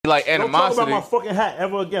like Don't animosity. talk about my fucking hat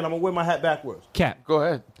ever again. I'm gonna wear my hat backwards. Cap. Go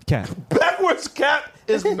ahead. Cap. Backwards cap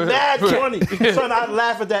is mad funny. Son, I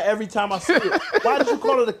laugh at that every time I see it. Why did you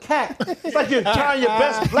call it a cap? It's like you're trying your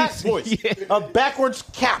best black voice. A backwards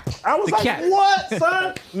cap. I was like, cap. what,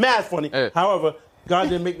 son? Mad funny. Hey. However, God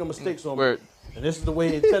didn't make no mistakes on me. Word. And this is the way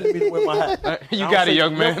He intended me to wear my hat. You I don't got it, say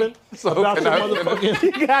young man. nothing So about can your I- motherfucking.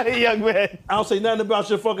 You got it, young man. I don't say nothing about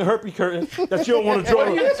your fucking herpes curtain that you don't want to draw.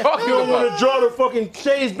 What are you talking You don't want about? to draw the fucking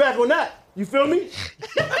shades back on that. You feel me?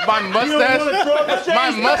 My You don't want to draw the mustache. shades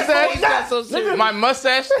My back on that. mustache. My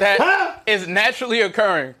mustache that is naturally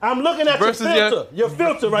occurring I'm looking at Versus your filter. Your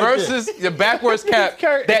filter right versus the backwards cap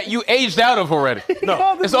that you aged out of already. there.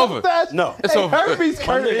 No. It's over. No. It's over. Herpes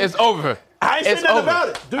curtain. It's over. I ain't saying It's nothing over. about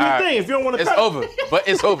it. Do your All right. thing. If you don't want to It's cut over. But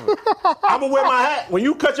it's over. I'm going to wear my hat. When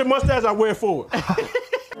you cut your mustache, I wear it forward.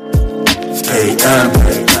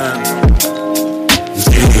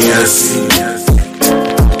 Genius.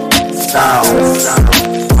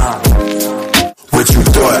 What you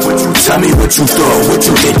thought? Tell me what you thought. What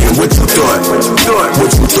you thinking? What you thought? What you thought?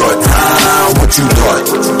 What you thought? What you thought?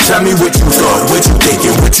 Tell me what you thought. What you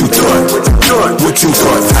thinking? What you thought? What you thought? What you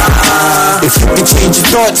thought? If you can change your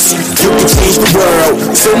thoughts, you can change the world.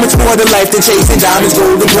 So much more to life than chasing diamonds,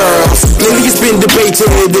 gold, and pearls. Lately it's been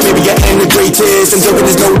debated that maybe I am the greatest. I'm joking,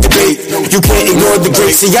 there's no debate. You can't ignore the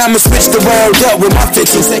great. See, I'ma switch the world up with my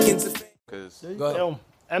 15 seconds. Yo,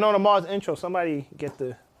 and on the Mars intro, somebody get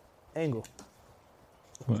the angle.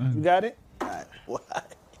 You got it?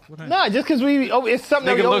 Nah, just because it's something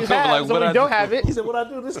that we Nigga always looks over have, like, so what we I don't do? have it. He said, what I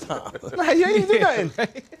do this time? Nah, you ain't even do nothing.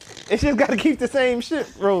 It's just got to keep the same shit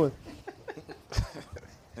rolling.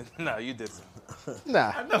 No, you did something.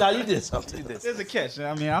 Nah, Nah, you did something. There's a catch.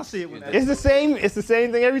 I mean, I'll see it when it's the same. It's the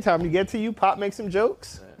same thing every time. You get to you, Pop makes some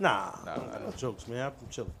jokes. Nah, no jokes, man. I'm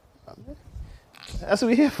chilling. That's what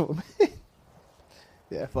we here for.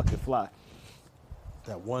 Yeah, fucking fly.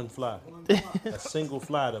 That one fly. That single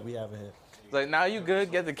fly that we have in here. Like, now you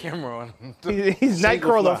good? Get the camera on. He's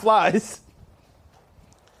Nightcrawler fly. flies.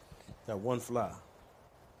 That one fly.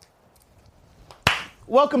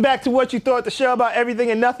 Welcome back to What You Thought, the show about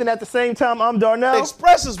everything and nothing at the same time. I'm Darnell.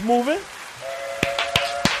 Express is moving.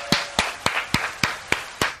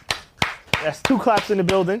 That's two claps in the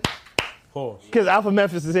building Pause. because Alpha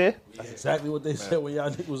Memphis is here. That's exactly what they said when y'all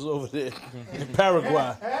niggas was over there in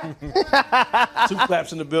Paraguay. Two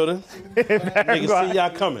claps in the building. Niggas see y'all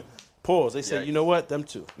coming. Pause. They said, you know what? Them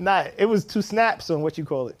two. Nah, it was two snaps on what you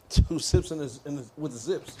call it. Two sips with the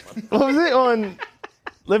zips. What was it on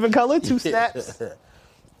Living Color? Two snaps.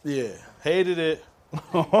 Yeah. Hated it.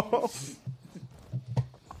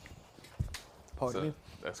 Pardon me.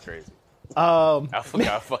 That's crazy. Um, I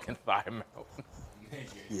forgot fucking thigh mouth.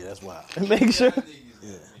 Yeah, that's wild. Make sure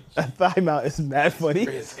that thigh mount is mad funny.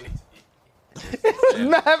 Crazy.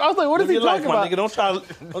 Mad, I was like, what is Live he your life, talking my about? nigga.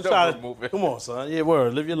 Don't try remove to. it. Come on, son. Yeah,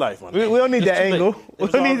 word. Live your life, my We nigga. don't need It's that too late. angle. It We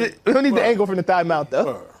was don't need already- we don't need the Word. angle from the thigh mount though.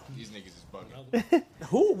 Word. These niggas is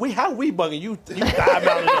bugging. How we bugging you? You thigh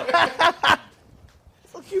mounted up.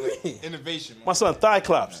 Fuck you mean? Innovation. My son thigh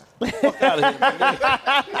claps. Fuck out of here, man.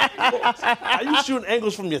 How you shooting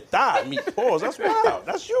angles from your thigh? Me pause. That's wild.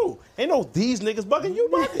 That's you. Ain't no these niggas bugging you,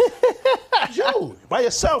 bugging. You by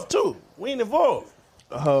yourself too. We ain't involved.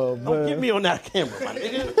 Oh Don't man. get me on that camera, my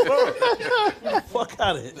nigga. Word. Fuck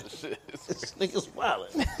out of here. This nigga's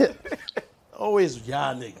wildin'. Always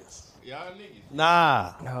y'all niggas. Y'all niggas.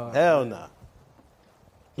 Nah. Hell nah.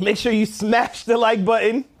 Make sure you smash the like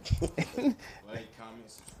button. Like,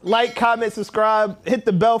 comments. Like, comment, subscribe, hit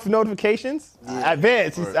the bell for notifications. I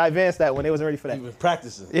advanced that one. They wasn't ready for that. You been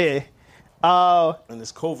practicing Yeah. in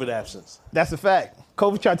this COVID absence. That's a fact.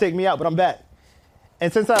 COVID tried to take me out, but I'm back.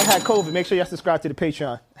 And since I've had COVID, make sure y'all subscribe to the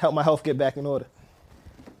Patreon. Help my health get back in order.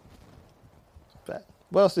 Fact.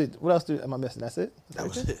 What else am I missing? That's it? That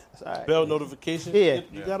was it. That's all right. Bell notification. Yeah.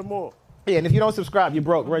 You got them all. Yeah, and if you don't subscribe, you're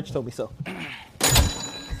broke. Reg told me so.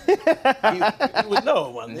 You would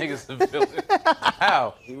know, my nigga. Niggas in the building.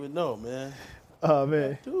 How? You would know, man. Oh,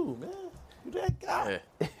 man. Dude, man. You that guy.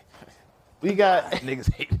 Yeah. We got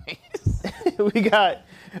Niggas hate me. we got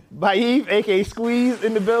Baif, a.k.a. Squeeze,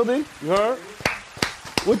 in the building You heard?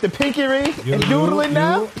 with the pinky ring and doodling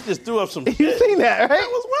now. He just threw up some You shit. seen that, right? That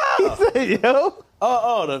was wild. He said, yo.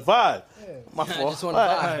 Oh, the vibe. My fault. Just want to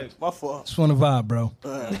vibe. My fault. Just want to vibe, bro.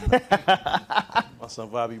 My son,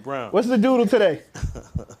 Bobby Brown. What's the doodle today?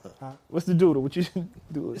 What's the doodle? What you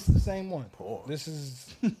do? It's the same one. Poor. This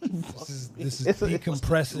is It's a-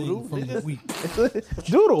 decompressing doodle, from the nigga? week.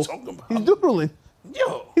 Doodle. Talking about? He's doodling.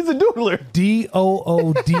 Yo. He's a doodler.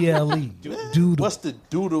 DOODLE. Doodle. What's the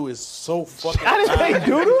doodle is so fucking. I didn't say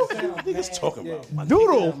doodle. Niggas talking about my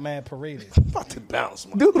Doodle. Man paraded. nigga. About to bounce,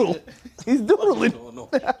 man. Doodle. He's doodling.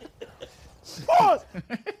 Pause.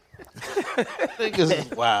 Niggas is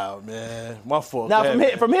wild, man. My fault. Now Go from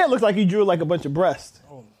ahead, here, from here, it looks like he drew like a bunch of breasts.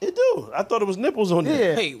 man. It do. I thought it was nipples on there.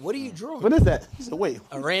 Yeah. Hey, what are you drawing? What is that? He said, wait,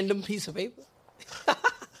 A random piece of paper? I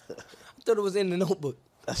thought it was in the notebook.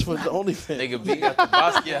 that's for the OnlyFans. Nigga B got the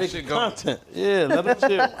Basquiat shit going. Content. Yeah, let him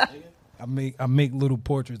chill. nigga. I make little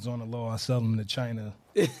portraits on the low. I sell them to China.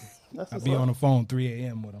 I be on the phone 3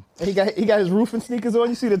 a.m. with them. And he got his roofing sneakers on.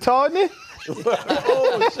 You see the tar in it?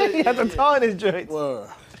 Oh, shit. He got the tar in his joints. Word.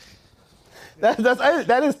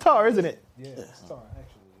 That is tar, isn't it? Yeah, it's tar,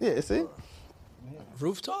 actually. Yeah. See.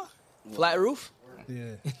 Roof tar? Flat roof?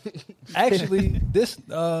 Yeah. Actually, this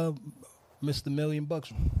Mr. $1 million.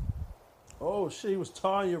 Oh, shit. He was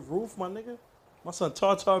tarring your roof, my nigga. My son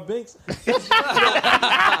Tar Binks.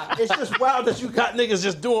 It's just wild that you got niggas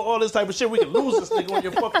just doing all this type of shit. We can lose this nigga on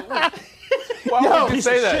your fucking roof. Why would you piece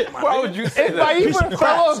say of that? shit, my Why nigga. would you say If that? Piece Aisha of fell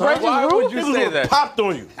crap, off son. Greg's Why roof, would you Niggas say would've that? popped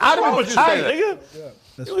on you. I'd Why have would been you tight. say that, nigga?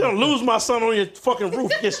 You gonna lose my son on your fucking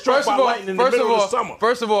roof, get struck First by of all, lightning in the middle of the summer.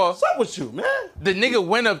 first of all, What's up with you, man? the nigga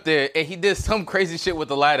went up there and he did some crazy shit with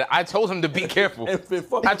the lighter. I told him to be careful. And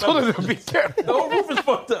fuck I told him to be careful. the whole roof is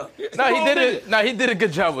fucked up. No, he did it. No, he did a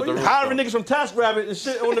good job with the roof. Hiring niggas from TaskRabbit and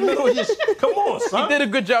shit on the middle of your shit. Come on, son. He did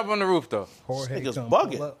a good job on the roof, though. Jorge Niggas come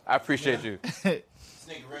bugging. pull up. I appreciate you. This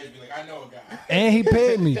nigga Ray be like, I know a guy. And he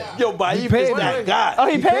paid me. Yo, Baif paid is me. that guy. Oh,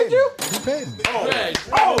 he paid you? He paid me.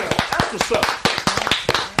 Oh, that's what's up.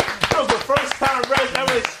 That was the first time Reg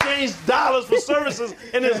ever exchanged dollars for services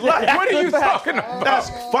in his life. What are you talking about? That's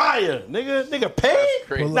fire, nigga. Nigga paid?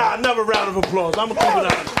 crazy. Nah, another round of applause. I'm gonna keep it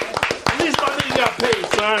on. At least my nigga got paid,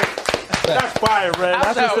 son. That's fire, Reg.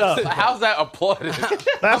 How's That's what's up. that, how's that applauded?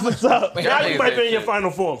 That's what's up. Now you might be in your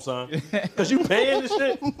final form, son. Cause you paying this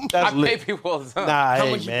shit. I That's pay lit. people all the time. Nah,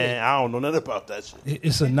 hey much you man, I don't know nothing about that shit.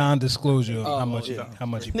 It's a non-disclosure of how much he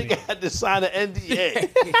Nigga paid. had to sign an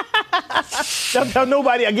NDA Don't tell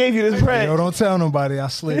nobody I gave you this bread. Yo, don't tell nobody I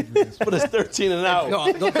slaved for this. but it's 13 an hour.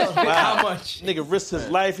 No, don't tell me how much. Nigga risked his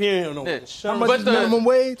life here. You know, Yeah. How much But is the- minimum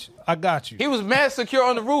wage? I got you. He was mad secure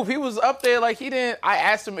on the roof. He was up there like he didn't. I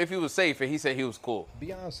asked him if he was safe, and he said he was cool.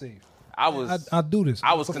 Beyonce. I was I do this.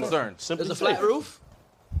 I was concerned. Simply There's a flat safe. roof?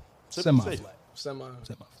 Simply safe. Semi-flat.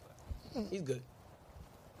 Semi. He's good.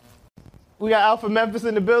 We got Alpha Memphis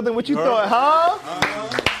in the building. What you thought,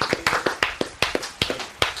 huh?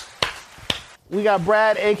 We got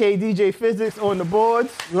Brad, aka DJ Physics, on the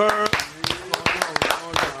boards. You heard?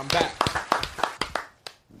 I'm back.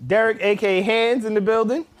 Derek, aka Hands, in the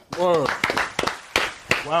building. Word.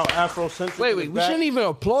 Wow, Afrocentric. Wait, we shouldn't even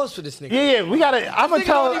applause for this nigga. Yeah, we gotta. I'm gonna Nigga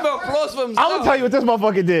don't even tell. applause for himself. I'm gonna tell you what this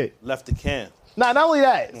motherfucker did. Left the can. Not only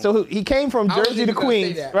that. So he came from I wasn't Jersey to even gonna say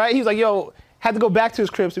Queens, that. right? He was like, "Yo, had to go back to his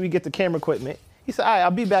crib so we get the camera equipment." He said, "All right,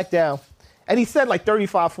 I'll be back down." And he said like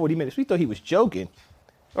 35, 40 minutes. We thought he was joking,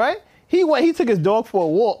 right? He went. He took his dog for a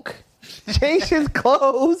walk, changed his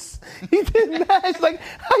clothes. He did match. Like,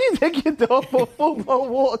 how you take your dog for a full-blown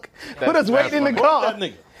walk? Put us waiting in the Fuck car. that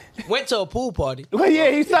nigga. Went to a pool party. Well,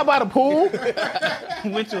 yeah, he stopped by the pool.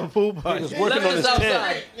 Went to a pool party. Niggas working on his Left us tent.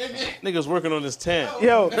 outside. Niggas working on his tent.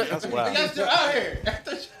 Yo, That's wild. still out here. I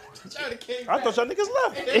thought y'all came I thought y'all niggas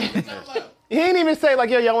left. he ain't even say like,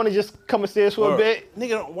 "Yo, y'all want to just come upstairs for a Word. bit."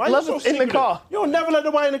 Nigga, why you Left so us in the secretive? car. You don't never let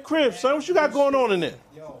nobody in the crib, son. What you got going on in there?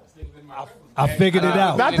 I figured it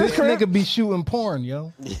out. Not This this crib. nigga be shooting porn,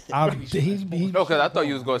 yo. He No, because I thought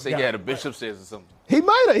you was going to say he had a bishop stairs or something. He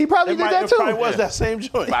might have. He probably did that It probably too. was that same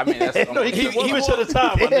joint. But I mean, that's No, he went to the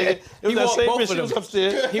top, my nigga. It was He that walked same both bitch. of She them. was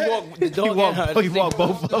upstairs. He walked the dog and her. He walked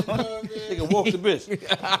both of them. Nigga walked the bitch.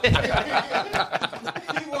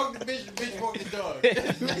 He walked the bitch walked the dog.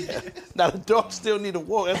 Now the dog still need to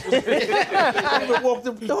walk. That's what I'm even walk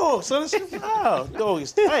the dog, son. That's wow. Dog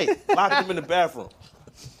is tight. Locked him in the bathroom.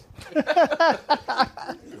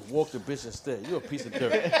 Walk the bitch instead. You a piece of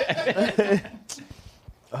dirt.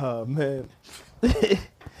 Oh man.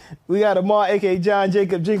 We got Amar, aka John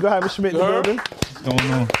Jacob Jingleheimer Schmidt in the Herb? building.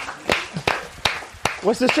 Going on.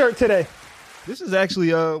 What's the shirt today? This is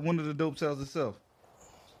actually one of the dope cells itself.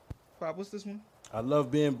 Pop, what's this one? I love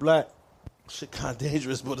being black. Shit kind of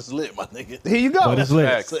dangerous, but it's lit, my nigga. Here you go. But it's lit.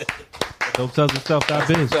 Facts. Dope cells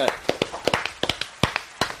itself.biz.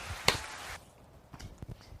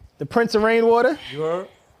 The Prince of Rainwater, You heard?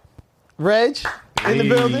 Reg, in the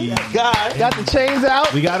building. Guy. Got the chains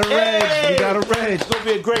out. We got a Reg. We got a Reg. It's gonna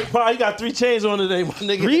be a great party. He got 3 chains on today, my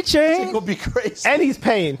nigga. 3 chains? It's gonna be crazy. And he's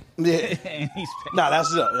paying. Yeah. Nah,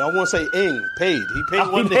 that's it. I want to say Ing paid. He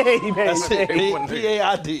paid one he nigga. paid, he paid, That's he it. paid.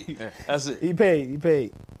 P-A-I-D. That's it. He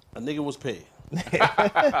paid. A nigga was paid.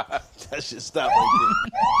 That shit stopped right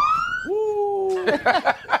there. Woo.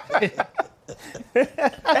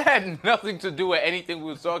 That had nothing to do with anything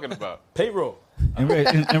we was talking about. Payroll. And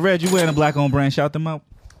Reg, you wearing a black-owned brand. Shout them out.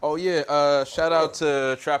 Oh yeah, shout out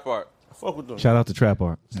to Trap Art. Fuck with them. Shout out to Trap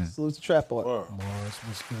Art. Yeah. Salute to Trap Art. Word. Mars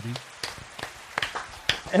was goody.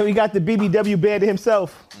 And we got the BBW bandit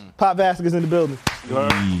himself. Pop Vasquez in the building. You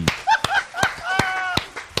heard?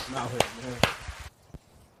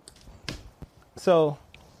 So,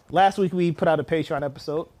 last week we put out a Patreon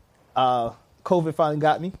episode. COVID finally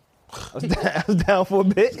got me. I was down for a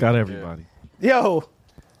bit. Got everybody. Yo,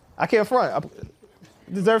 I can't front. I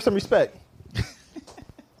deserve some respect.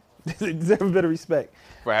 Deserve a bit of respect.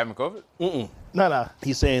 For having COVID? No.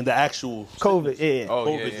 He's saying the actual COVID, yeah. Oh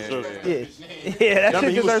COVID yeah. deserves it. Yeah, that I shit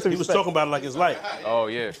mean, deserves some he was respect. talking about it like it's life. Oh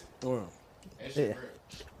yeah. Yeah.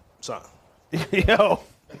 Son. Yo.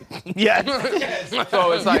 Yeah.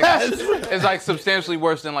 So it's like it's like substantially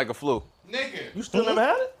worse than like a flu. You still never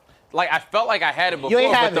had it? Like I felt like I had it You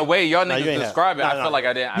ain't before, have but the it. way y'all Nah, you niggas ain't have describe it. it, Nah, I nah. felt like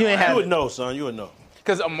I didn't. You ain't have You it. would know, son. You would know.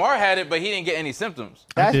 Because Amar had it, but he didn't get any symptoms.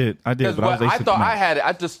 I did, Because but I was I asymptomatic. thought I had it.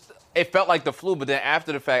 It felt like the flu, but then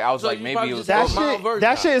after the fact, I was So like, you maybe probably it was. just That mild shit, version.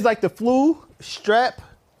 that shit is like the flu, strep,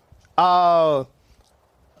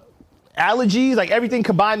 allergies, like everything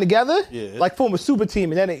combined together. Yeah. Like form a super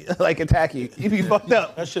team and then it like attack you. You be fucked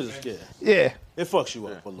up. That shit is scary. Yeah. It fucks you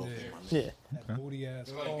up a little bit, man. Yeah. That booty ass.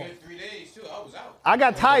 It was like a good 3 days too. I was out. I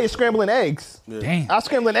got tired scrambling eggs. Damn. I was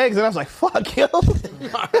scrambling eggs and I was like, fuck, yo.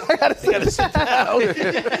 I gotta sit down. Put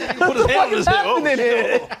his hand on his head. Oh, Happening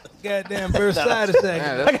here. Goddamn bursitis attack.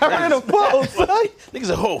 I got rid of full, son. niggas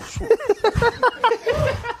a hoe.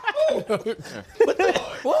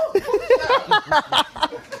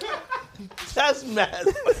 That's mad.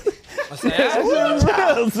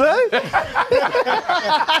 Real, son.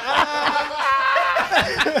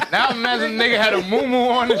 Now imagine nigga had a moo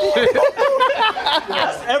on and shit.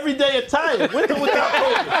 That's everyday attire. With or without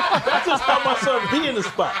COVID. That's just how my son be in the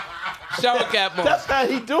spot. Shower cap on That's how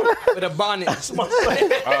he do it. with a bonnet. That's my son.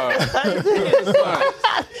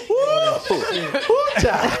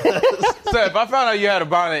 So if I found out you had a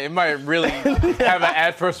bonnet, it might really have an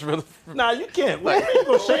adverse. Nah, you can't. What, you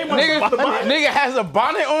gonna shame us about the bonnet? Nigga has a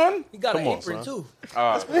bonnet on? He got Come an on, apron son. too.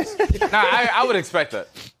 Nah, I would expect that.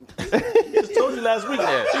 I just told you last week.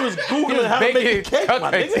 He was Googling how to make a cake,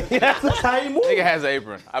 my nigga. That's how he moves. Nigga has an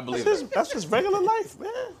apron. I believe that. That's just regular life,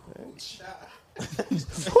 man.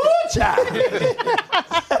 Ooh, child.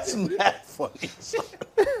 That's mad funny.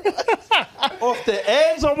 Off the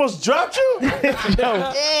eggs almost dropped you?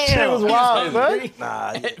 Shit was wild, son.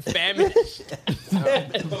 Nah, Famine.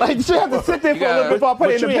 Like, you have to sit there for a little bit before I put but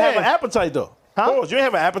it in you the ain't have an bed. appetite though. Huh? Pause, you ain't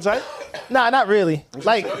have an appetite? Nah, not really.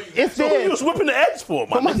 Like, it's So who you there. was whipping the eggs for,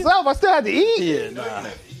 my For nigga? myself, I still had to eat. Yeah, nah.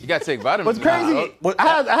 You gotta take vitamins. What's crazy? What-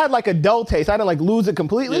 I had like a dull taste. I didn't like lose it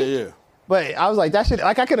completely. Yeah. But I was like, that shit.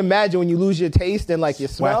 Like I can imagine when you lose your taste and like your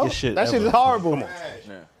smell. Wackest shit that shit ever. is horrible.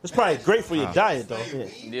 It's probably great for your diet though.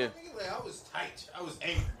 Yeah. I was tight. I was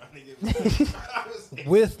angry, my nigga. I was angry.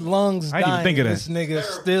 With lungs I didn't even dying, think of that. this nigga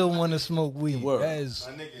still want to smoke weed. Word. That is,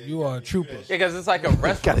 you are a trooper. Yeah, because it's like a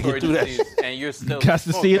respiratory get through that disease, and you're still. Got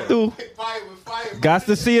to see it through. Fire with fire. Got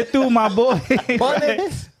to see it through, my boy.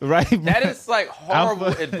 right? That is like horrible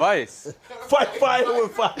advice. Fight fire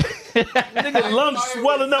with fire. Nigga lungs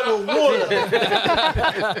swelling up with water.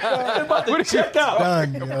 I'm about to check out.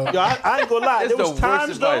 Done, yo. Yo, I ain't gonna lie. It's There the was times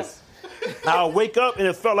worst though. advice. I'll wake up and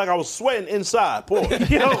it felt like I was sweating inside. Poor.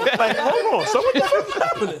 You know, like hold on, son, what the fuck is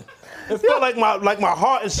happening? It felt like my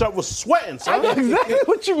heart and stuff was sweating, I son. know exactly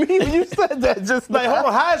what you mean when you said that. Just Like, hold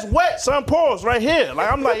on, how it's wet, son? Pause right here.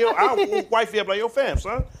 Like, I'm like, yo, I'll wifey up like, yo, fam,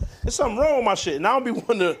 son. There's something wrong with my shit. And I don't be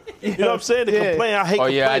wanting to, you know what I'm saying, to Yeah. complain. I hate Oh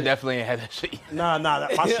yeah, I complaining. definitely ain't had that shit. Nah,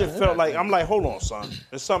 my shit felt like, I'm like, hold on, son.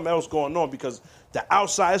 There's something else going on because the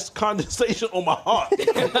outside is condensation on my heart.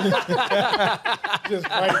 Just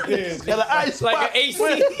right there. Yeah, the ice Like spot an AC.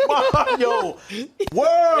 went in my heart, yo.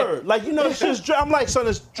 Word. Like, you know, it's just drip. I'm like, son,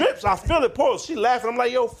 it's drips. I feel it. Pause. She laughing. I'm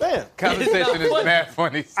like, yo, fam. Conversation is mad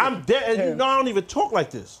funny. I'm dead, and you know I don't even talk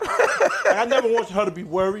like this. Like, I never want her to be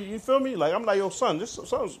worried. You feel me? Like I'm like, yo, son,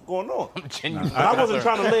 something's going on. Genuine. And I wasn't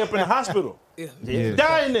trying to lay up in the hospital. Yeah.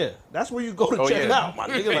 Dying there. That's where you go to Oh, check it yeah. out, my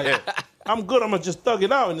nigga. Like, I'm good. I'm gonna just thug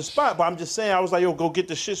it out in the spot. But I'm just saying, I was like, yo, go get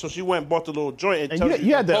the shit. So she went and bought the little joint and And tells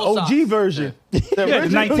you had the Both OG sides. version. the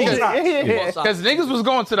 19. Because niggas was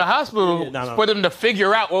going to the hospital for them to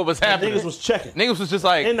figure out what was happening. Niggas was checking. Niggas was just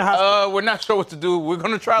like, In the hospital. we're not sure what to do. We're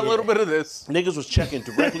going to try a little bit of this. Niggas was checking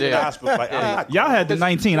directly in the hospital. Like, Y'all had the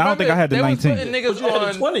 19. I don't think I had the They was 19. putting niggas you had the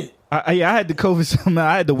on 20. I had the COVID.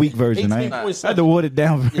 I had the weak version. I had the watered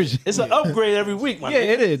down version. It's an upgrade every week, man. Yeah,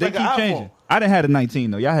 it is. They Like keep an changing. iPhone. I didn't have the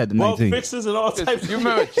 19 though. Y'all had the Well, 19. fixes and all types. You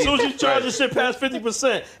remember? As soon as you charge your shit past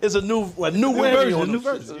 50%, it's a new whammy on New them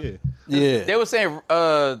version. shits. Yeah. Yeah. They were saying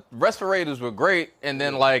respirators were great, and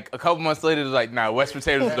then like a couple months later, it was like, nah,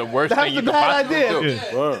 respirators is the worst That's thing you a could bad possibly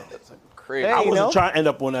idea. do. Word. Crazy. I Hey, wasn't know? trying to end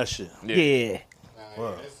up on that shit. Yeah.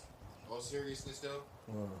 Nah, that's all seriousness though.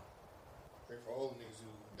 Pray for all the niggas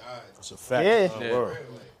who died. That's a fact. Yeah. Yeah. Word.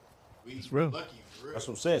 Like, we real. lucky for real. That's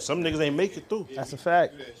what I'm saying. Some niggas ain't make it through. That's a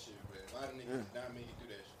fact. Do that shit, but a lot of niggas did not make it through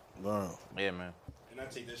that shit. Word. Yeah, man. And I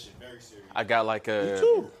take that shit very serious. I got like a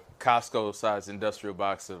too. Costco-sized industrial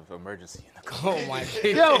box of emergency in the car. Oh my god.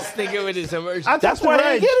 This nigga with his emergency. I That's talked to why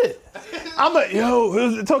I Reg. didn't get it. I'm like,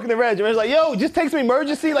 yo, talking to Reg. Reg's like, yo, just take some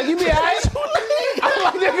emergency. Like, you be alright? I'm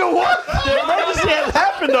like, nigga, what? The emergency has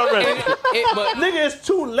happened already. But Nigga, it's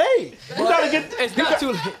too late. You gotta get. it's not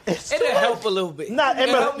too late. It'll help a little bit. Not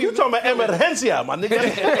It'll help you talking about emergencia, my nigga.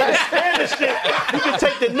 The Spanish shit you can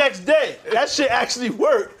take the next day. That shit actually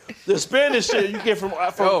worked. The Spanish shit you get from I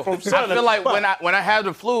sun. feel like when I have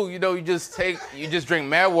the flu, you know, you just drink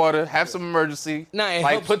mad water, have some emergency, Nah, it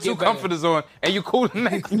like helps put you two get better. comforters on, and you cool the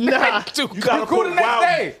next. Nah. you gotta cool put the next wild,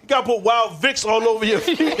 day. you gotta put wild Vicks all over your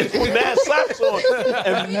feet and put mad socks on.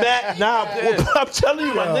 And I'm telling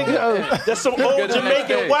you, my nigga, that's some old Good the next Jamaican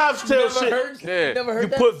day. wives tale Never shit. heard, Yeah. never heard You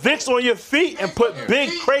that? put Vicks on your feet and put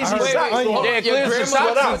big crazy Wait, socks wait, on. Yeah, it Your clears your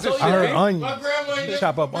grandma socks told and I heard shit. My onions. grandma ain't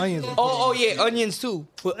Chop up onions. Oh yeah, onions too.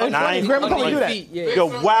 Put Nah, I ain't Grandma told me to do that. feet, yeah.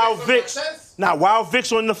 Yo, wild Vicks. Nah, wild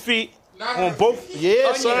Vicks on the feet. On both.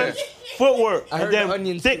 Yeah, son. Onions. Footwork. I And heard then the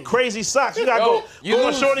onions thick, too. crazy socks. You gotta Yo, go you to a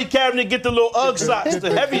lose- shorty cabinet, get the little Ugg socks,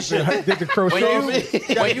 the heavy shit. Did the crochet?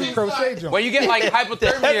 When you crochet jump. when you get like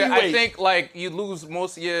hypothermia, I heavyweight. think like you lose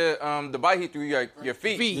most of your the body heat through your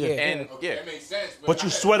feet. Feet, yeah. And yeah, That makes sense. But you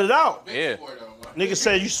sweat it out. yeah. Nigga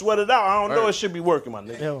said you sweat it out. I don't know. It should be working, my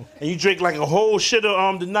nigga. Yo. And you drink like a whole shit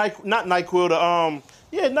of the NyQuil, not NyQuil,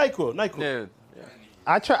 NyQuil. Yeah.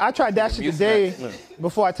 I tried that shit today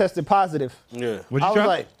before I tested positive. Yeah. What'd I you was try?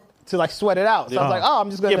 like, to like sweat it out. So I was like, oh, I'm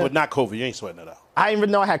just gonna. Yeah, but not COVID. You ain't sweating it out. I didn't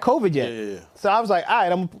even know I had COVID yet. Yeah. So I was like, all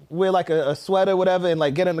right, I'm gonna wear like a sweater, whatever, and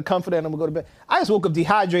like get in the comforter, and I'm gonna go to bed. I just woke up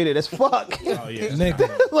dehydrated as fuck.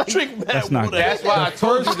 Nigga, Drink mad That's not water. That's why I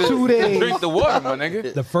told you to 2 days. drink the water, my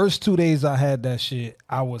nigga. the first 2 days I had that shit,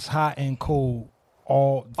 I was hot and cold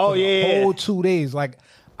all Oh, for the yeah. whole 2 days. Like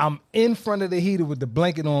I'm in front of the heater with the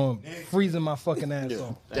blanket on, freezing my fucking ass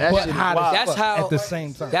off. That But shit is hot wild. as That's fuck how- at the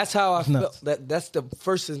same time. That's how I It's nuts. felt. That's the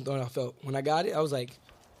first thing I felt when I got it. I was like,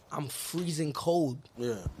 I'm freezing cold.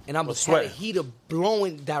 Yeah. And I'm But just had a sweating. heater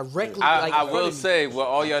blowing directly. I like in front will of me. say what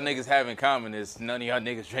all y'all niggas have in common is none of y'all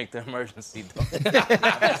niggas drink the emergency. Though.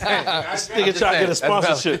 Nigga try to get a That's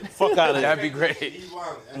sponsorship. Fuck out of here. That'd be great. He's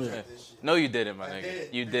wild. I tried that shit. No, you didn't, my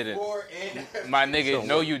nigga. You didn't. Before and after. My nigga,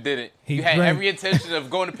 no, you didn't. He You had drank. every intention of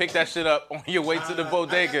going to pick that shit up on your way to the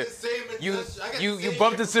bodega. You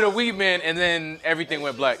bumped into the weed man, and then everything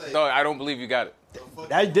went black. No, I don't believe you got it.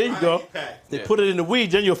 There you go. They put it in the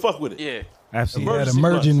weed, then you'll fuck with it. Yeah. Absolutely. That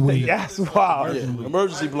Emergency emerging blunts. weed. That's wild. Yeah.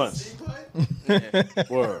 Emergency blunts.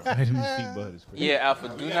 Word. Vitamin C bud is crazy. Yeah, Alpha,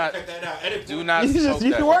 do not Cut that out. Edit do not You smoke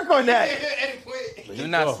should that. work on that. Edit point. Do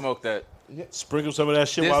not smoke that. Sprinkle some of that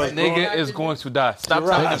shit This while it's nigga growing. is going to die. Stop You're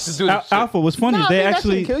telling right. us to do this shit. Alpha, what's funny? Nah, they man, that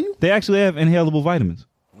actually shouldn't kill you. they actually have inhalable vitamins.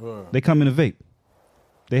 They come in a vape.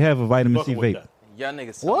 They have a vitamin C Fucking with vape that. Y'all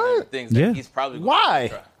niggas What? telling him things that Yeah. he's probably gonna Why?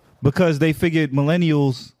 try. because they figured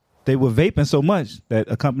millennials they were vaping so much that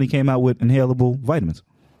a company came out with inhalable vitamins.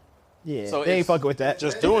 Yeah, So they ain't it's- fucking with that.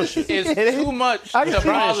 Just doing shit. It's too much I can to see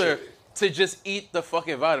bother to just eat the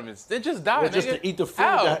fucking vitamins. Then just die, Or nigga. just to eat the food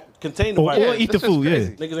How? that contain the Or vitamins. eat the that's just food,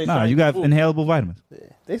 crazy. Niggas yeah. ain't Nah, trying you to got eat food. inhalable vitamins.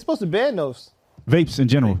 They supposed to ban those. Vapes in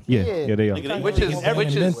general. Yeah, Yeah. yeah, they are. Nigga, they Which is Everything. which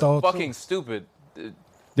is Menthol, too. fucking stupid. It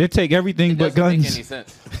They take everything but doesn't make guns. any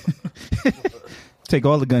sense. Take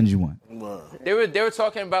all the guns you want. They were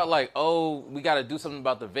talking about like, oh, we got to do something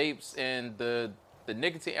about the vapes and the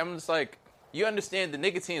nicotine. I'm just like, you understand the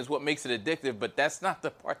nicotine is what makes it addictive, but that's not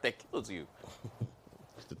the part that kills you.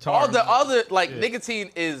 All the other nicotine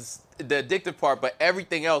is the addictive part, but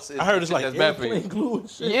everything else is I heard it's shit like that's bad for airplane you. glue and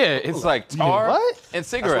shit. Yeah, it's like tar What? and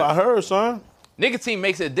That's what I cigarettes. heard, son. Nicotine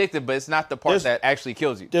makes it addictive, but it's not the part There's- that actually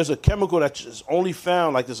kills you. There's a chemical that's only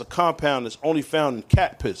found, like there's a compound that's only found in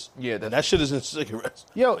cat piss. Yeah, and that's- that shit is in cigarettes.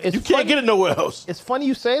 Yo, it's You can't funny, get it nowhere else. It's funny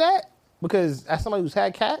you say that because as somebody who's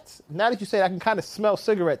had cats, now that you say it, I can kind of smell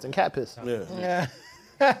cigarettes and cat piss. Yeah.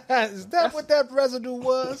 Is that what that residue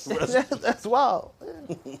was? That's wild.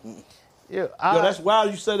 Yeah, Yo, that's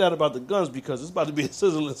wild you said that about the guns because it's about to be a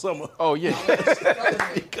sizzling summer. Oh yeah.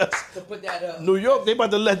 Because To put that up. New York, they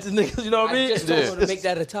about to let the niggas, you know what I I mean? just told her to make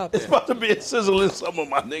that a topic. It's about to be a sizzling summer,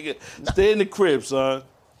 my nigga. Stay in the crib, son.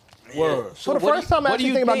 Word. so the what first do you- time I what do actually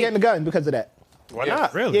you think about think? getting a gun because of that. Why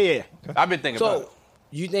not? Really? Yeah. I've been thinking about So, it.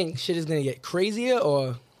 you think shit is gonna get crazier,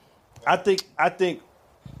 or I think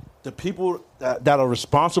the people that are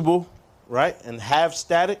responsible, right, and have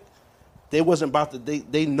static, they wasn't about to.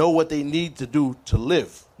 They know what they need to do to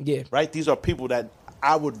live. Yeah. Right. These are people that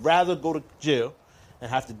I would rather go to jail and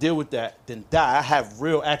have to deal with that than die. I have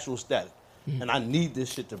real actual static, and I need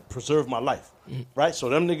this shit to preserve my life. Right. So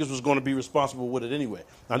them niggas was going to be responsible with it anyway.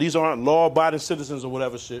 Now these aren't law-abiding citizens or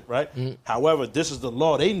whatever shit. Right. However, this is the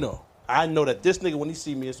law. They know. I know that this nigga when he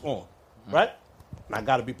see me, it's on. Right. And I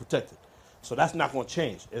got to be protected. So that's not going to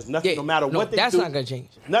change. There's nothing. Yeah, No matter no, what they that's do, not gonna change.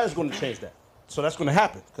 Nothing's going to change that. So that's going to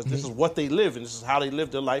happen because this is what they live and this is how they live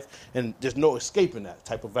their life, and there's no escaping that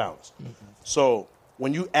type of violence. So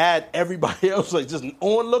when you add everybody else, like just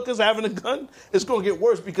onlookers having a gun, it's going to get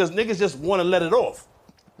worse because niggas just want to let it off.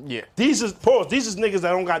 Yeah. These is niggas that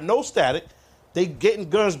don't got no static. They getting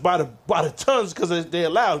guns by the tons because they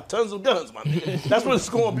allow tons of guns, man. That's what it's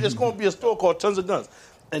going to be. It's going to be a store called Tons of Guns.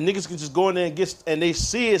 And niggas can just go in there and they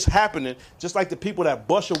see it's happening, just like the people that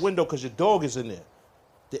bust your window because your dog is in there.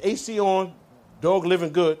 The AC on, dog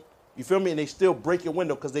living good, you feel me? And they still break your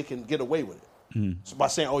window because they can get away with it. So by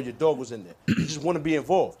saying, oh, your dog was in there. You just want to be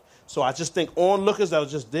involved. So I just think onlookers that are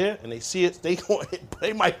just there and they see it,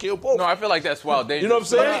 they might kill both. No, I feel like that's wild dangerous. You know what I'm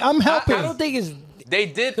saying? I'm helping. I don't think it's. They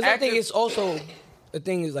did. Because I think it's also the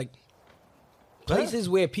thing is like places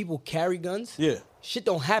where people carry guns. Yeah. Shit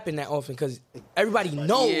don't happen that often because everybody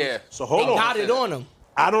knows. Yeah. So hold they on. got it on them.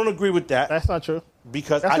 I don't agree with that That's not true.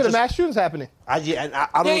 because That's I where the just mass shootings happening. I don't Yeah,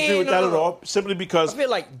 agree with no, that no, at no. all. Simply because I feel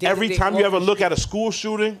like every they time you ever walk the look street. at a school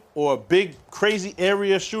shooting or a big crazy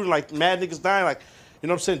area shooting, like mad niggas dying, like you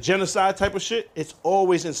know what I'm saying, genocide type of shit, it's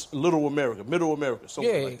always in Little America, Middle America,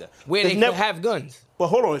 something Yeah, like that. where It's they never- can have guns. But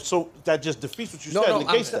hold on, so that just defeats what you No, said. no,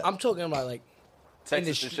 Negates that. I'm talking about like in the Texas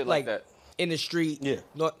and street, shit like that. in the street. Yeah.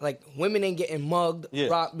 Not, like women ain't getting mugged, Yeah.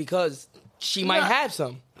 robbed because she might have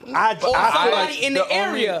some. I Or feel somebody like in the, the only-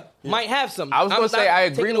 area might have some. I was gonna I'm say, not I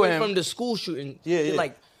agree taking with away him. from the school shooting. Yeah, yeah.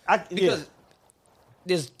 Like because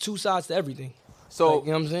there's two sides to everything. So Like,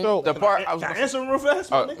 you know what I'm saying? So- the part I was Can I gonna answer real fast?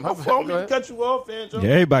 Oh, My nigga? my I bad. don't mean Go to ahead. cut you off, Angel. Yeah,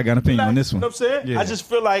 everybody got an opinion on this You one. know what I'm saying? Yeah. I just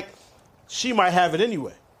feel like she might have it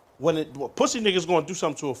anyway. When a pussy nigga's gonna do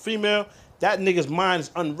something to a female, that nigga's mind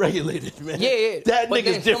is unregulated, man. Yeah. That but nigga's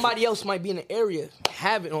then different. somebody else might be in the area,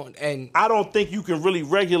 have it on, and I don't think you can really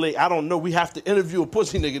regulate. I don't know. We have to interview a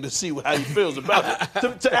pussy nigga to see how he feels about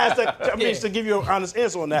it. to ask that, I mean, Yeah. to give you an honest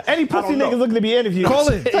answer on that. Any I pussy don't know. niggas looking to be interviewed. Call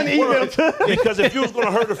it. Send an email to. Because if you was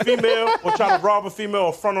gonna hurt a female or try to rob a female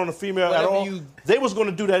or front on a female at Whatever all, you- they was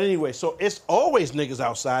gonna do that anyway. So it's always niggas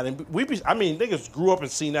outside, and niggas grew up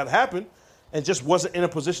and seen that happen, and just wasn't in a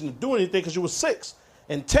position to do anything because you was 6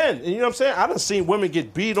 and 10. And you know what I'm saying? I done seen women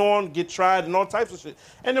get beat on, get tried, and all types of shit.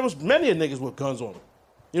 And there was many of niggas with guns on them.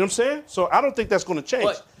 You know what I'm saying? So I don't think that's gonna change.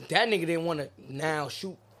 but that nigga didn't want to now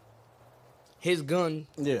shoot his gun,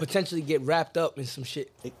 Yeah. potentially get wrapped up in some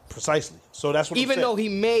shit. Precisely. So that's what Even I'm saying. though he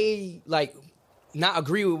may like not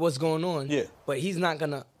agree with what's going on, Yeah. but he's not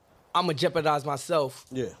gonna. I'm gonna jeopardize myself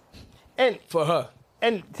Yeah. And for her.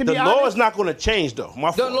 to The be law honest, is not going to change, though.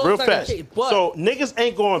 My fault. law's Real not gonna fast. change, but- So niggas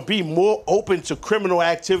ain't going to be more open to criminal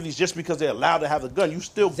activities just because they're allowed to have a gun. You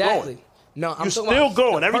still Exactly. going. No, I'm You talking still about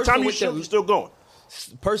going. the Every person time you with shoot, the you still going.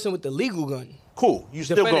 person with the legal gun. Cool. You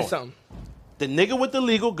still Defending going. something. The nigga with the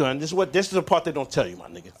legal gun. This is the part they don't tell you, my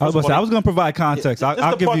nigga. I was about to say, I was going to provide context. This I'll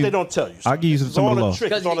is the give part you. they don't tell you. I'll give you It's some all of the a law.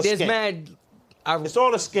 trick. It's Because all a there's scam. mad. It's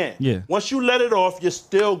all a scam. Yeah. Once you let it off, you're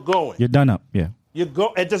still going. You're done up. Yeah. You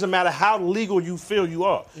go. It doesn't matter how legal you feel you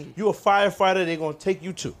are. You a firefighter. They're gonna take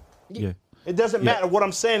you to. Yeah. It doesn't matter. What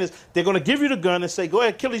I'm saying is they're gonna give you the gun and say, "Go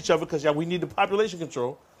ahead, kill each other because we need the population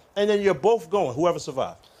control," and then you're both going. Whoever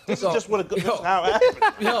survives. This Yo, is just what this yo. is how it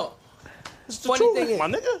happens. Yo, It's the funny truth, thing is- my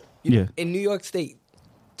nigga. Yeah. in New York State,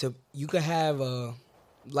 you could have a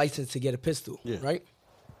license to get a pistol, Yeah. right?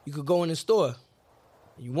 You could go in the store.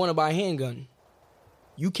 You want to buy a handgun.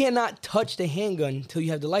 You cannot touch the handgun until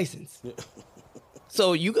you have the license.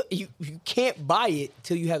 So you can't buy it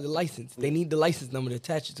till you have the license. They need the license number to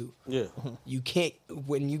attach it to. Yeah, You can't,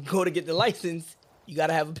 when you go to get the license, you got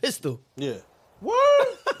to have a pistol. yeah.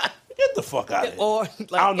 What? Get Get the fuck out of here. Or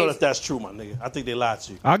like, I don't know if that's true, my nigga. I think they lied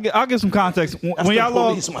to you. I'll get some context. That's When the y'all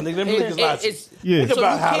police, lost, my nigga. Them niggas lied to you. Yeah. Think so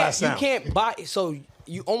about you how can't- that sounds. You can't buy. So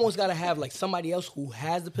you almost gotta have like somebody else who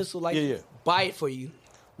has the pistol license Yeah. buy it for you.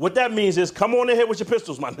 What that means is come on in here with your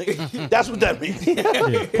pistols, my nigga. That's what that means.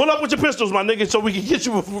 Pull up with your pistols, my nigga, so we can get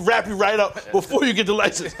you, wrap you right up before you get the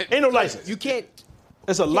license. Ain't no license. You can't.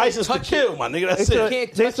 It's a license to touch kill, it. my nigga. That's You it. can't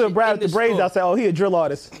touch Jason it Brad in with the the braids. store. I said, "Oh, he a drill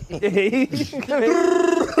artist." He's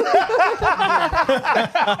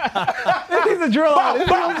a drill artist.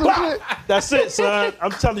 He knows some shit. That's it, son.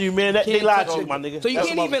 I'm telling you, man. They Can't lied touch to you, it. my nigga. So you That's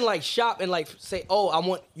can't what even I'm- like shop and like say, "Oh, I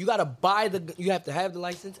want." You gotta buy the. You have to have the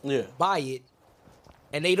license. Yeah. Buy it,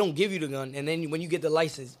 and they don't give you the gun. And then when you get the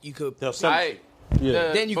license, you could. They'll send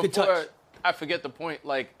it. Then you could touch. I forget the point.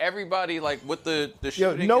 Like everybody, like with the Yo,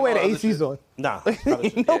 shooting. no and way all the other AC's shit. on. Nah.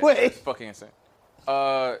 No way. It's fucking insane.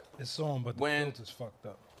 It's on, but the When- filter's fucked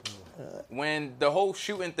up. When the whole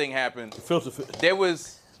shooting thing happened, Filter. there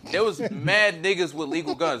was mad niggas with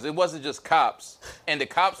legal guns. It wasn't just cops, and the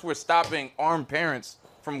cops were stopping armed parents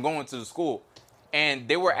from going to the school. And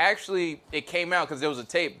they were actually, it came out because there was a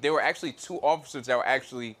tape. There were actually 2 officers that were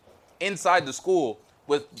actually inside the school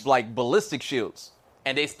with like ballistic shields,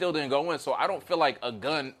 and they still didn't go in. So I don't feel like a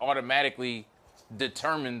gun automatically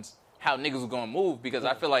determines how niggas are gonna move, because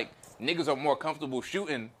I feel like niggas are more comfortable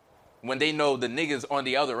shooting when they know the niggas on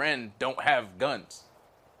the other end don't have guns.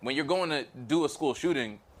 When you're going to do a school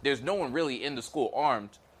shooting, there's no one really in the school armed,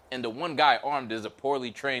 and the one guy armed is a poorly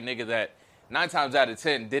trained nigga that 9 times out of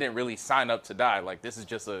 10 didn't really sign up to die. Like, this is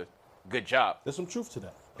just a good job. There's some truth to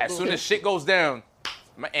that. As soon as shit goes down,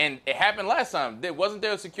 and it happened last time, wasn't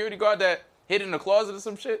there a security guard that hid in the closet or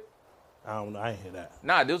some shit? I don't know. I ain't hear that.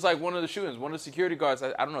 Nah, there was like one of the shootings. One of the security guards,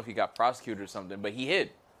 I don't know if he got prosecuted or something, but he hid,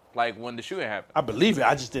 like when the shooting happened. I believe it.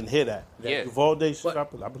 I just didn't hear that. Yeah. Uvalde shit, I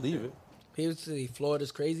believe it. Previously,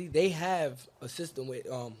 Florida's crazy. They have a system with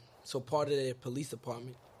so part of their police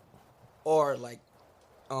department or like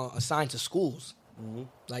assigned to schools.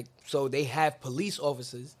 Like, so they have police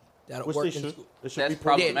officers that Which work they in should. school. They should That's be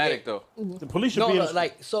problematic, Yeah, though. The police should No, be in no, the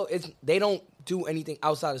like, so they don't do anything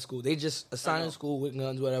outside of school. They just assign to school with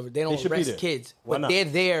guns, whatever. They don't should be arrest there. kids, Why but not? they're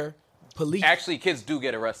there. Police. Actually, kids do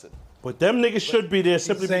get arrested. But them niggas should be there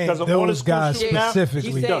simply Saying because of all those this guys shit now.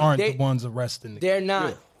 specifically He said aren't they- the ones arresting the they're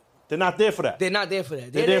not. They're not there for that. They're not there for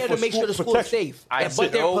that. They're They're, there there to for make sure the school school is protection. safe. I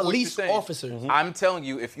but they're know what you're police saying. officers. I'm telling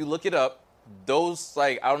you, if you look it up, those,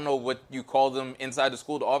 like, I don't know what you call them inside the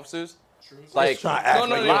school, the officers, like, trying to act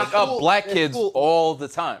No, like no, lock no. up School- black in kids school. all the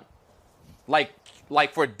time.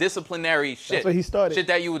 Like for disciplinary shit. what he started. Shit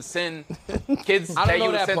that you would send kids I don't that know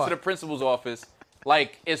you would that send part. to the principal's office.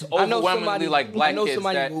 Like, it's I know overwhelmingly somebody- like black I know kids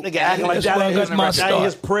somebody that who- Nigga acting like That's that why ain't it's his, my that ain't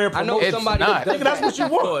his start. prayer I know promotion. It's somebody not. who does Nigga, that's that what you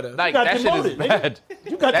in want. Florida. like, got that shit is demoted, nigga. bad.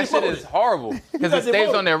 You got That shit demoted. is horrible because You got it stays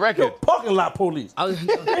demoted. on their You're record. parking lot police. I was,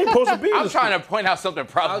 They ain't supposed to be in I'm this trying shit. to point out something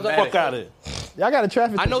Fuck problematic. out of here. Y'all got a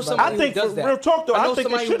traffic. I know ticket about somebody I think, who for does that. real talk though, I know I think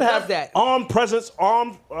somebody they who should does have that. armed presence,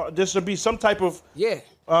 there should be some type of, Yeah.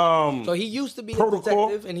 So he used to be protocol. a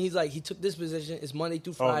detective, and he's like, he took this position. It's Monday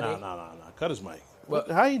through oh, Friday. no. Cut his mic. What?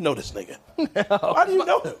 How you know this nigga? How do you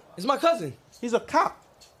know him? It's my cousin. He's a cop.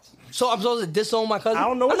 So I'm supposed to disown my cousin? I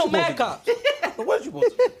don't know what I know you mad supposed cops. What you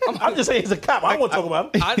supposed to do? I'm just saying he's a cop. I don't want to talk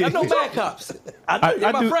about him. I know mad cops. I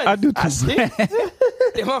know. my friends. I do I too. see.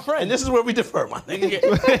 They're my friends. And this is where we defer, my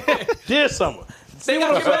nigga. Dear Summer. they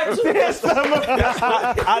got your back too. That's what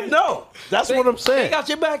I know. That's what I'm They saying. got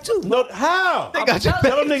your back too. No, how? They got your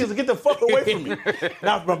Tell them niggas to get the fuck away from me.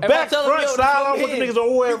 Now, from I back, tell 'em, front, yo, side, come with the here. niggas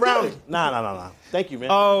all the way around me. Nah. Thank you,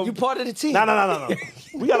 man. You part of the team. No.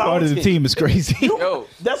 We got our Part own of the team is crazy. Yo,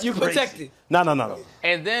 That's You crazy. protected. No.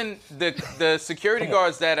 and then the security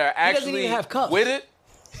guards that are doesn't actually even have cuffs. with it,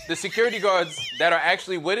 the security guards that are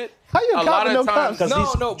actually with it, How you a a cop lot with of no times, cuffs? Because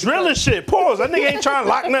he's No, drilling shit. Pause. That nigga ain't trying to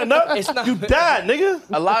lock nothing up. It's not- You died, nigga.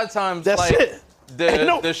 a lot of times, That's like it. Ain't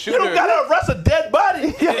no, the you shooter. don't gotta arrest a dead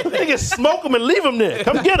body. Nigga, smoke him and leave him there.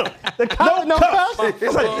 Come get him. The cop with no cuffs. cuffs?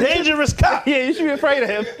 It's a dangerous cop. Yeah, you should be afraid of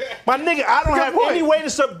him. My nigga, I don't have point. any way to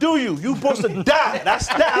subdue you. You supposed to die. That's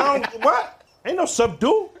that. I don't, what? Ain't no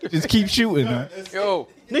subdue. Just keep shooting, man. Yo,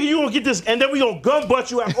 Nigga, you gonna get this, and then we gonna gun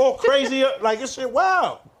butt you out all crazy. Like, this shit,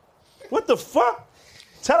 wow. What the fuck?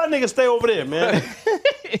 Tell that nigga stay over there, man.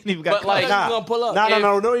 Ain't even got But, like, He's Nah. gonna pull up.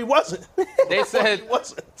 No, he wasn't. they said He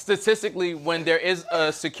wasn't. statistically, when there is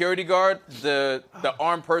a security guard, the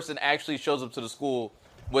armed person actually shows up to the school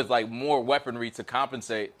with like more weaponry to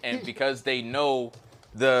compensate, and because they know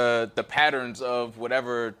the patterns of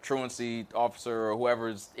whatever truancy officer or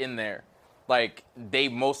whoever's in there, like they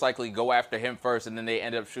most likely go after him first, and then they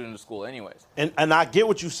end up shooting the school anyways. And I get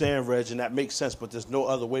what you're saying, Reg, and that makes sense, but there's no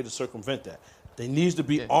other way to circumvent that. There needs to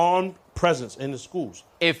be armed presence in the schools.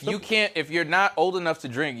 If you're not old enough to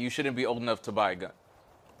drink, you shouldn't be old enough to buy a gun.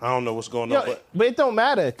 I don't know what's going on, but it don't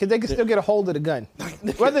matter because they can still get a hold of the gun.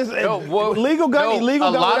 Whether it's legal gun, no,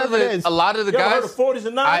 illegal gun, whatever it is. A lot of the guys, heard of 40s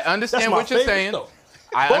and 9s? I understand what you're saying.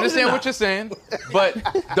 I understand what you're saying, but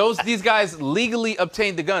these guys legally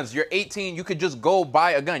obtained the guns. You're 18, you could just go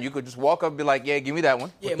buy a gun. You could just walk up and be like, yeah, give me that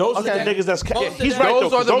one. Yeah, Those are the niggas that's... He's right,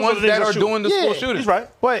 those are the ones that are doing the school shootings. He's right.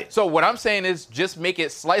 But so what I'm saying is just make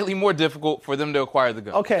it slightly more difficult for them to acquire the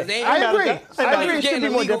gun. Okay, I agree. I agree. It should be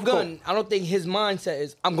more difficult. Gun, I don't think his mindset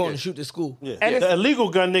is, I'm going to shoot the school. Yeah. And the illegal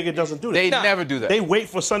gun nigga doesn't do that. They never do that. They wait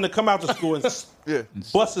for son to come out to school and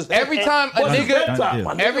bust his head. Every time a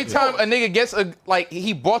nigga gets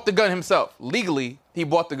he bought the gun himself legally. He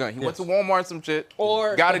bought the gun. He went to Walmart, some shit,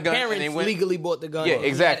 or got a gun, parents and they went legally bought the gun. Yeah,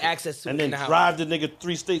 exactly. Had access to and it then in the house. drive the nigga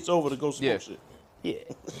 3 states over to go smoke shit. Yeah,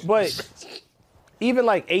 but even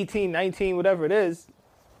like 18, 19, whatever it is,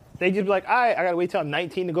 they just be like, all right, I gotta wait till I'm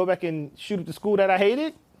 19 to go back and shoot at the school that I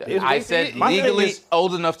hated. I said legally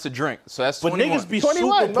old enough to drink, so that's 21. But niggas be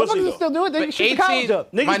 21. super pussy Motherfuckers still do it. They can shoot the college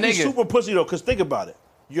up. Niggas be super pussy though, because think about it.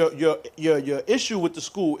 Your issue with the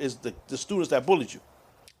school is the students that bullied you.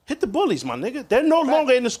 Hit the bullies, my nigga. They're no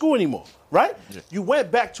longer in the school anymore, right? Yeah. You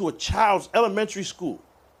went back to a child's elementary school,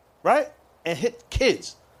 right? And hit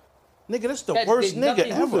kids. Nigga, that's the worst nigga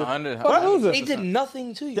ever. They did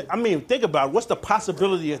nothing to you. I mean, think about it. What's the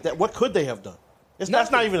possibility of that? What could they have done?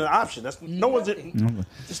 That's not even an option. That's no one's.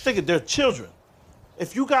 Just think of their children.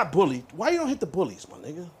 If you got bullied, why you don't hit the bullies, my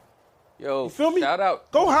nigga? Yo, you feel me? Shout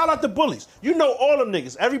out. Go holler at the bullies. You know all them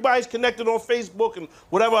niggas. Everybody's connected on Facebook and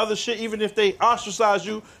whatever other shit. Even if they ostracize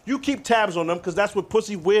you, you keep tabs on them because that's what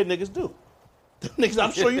pussy weird niggas do. Niggas,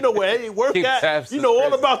 I'm sure you know where they work at. You know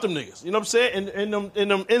all about them niggas. You know what I'm saying? In them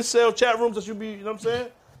incel chat rooms that you be, you know what I'm saying?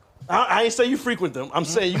 I ain't say you frequent them. I'm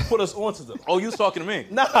saying you put us onto them. Oh, you talking to me?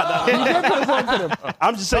 Nah. You did put us onto them.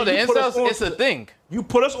 I'm just saying the you put us incels, onto it's a thing. You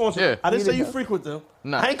put us onto them. I didn't say you them. frequent them.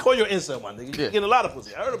 Nah. I ain't call you an incel, my nigga. You getting a lot of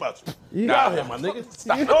pussy. I heard about you. You out here, my nigga.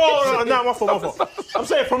 Stop. Oh, no, my fault. I'm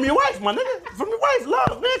saying from your wife, my nigga. From your wife,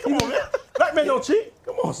 love, man. Come on, man. Black man don't cheat.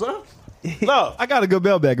 Come on, son. Love. I got a good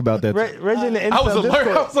mailbag about that. Reggie in the I was incel alert.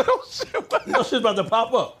 Discord. I was like, oh shit. No shit's about to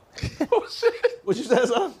pop up. Oh shit. What you said,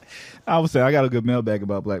 son? I would say I got a good mailbag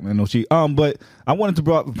about Black Man No Cheat. But I wanted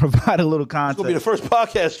to provide a little context. It's gonna be the first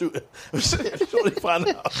podcast shoot. She'll find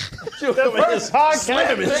out. She'll come in here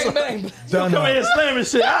slamming. She'll come in here slamming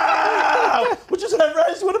shit. Ah! What you said,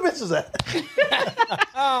 Reggie? Where the bitches at?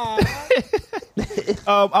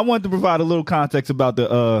 I wanted to provide a little context about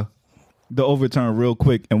the overturn real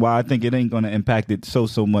quick and why I think it ain't going to impact it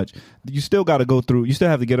so much. You still got to go through. You still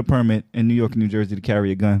have to get a permit in New York and New Jersey to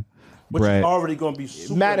carry a gun. Which is already going to be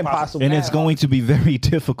super mad impossible. And it's going to be very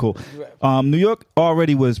difficult. New York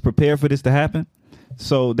already was prepared for this to happen.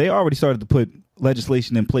 So they already started to put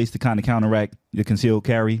legislation in place to kind of counteract the concealed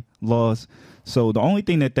carry laws. So the only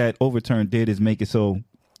thing that overturn did is make it so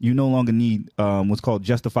you no longer need what's called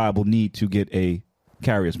justifiable need to get a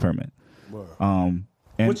carrier's permit.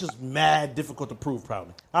 Which is mad difficult to prove,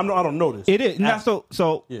 probably. I don't know this. It is. Now, to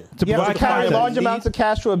you have to carry context, large amounts of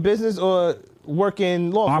cash to a business or work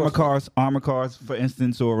in law enforcement. Armor cars, for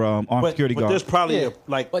instance, or armed security guards. But there's probably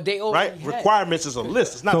but they requirements is a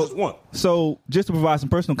list. It's not just one. So just to provide some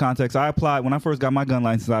personal context, I applied when I first got my gun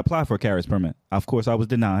license. I applied for a carrier's permit. Of course, I was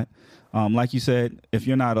denied. Like you said, if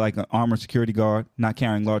you're not like an armored security guard, not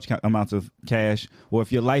carrying large amounts of cash, or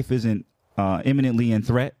if your life isn't imminently in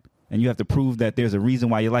threat, and you have to prove that there's a reason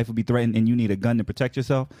why your life would be threatened and you need a gun to protect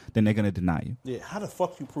yourself, then they're going to deny you. Yeah, how the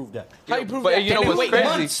fuck you prove that? How you prove but that? You know what's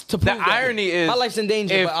crazy? The irony is, my life's in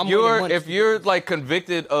danger, if but I'm if you're like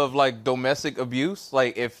convicted of like domestic abuse,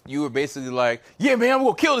 like if you were basically like, yeah, man, I'm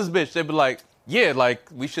going to kill this bitch, they'd be like, yeah, like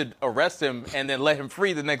we should arrest him and then let him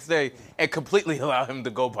free the next day and completely allow him to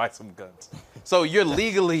go buy some guns. So you're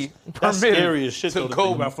legally permitted to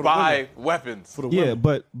go buy weapons. Yeah,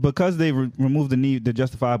 but because they removed the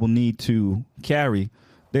justifiable need to carry,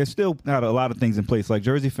 there's still got a lot of things in place. Like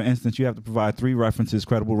Jersey, for instance, you have to provide 3 references,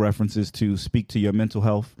 credible references, to speak to your mental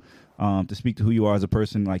health, to speak to who you are as a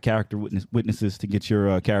person, like character witnesses to get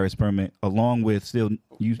your carrier's permit, along with still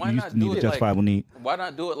you used to need a justifiable need. Why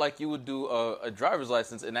not do it like you would do a driver's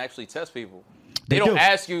license and actually test people? They don't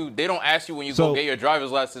ask you when you go get your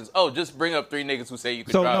driver's license. Oh, just bring up 3 niggas who say you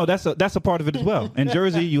can drive. So no, that's a part of it as well. In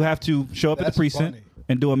Jersey, you have to show up at the precinct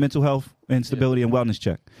and do a mental health and stability and wellness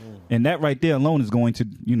check. And that right there alone is going to,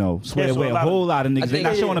 sway away a whole lot of niggas. They're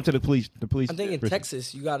not showing up to the police. I think in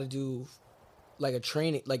Texas, you got to do like a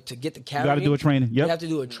training, like to get the carry. You got to do a training. Yep. You have to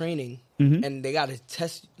do a training, and they got to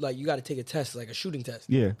test. Like you got to take a test, like a shooting test.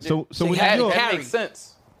 Yeah. So that makes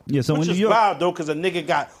sense. Yeah, so Which in New is York, wild though, because a nigga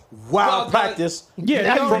got wild practice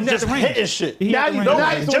from just hitting shit. Now you No, know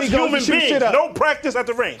when just he goes to human shoot beings. shit up. No practice at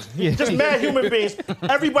the range. Just mad human beings.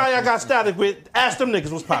 Everybody I got static with, ask them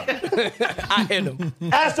niggas what's popping. I hit him.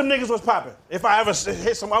 Ask them niggas what's popping. If I ever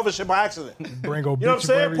hit some other shit by accident. Bring You know what I'm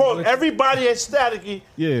saying? Pause. Everybody at staticky,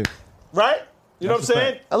 Yeah. right? You know what I'm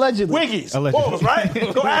saying? Allegedly. Wiggies. Allegedly. Pause,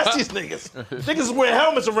 right? Go ask these niggas. Niggas is wearing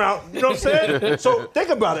helmets around. You know what I'm saying? So think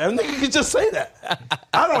about it. A nigga can just say that.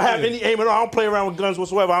 I don't have any aim at all. I don't play around with guns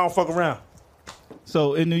whatsoever. I don't fuck around.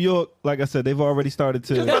 So in New York, like I said, they've already started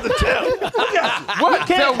to. Brother, tell. Look at you. What?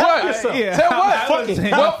 Tell what? Yeah. Tell what? Fucking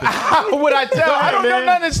Well, how would I tell? I don't know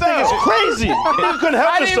nothing to It's tell. crazy. Nigga couldn't help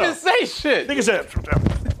I didn't even himself. say shit. Nigga said,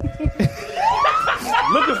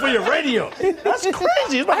 looking for your radio. That's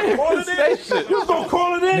crazy. You about to call it Say in? shit. You gonna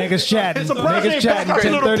call it in? Niggas chatting. It's a surprise you Niggas ain't chatting. back out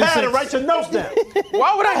your little pad 10:36. and write your notes down.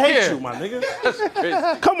 Why would I I hate care? you, my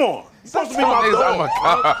nigga. Come on. You're supposed to be my Niggas, oh my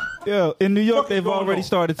dog. God. Yeah, in New York, Fuck is they've going already on?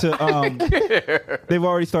 started to. They've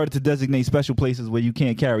already started to designate special places where you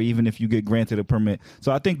can't carry, even if you get granted a permit.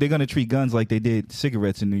 So I think they're gonna treat guns like they did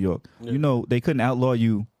cigarettes in New York. You know, they couldn't outlaw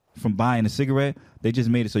you from buying a cigarette. They just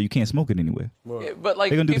made it so you can't smoke it anywhere. Yeah, but like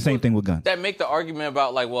They're gonna do the people same thing with guns. That make the argument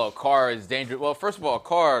about like, well, a car is dangerous. Well, first of all, a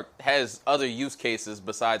car has other use cases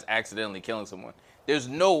besides accidentally killing someone. There's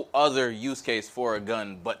no other use case for a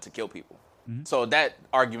gun but to kill people. So that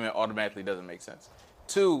argument automatically doesn't make sense.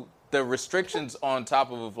 Two, the restrictions on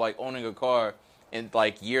top of like owning a car and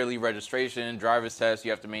like yearly registration, driver's test,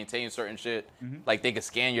 you have to maintain certain shit. Like they can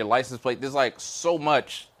scan your license plate. There's like so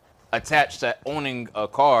much attached to owning a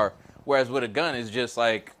car. Whereas with a gun, it's just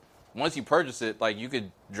like once you purchase it, like you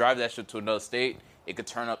could drive that shit to another state. It could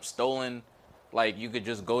turn up stolen. Like you could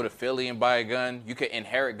just go to Philly and buy a gun. You could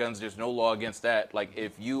inherit guns. There's no law against that. Like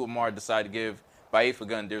if you, Amar, decide to give Baif a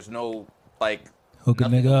gun, there's no like Hook a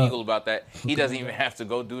nothing nigga up. illegal about that. He doesn't even have to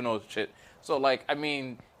go do no shit. So like, I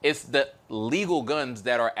mean, it's the legal guns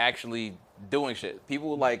that are actually doing shit.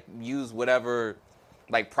 People like use whatever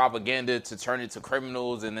like propaganda to turn it to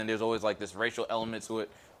criminals, and then there's always like this racial element to it.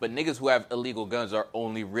 But niggas who have illegal guns are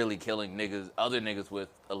only really killing other niggas with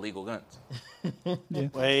illegal guns.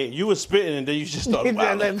 Hey, you was spitting and then you just started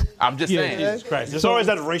wilding. I'm just saying. Jesus Christ. There's always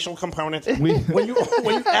that racial component. We- when you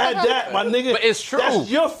add that, my nigga, But it's true. That's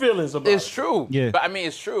your feelings about It's it. true. Yeah. But I mean,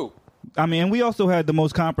 it's true. I mean, we also had the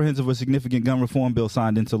most comprehensive or significant gun reform bill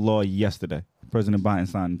signed into law yesterday. President Biden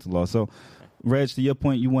signed into law. So, Reg, to your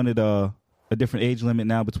point, you wanted a different age limit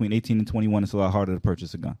now between 18 and 21. It's a lot harder to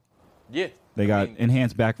purchase a gun. Yeah. They I got mean,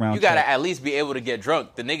 enhanced background. you gotta check. at least be able to get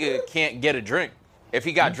drunk. The nigga can't get a drink. If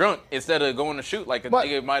he got drunk, instead of going to shoot, like a But-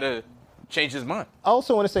 nigga might have changed his mind. I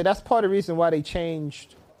also want to say that's part of the reason why they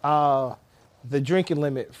changed the drinking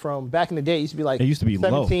limit from back in the day. It used to be like It used to be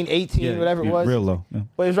 17, low. 18, Yeah, whatever it yeah, was. real low. Yeah.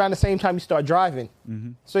 But it was around the same time you start driving.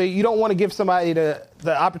 So you don't want to give somebody the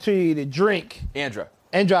opportunity to drink Andra.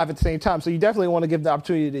 and drive at the same time. So you definitely want to give the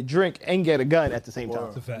opportunity to drink and get a gun at the same time.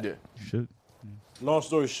 It's a fact. Yeah. You should. Long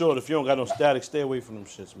story short, if you don't got no static, stay away from them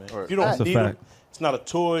shits, man. Right. If you don't That's a need them, fact. it's not a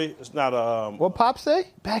toy. It's not a. What Pop say?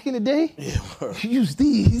 Back in the day, you use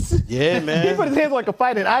these. Yeah, He man. put his hands like a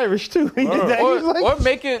fighting Irish too. He did that. He was like,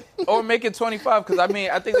 Or make it 25. Because I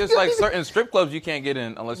mean, I think there's like certain strip clubs you can't get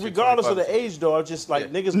in unless you're Regardless of 25. the age, though, it's just like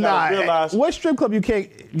Yeah. niggas nah, gotta realize. what strip club you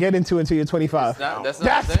can't get into until you're 25? That's not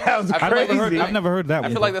That the thing. sounds I feel crazy. like I've never heard that I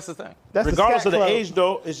one. feel like that's the thing. That's the Regardless scat of the club. age,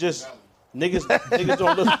 though, it's just niggas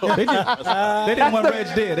don't look. They didn't want Reg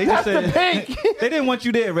there. They just said they didn't want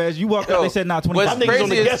you there, Reg. You walked out. Yo, They said, "Nah, what's 25." Niggas on the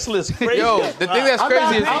Crazy is- guest list. Crazy. Yo, the thing that's I'm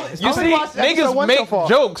crazy not- is you I see watched episode niggas one so make far.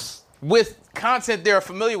 jokes with content they're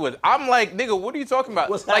familiar with. I'm like, nigga, what are you talking about?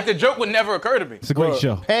 What's Like that? the joke would never occur to me. It's a great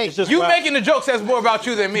show. Hey, It's just You wild. making the joke says more about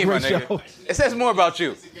you than me, my Great nigga. show. It says more about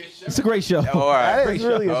you. It's a great show. Oh, all right. that is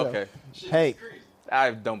really a show. Okay. Hey,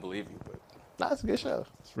 I don't believe you, but that's a good show.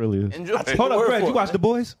 It really is. enjoy it. Hold up, Word Reg. for You it, watch The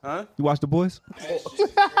Boys? Huh? You watch The Boys?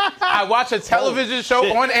 I watch a television show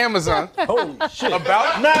shit. on Amazon Holy shit.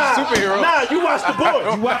 about Nah, superheroes. Nah, you watched the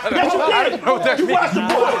boys. Yes, you did. know what that You means. watched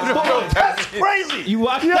the boys. That's crazy. You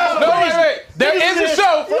watch No, wait. There Niggas is a in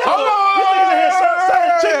show. here- Hold Niggas in here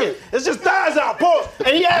serving on. chicken. It's just thighs out. Pause.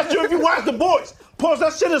 And he asked you if you watched the boys. Pause.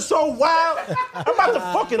 That shit is so wild. I'm about to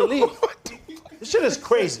fucking leave. This shit is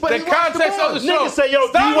crazy. The context of the show. Niggas say,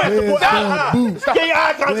 yo, do you watch the boys? Get your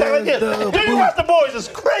eye contact like this. Do you watch the boys? It's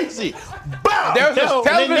crazy. Bow. There's Yo, a and they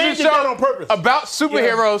television named it that on show purpose. about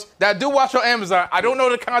superheroes that I do watch on Amazon. I don't know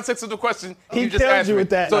the context of the question. He you just killed asked you me. with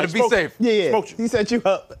that. So Nah, to be smoke- safe. Yeah, Smoked you. he set you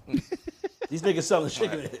up. These niggas selling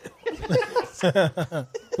chicken. in here.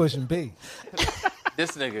 Pushing B.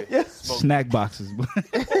 This nigga. Snack boxes.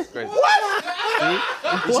 Crazy.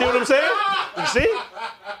 You see what I'm saying? You see?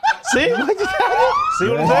 See? See what I'm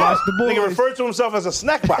saying? Watch the boys. Nigga referred to himself as a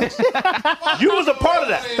snack box. You was a part of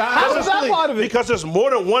that. How was that part of it? Because there's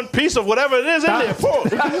more than one piece of whatever it is in there.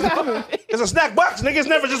 Pause. It's a snack box, nigga. It's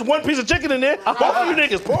never just one piece of chicken in there. Both of you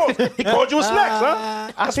niggas, pause. He called you a snack, son.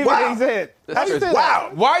 I That's see what he wild. said. That's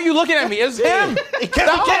wild. Why are you looking at me? It's him. He can't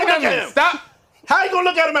look at him. Stop. How you gonna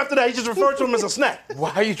look at him after that? He just referred to him as a snack. Why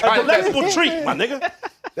are you A trying to delectable treat, my nigga.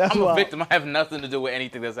 That's I'm a wild. victim. I have nothing to do with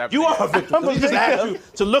anything that's happening. You are a victim. He just asked you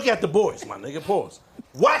to look at the boys, my nigga. Pause.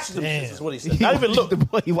 Watch them. That's what he said. Not even look.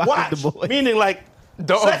 He watches Watch. the boys. Meaning like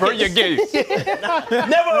Don't avert your seconds. gaze.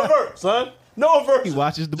 Never avert, son. No avert. He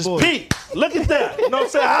watches the Just boys. peek. Look at that. You know what I'm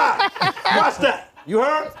saying? Hi. Watch that. You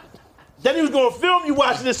heard? Then he was going to film you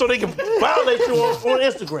watching this so they can violate you on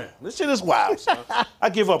Instagram. This shit is wild, son. I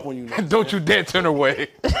give up on you now. Don't you dare turn away.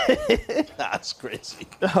 That's crazy.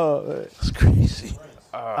 Oh, That's crazy.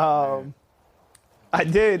 I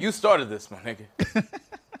did. You started this, my nigga.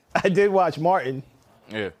 I did watch Martin,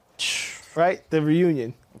 Yeah. right? The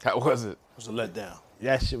reunion. How was it? It was a letdown.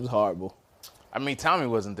 That shit was horrible. I mean, Tommy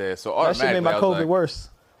wasn't there, so That shit automatically made my I was COVID like, worse.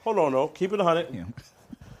 Hold on, though. Keep it 100. Yeah.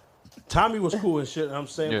 Tommy was cool and shit, I'm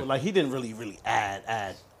saying, Yeah. but like he didn't really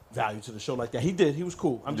add value to the show like that. He did. He was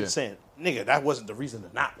cool. I'm just saying, nigga, that wasn't the reason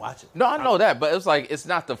to not watch it. No, I know that, but it's like it's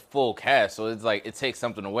not the full cast, so it's like it takes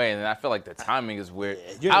something away, and I feel like the timing is weird.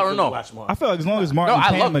 You I didn't don't know. watch Martin. I feel like as long as Martin No,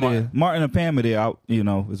 and I love Pam are there, Martin. Martin and Pam are there,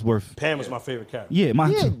 it's worth. Pam was my favorite character. Yeah,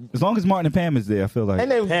 mine too. As long as Martin and Pam is there, I feel like.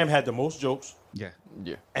 And then, Pam had the most jokes, yeah.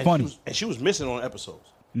 Yeah. and Funny. she was missing on episodes.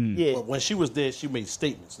 yeah. But when she was there, she made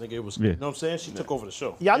statements, nigga. It was, Yeah. you know what I'm saying? She took over the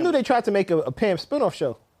show. Y'all knew they tried to make a Pam spinoff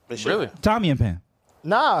show. They should. Really? Tommy and Pam.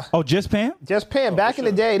 Nah, Oh, just Pam? just Pam. Back in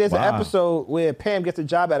the day, there's an Wow. episode where Pam gets a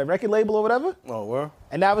job at a record label or whatever. Oh, where?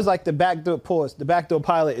 And that was like the backdoor pause. The backdoor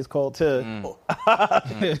pilot is called to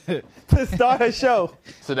start her show.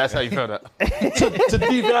 So that's how you felt that. To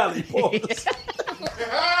D Valley. Pause.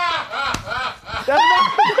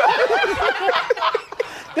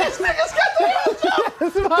 This nigga's got the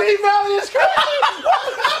D Valley is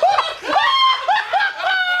crazy.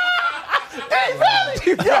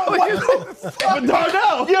 But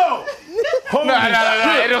Darnell. Yo. Holy No,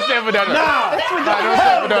 shit. it don't stand for that. Nah.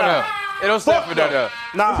 It don't stand for that.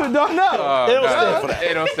 Nah. Darnell. It don't stand for that.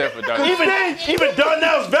 It don't stand for that. Even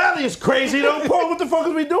Darnell's Valley is crazy, though. Paul, what the fuck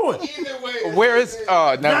is we doing? Either way, Where is?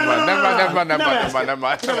 Oh, never No, mind. no, no. Never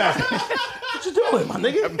mind. What you doing, my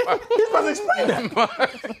nigga? He's about to explain that.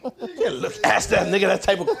 You can't look, ask that nigga that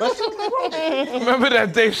type of question. Remember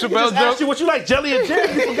that Dave He Chappelle just asked joke? you what you like, jelly and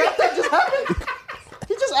jam. You forgot that just happened?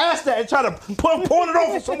 He just asked that and tried to pawn it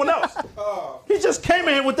off for someone else. He just came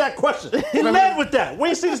in here with that question. He led with that. We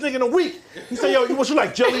ain't seen this nigga in a week. He said, yo, what you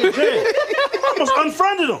like, jelly and jam? I almost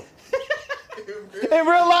unfriended him. In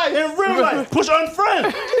real life. In real life, push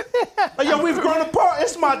unfriend. Like, yo, we've grown apart.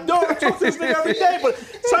 It's my dog. I talk to this nigga every day, but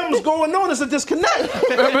something's going on. It's a disconnect.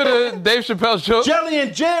 Remember the Dave Chappelle joke? Jelly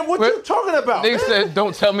and jam, what you talking about? They said,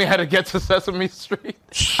 "Don't tell me how to get to Sesame Street.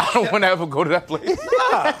 I don't want to ever go to that place."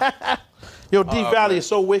 Yo, D Valley is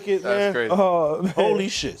so wicked, That's man. crazy. Holy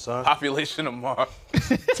shit, son. Population of Mars.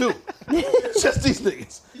 Two. Just these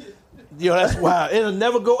niggas. Yo, that's wild. It'll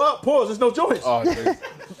never go up. Pause. There's no choice. Oh, dude.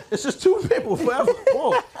 It's just two people forever.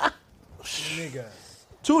 Pause.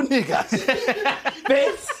 Two niggas.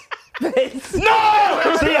 No!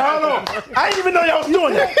 See, hold on. I didn't even know y'all was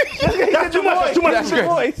doing that. That's too much. That's too much. That's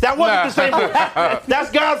good. That wasn't the same voice.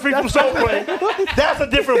 That's Godfrey from Soul Plane. That's a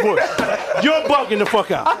different voice. You're bugging the fuck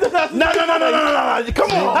out. No.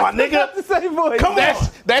 Come on, my nigga. The same voice. Come on.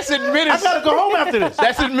 That's I administered. gotta go home after this.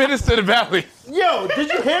 That's administered to Valley. Yo, did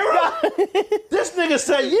you hear it? This nigga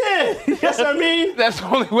said, yeah. Yes, I mean. That's the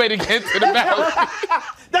only way to get to the Valley.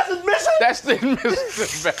 That's admission. That's the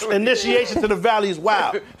administered Valley. Initiation to the valley is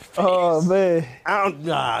wild. Oh, man.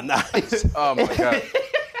 Nice. Oh my god.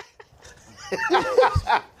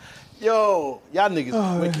 Yo, y'all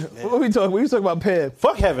niggas wicked, man. What we talking? We was talking about Pam.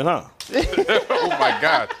 Fuck heaven, huh? Oh my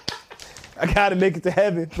god. I gotta make it to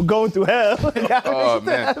heaven for going through hell. Oh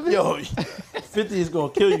man. Yo, 50 is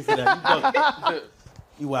gonna kill you for that.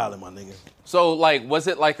 You wildin', my nigga. So like, was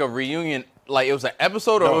it like a reunion? Like it was an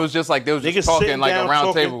episode, or No. it was just like they was Niggas just talking sitting like down, a round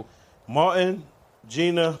talking. table? Martin,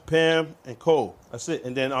 Gina, Pam, and Cole. That's it.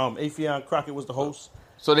 And then Affion Crockett was the host.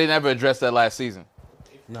 So they never addressed that last season,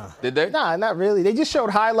 Nah. did they? Nah, not really. They just showed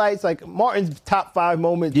highlights like Martin's top 5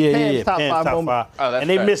 moments, Pam's top 5 moments. Oh, that's and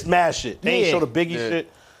they fact. missed mad shit. They ain't Yeah. show the Biggie Yeah.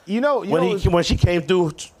 shit. when she came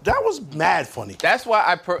through, that was mad funny. That's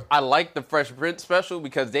why I like the Fresh Prince special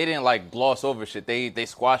because they didn't like gloss over shit. They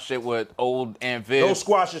squashed shit with old and Viv. No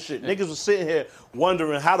squashing shit. Niggas was sitting here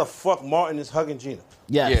wondering how the fuck Martin is hugging Gina.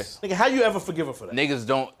 Yes. Nigga, how you ever forgive her for that? Niggas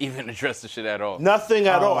don't even address the shit at all. Nothing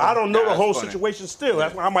at all. I don't know the whole funny. situation still.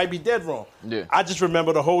 That's why I might be dead wrong. Yeah. I just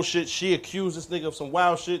remember the whole shit. She accused this nigga of some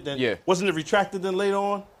wild shit. Then wasn't it retracted then later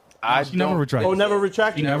on? She never retracted. Oh, never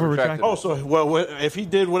retracted? She never retracted. Oh, so, well, if he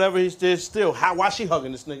did whatever he did, still, why she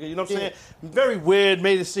hugging this nigga? You know what I'm saying? Very weird,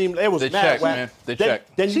 made it seem, it was The mad check, whack. man. The Then-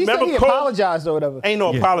 check. Then She you said remember he Cole? apologized or whatever. Ain't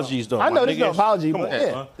no apologies, though. I know my there's nigga. no apology, Come but on,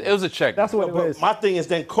 yeah. son. It was a check. That's what it But is. my thing is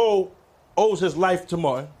then Cole owes his life to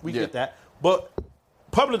Martin. We get that. But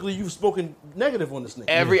publicly, you've spoken negative on this nigga.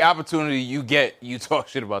 Every opportunity you get, you talk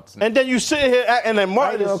shit about this nigga. And then you sit here and then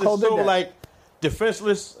Martin didn't know is Cole just did so that. like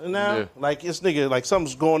defenseless now. Yeah. Like this nigga, like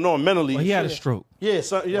something's going on mentally. Well, he had a stroke. Yeah,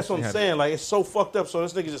 so that's what I'm saying. Like it's so fucked up. So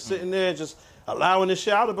this nigga just sitting there, just allowing this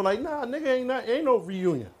shit out. I'd be like, nah, nigga, ain't no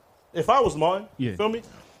reunion. If I was Martin, you feel me?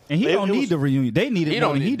 And he don't need the reunion. They needed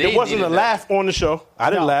more than he did. There wasn't a laugh on the show. I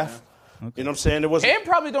didn't laugh. Okay. You know what I'm saying? There wasn't. Pam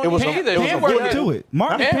probably don't it was need a- either. it was Pam a work good- to it.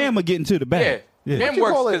 Martin and Pam are getting to the bag. Yeah. Pam you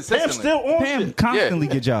call works it? Pam consistently. still on Pam shit. constantly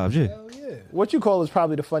get jobs. Yeah. What you call is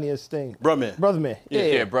probably the funniest thing. Brother man.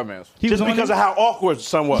 Yeah, bro, man. He Just was on because it? of how awkward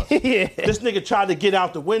son was. Yeah. This nigga tried to get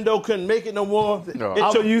out the window, couldn't make it no more. No. It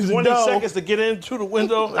I'm took using 20 dough. seconds to get into the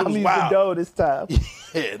window. It I'm was using wild. dough this time.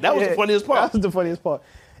 Yeah, that was the funniest That part. was the funniest part.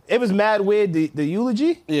 It was mad weird, the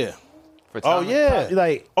eulogy. Yeah. For Oh, Tommy. yeah.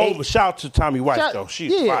 Like, But shout out to Tommy White, Shout- though.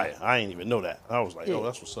 She's yeah. fire. I ain't even know that. I was like, oh,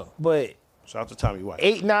 that's what's up. But Shout out to Tommy White.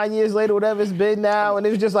 8-9 years later, whatever it's been now, and it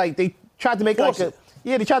was just like they tried to make they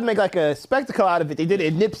tried to make like a spectacle out of it. They did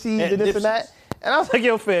it at Nipsey's and this and that. And I was like,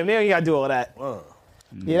 yo, fam, they ain't gotta do all that.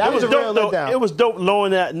 Yeah, that was a real dope, though. letdown. It was dope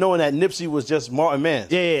knowing that Nipsey was just Martin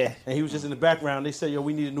Mans. Yeah. And he was just in the background. They said, yo,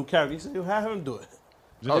 we need a new character. He said, yo, have him do it.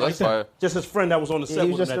 Oh, that's fire. Just his friend that was on the set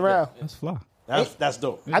he was with just him that around. day. That's fly. That's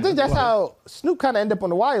dope. I think that's how Snoop kind of ended up on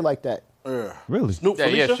the wire like that. Really? Snoop Yeah,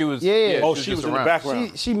 Felicia? she was. Yeah. Oh, she she was just in the around.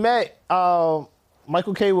 background. She met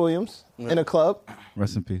Michael K. Williams in a club.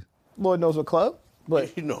 Rest in peace. Lord knows what club.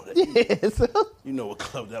 But You know that. yeah, so, You know what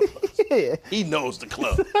club that was. yeah. He knows the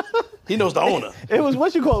club. He knows the owner. It was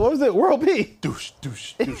what you call it? What was it? World P. Douche,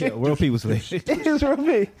 douche, douche. Yeah, World P was late. It was World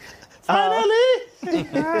P. Finally.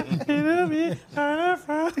 Shout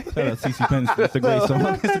out CeCe Penn. It's a great song.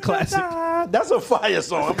 It's a classic. That's a fire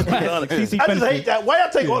song. I'm gonna be honest. CeCe I just Penn- hate that. Why y'all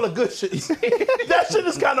take all the good shit? That shit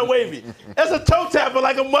is kind of wavy. That's a toe tapper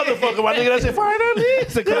like a motherfucker, my nigga. That's it. Finally.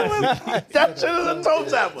 It's a classic. That shit is a toe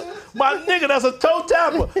tapper. My nigga, that's a toe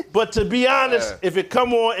tapper. But to be honest, if it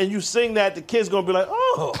come on and you sing that, the kid's gonna be like,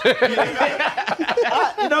 oh. You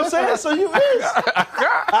know what I'm saying? So you is.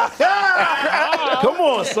 Come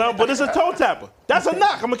on, son. But it's a toe tapper. That's a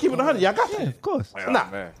knock. I'm gonna keep it 100. Y'all got that? Of course. Oh, Nah.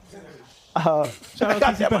 man. Shout out I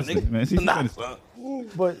got CeCe that, my Penn, nigga. man. CeCe Nah, Penn. son.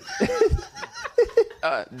 But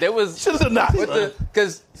There was Shit is a knock. son.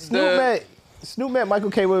 because Snoop met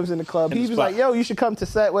Michael K. Williams in the club. In He the was spot. like, yo, you should come to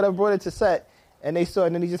set, whatever, brought it to set. And they saw it,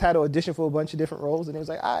 and then he just had to audition for a bunch of different roles, and he was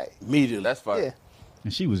like, all right. Immediately. that's fine. Yeah.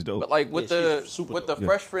 And she was dope. But like with Yeah, the she's super with the dope.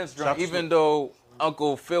 Fresh Prince Shout out joint, to even Snoop. though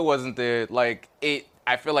Uncle Phil wasn't there, like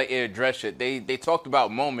I feel like it addressed it. They talked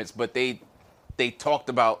about moments, but they talked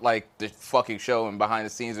about like the fucking show and behind the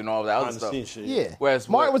scenes and all that other Behind the stuff. scenes shit. Yeah. Whereas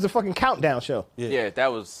Martin what- was a fucking countdown show. Yeah,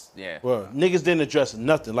 that was Well, niggas didn't address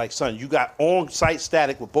nothing. Like, son, you got on-site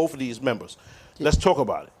static with both of these members. Let's talk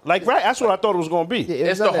about it. Like, right? That's what I thought it was going to be. Yeah, it It's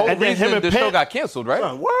was the nothing. whole And then him reason and the show Pam- got canceled, right?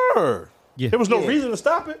 Son, word. Yeah. There was no Yeah. reason to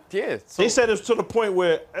stop it. Yeah. They said it's to the point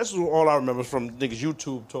where, this is all I remember from niggas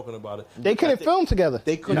YouTube talking about it. They couldn't film together.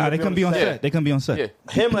 They couldn't Nah, they couldn't be on set. They couldn't be on set. Yeah.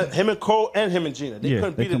 Him and Cole and him and Gina. They Yeah,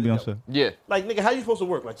 couldn't they be couldn't be on set. together. Yeah. Like, nigga, how you supposed to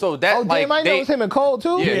work like that? So that Oh, like damn, I know they, it was him and Cole,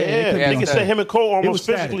 too? Yeah, they couldn't be on Niggas set. said him and Cole It was almost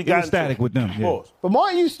physically static. got It was static with them. Yeah. Pause. But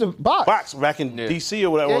Martin used to box. Box back in Yeah. DC or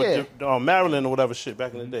whatever, Yeah. or Maryland or whatever shit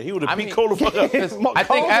back in the day. He would have I beat mean- Cole the fuck up. 'cause Cole I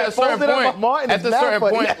think at a get certain folded up by point, Martin at is a mad certain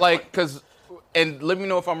funny. point, like, because, and let me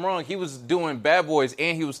know if I'm wrong, he was doing Bad Boys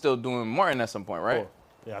and he was still doing Martin at some point, right?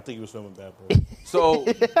 Yeah, I think he was filming Bad Boy. So,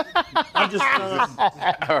 I'm just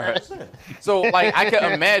all right. So, like, I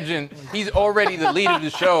can imagine he's already the lead of the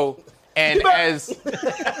show, and as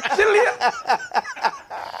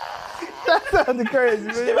That sounded crazy,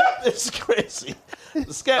 man. it's crazy.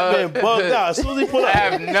 The scat man bugged out. As soon as he pulled I out,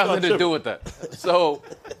 have nothing to do with that. So,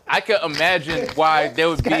 I can imagine why there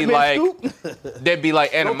would be Scatman like, Scoop? there'd be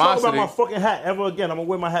like Don't talk about animosity. my fucking hat ever again. I'm gonna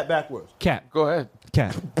wear my hat backwards. Cap. Go ahead.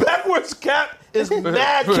 Cap. Backwards backwards cap is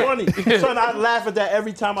mad funny. Son, I laugh at that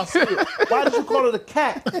every time I see it. Why did you call it a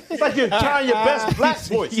cap? It's like you're trying your best black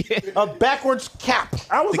voice. A backwards cap.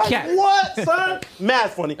 I was like, cap. what, son? Mad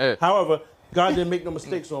funny. However, God didn't make no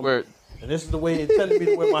mistakes on me. And this is the way He intended me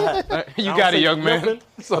to wear my hat. You got it, young man.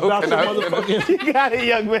 So about can I- your motherfucking, You got it,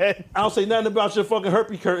 young man. I don't say nothing about your fucking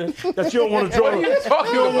herpes curtain that you don't want to draw. What are you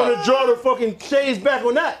talking You don't want about? to draw the fucking shades back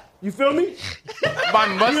on that. You feel me? My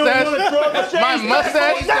You don't want to draw the mustache, shades my back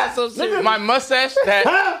on that. mustache, my mustache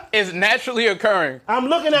that is naturally occurring I'm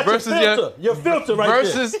looking at Versus your filter right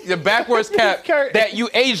versus the backwards cap Curtain. that you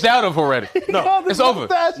aged out of already. No. It's over.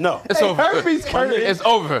 No. It's over. Herpes curtain. It's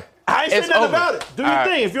over. I ain't saying It's nothing over. about it. Do your All right.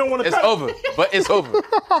 thing. If you don't want to It's cut over. But it's over.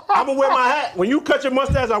 I'm going to wear my hat. When you cut your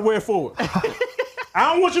mustache, I wear it forward.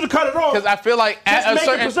 I don't want you to cut it off. Because I feel like Just make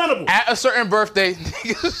it presentable. at a certain birthday,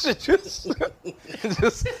 niggas should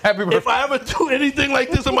just happy birthday. If I ever do anything like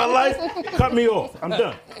this in my life, cut me off. I'm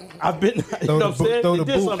done. I've been, you know what I'm saying? Throw You the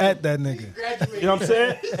did boot something. at that nigga. You know what I'm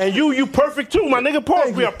saying? And you perfect too, my nigga.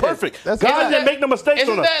 Pause. We are perfect. That's God Isn't didn't that- make no mistakes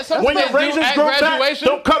isn't on that us. something When your they do raisins at grow back, graduation?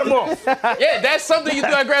 don't cut them off. Yeah, that's something you do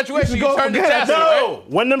at graduation. You turn the tassel, right? No,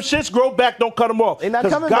 when them shits grow back, don't cut them off. They not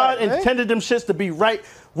Because coming God back, man. intended them shits to be right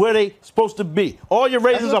where they supposed to be. All your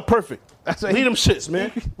raisins are perfect. what- Leave them shits,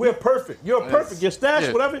 man. We're perfect. You're perfect. Your stash,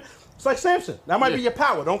 Yeah. whatever. It's like Samson. That might be your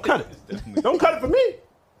power. Don't cut it. Don't cut it for me.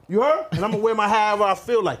 You heard? And I'm gonna wear my hat however I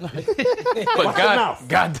feel like. But Watch your mouth.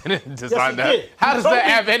 God didn't design Yes, that. he did. How He does told that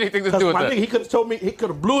me- have anything to do with my that? nigga, he could have told me, he could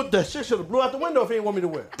have blew it, that shit should have blew out the window if he didn't want me to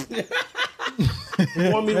wear it. He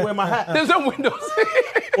wanted me to wear my hat. There's no windows.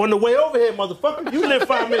 On the way over here, motherfucker, you live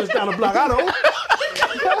 5 minutes down the block. I don't.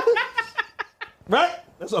 Right?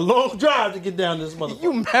 That's a long drive to get down this motherfucker.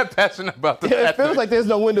 You mad passionate about the Yeah, it hat, feels though. like there's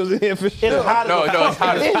no windows in here for sure. It's hot No, as no, it's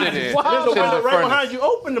hot as It shit is in. wild. There's a Shit in window the right furnace. behind you.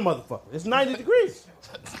 Open the motherfucker. It's 90 degrees.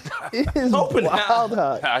 It is Open it. wild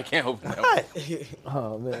hot. I can't open that. Right.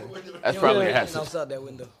 Oh man, That's probably a Yeah, hat. outside that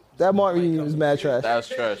window. that Martin reunion was mad trash. That was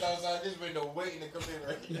trash. Outside this window waiting to come in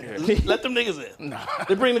right here. Let them niggas in.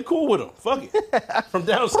 They bring the cool with them. Fuck it. From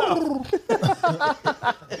down south.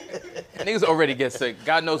 Niggas already get sick.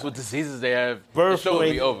 God knows what diseases they have. Bird The show flu would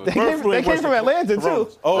ain't- be over. They came from Atlanta too.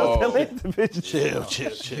 Coronas. Oh. Those Atlanta bitches.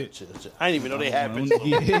 Chill. I didn't even know they had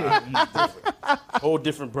bitches. Yeah. Whole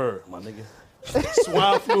different bird, my nigga.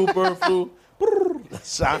 Swine flu, bird flu.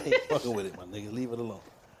 I ain't fucking with it, my nigga. Leave it alone.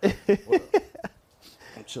 What up?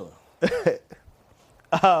 I'm chilling.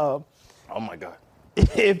 Oh my God.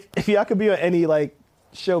 If y'all could be on any like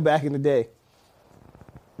show back in the day,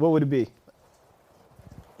 what would it be?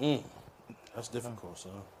 That's difficult,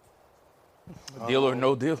 son. Deal or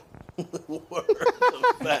no deal?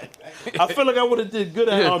 Fact. I feel like I would have did good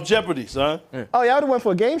at Jeopardy, son. Oh, y'all would have went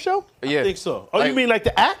for a game show? Yeah. I think so. Oh, Like- you mean like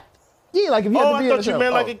the act? Yeah, like if you had Oh, to I be in thought the you show.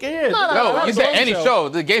 meant like Oh. a game. No, No, not you a said game any show. show.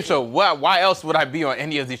 The game show. Why else would I be on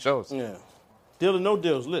any of these shows? Yeah. Deal or no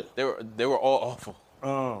deal's lit. They were all awful.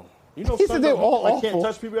 You know, He said they were all I can't awful.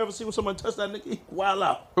 touch people. Ever see when somebody touch that nigga? Wild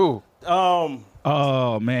out. Who?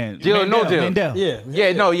 Oh man. Deal or no deal? Mandel. Yeah.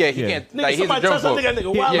 Yeah, no, yeah, he Yeah. can't. Nigga, Like, he's a somebody touch that germaphobe.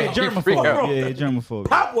 nigga, wild Yeah, out. he freak What's out. wrong? Yeah, germaphobe.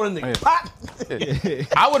 Pop one nigga. Pop.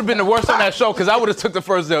 I would have been the worst on that show because I would have took the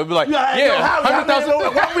first day. I'd be like, Yeah, yeah, how 100,000.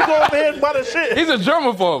 why we go over here by the shit? He's a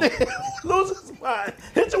germaphobe. Lose his mind.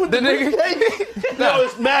 Hit you with The the nigga- nigga. No,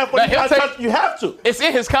 it's mad Nah, funny. he'll take- You have to. It's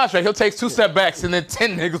in his contract. He'll take 2 step backs and then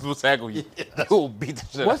 10 niggas will tackle you. He'll beat the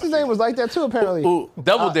shit. What's his name was like that too, apparently.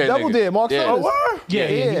 Double dare. Double nigga. Dare, Mark Yeah. Sanders. Word? Yeah,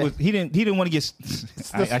 Yeah. He didn't want to get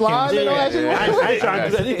The slime and all that shit. Yeah. I ain't trying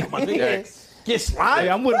to do that either, my nigga. Get slime.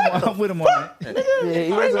 Yeah, I'm with him on that. Yeah,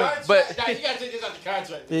 he was a, But Nah, you gotta take this out the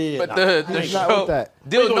contract. Yeah, but nah. the not show with that.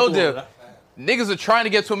 deal We no gonna do all deal. that. Niggas are trying to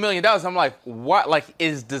get to $1 million. I'm like, what? Like,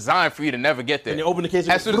 is designed for you to never get there. And you open the case.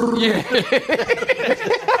 As soon as, yeah.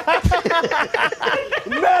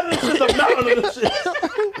 Man, this is a mountain of this shit.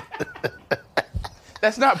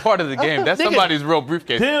 That's not part of the game. That's Nigga, somebody's real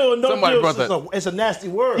briefcase. Deal, no Somebody deal. brought that. It's a nasty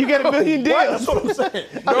word. you get $1 million What? deals. That's what I'm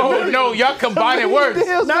saying. No, y'all combining words.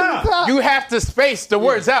 Deals Nah. from the top. You have to space the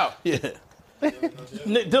words out. Yeah.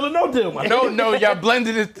 Deal or no deal, my nigga. No, y'all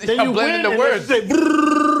blended it. Then Y'all you blended win the and words. Say,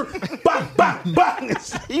 brrrr, bang, bang, bang.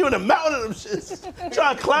 You in the mountain of them shits.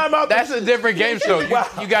 Trying to climb out. That's them a shits. different game show. You Wow.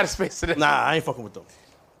 got to space it out. Nah, I ain't fucking with them.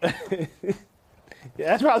 Yeah,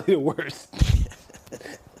 that's probably the worst.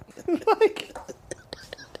 Like,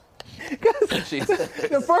 Jesus.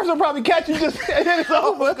 the first one probably catch you just and then it's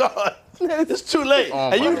over. God, it's too late. Oh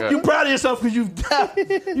and my God. you proud of yourself because you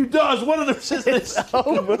dodged one of them shits. It's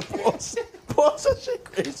over. Pause that shit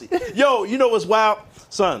crazy. Yo, you know what's wild?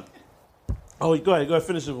 Son, Oh, go ahead,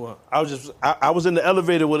 finish it one. I was in the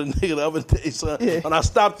elevator with a nigga the other day, son. Yeah. And I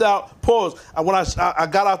stopped out, paused. When I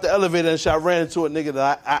got out the elevator and shit, I ran into a nigga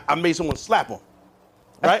that I made someone slap him.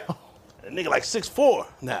 Right? A nigga like 6'4"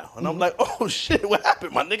 now. And I'm like, oh shit, what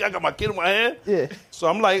happened? My nigga, I got my kid in my hand. Yeah. So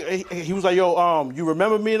I'm like, he was like, yo, you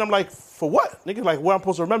remember me? And I'm like, for what? Nigga, like, where I'm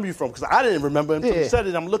supposed to remember you from? Because I didn't remember him until he said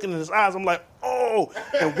it. I'm looking in his eyes. I'm like, oh.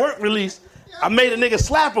 And work release, I made a nigga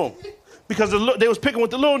slap him. Because they was picking with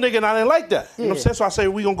the little nigga and I didn't like that. You know what I'm saying? So I say,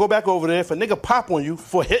 we gonna go back over there. If a nigga pop on you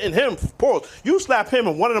for hitting him, pause. You slap him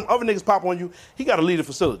and one of them other niggas pop on you, he gotta leave the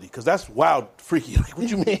facility. Because that's wild, freaky. Like, what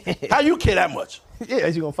you mean? How you care that much? Yeah,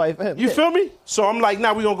 you gonna fight for him. You feel me? So I'm like,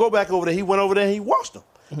 nah, we gonna go back over there. He went over there and he washed him.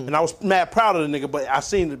 And I was mad proud of the nigga, but I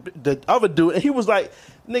seen the other dude, and he was like,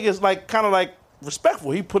 niggas like, kind of like, respectful.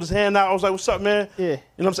 He put his hand out. I was like, what's up, man? Yeah. You know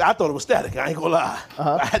what I'm saying? I thought it was static. I ain't gonna lie.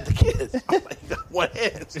 I had the kids. I'm like, you got one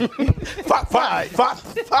hand.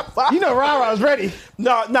 Fuck. You know Rara was ready.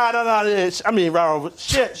 No. I mean, Rara,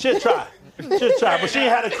 shit try. Shit try. But she ain't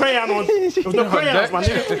had a crayon on. There was no crayons, my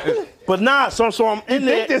nigga. But nah, so I'm in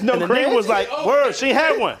there. there's no and the crayons? nigga was like, word, she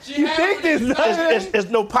had one. You think there's nothing? It's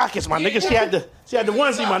no pockets, my nigga. She had the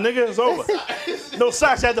onesie, my nigga. It's over. No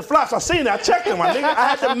socks. She had the flops. I seen it. I checked them, my nigga. I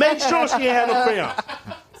had to make sure she ain't had no crayon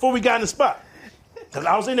before we got in the spot. Cause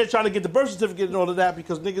I was in there trying to get the birth certificate and all of that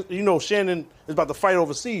because niggas, you know, Shannon is about to fight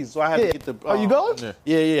overseas, so I had to get the. Oh, you going?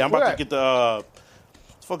 Yeah. I'm about Where to get the.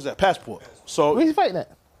 What the fuck is that passport? So. Where's he fighting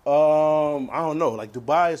at? I don't know, like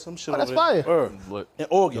Dubai or some shit. Oh, that's over there. fire. In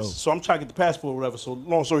August. So I'm trying to get the passport or whatever. So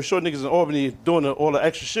long story short, niggas in Albany doing all the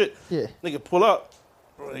extra shit. Yeah. Nigga pull up.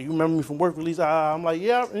 You remember me from work release? I'm like,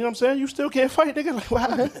 yeah, you know what I'm saying? You still can't fight, nigga? Like, what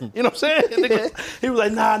happened? You know what I'm saying? Nigga, he was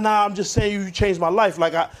like, nah, I'm just saying you changed my life.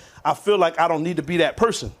 Like, I feel like I don't need to be that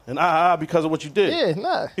person. And because of what you did. Yeah,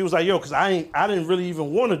 nah. He was like, yo, because I didn't really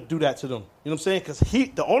even want to do that to them. You know what I'm saying? Because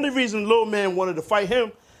the only reason Lil Man wanted to fight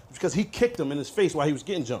him was because he kicked him in his face while he was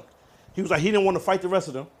getting jumped. He was like, he didn't want to fight the rest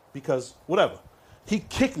of them because whatever. He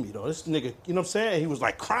kicked me, though. This nigga, you know what I'm saying? And he was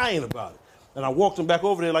like crying about it. And I walked him back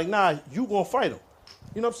over there like, nah, you gonna fight him.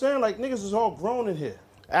 You know what I'm saying? Like, niggas is all grown in here.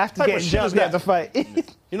 After getting jumped, you have to fight. You know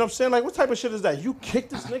what I'm saying? Like, what type of shit is that? You kicked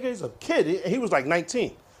this nigga? He's a kid. He was like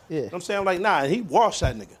 19. Yeah. You know what I'm saying? I'm like, nah, and he washed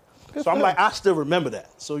that nigga. So I'm like, I still remember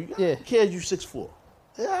that. So, kid, you 6'4".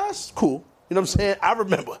 Yeah, that's cool. You know what I'm saying? I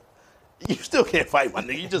remember. You still can't fight, my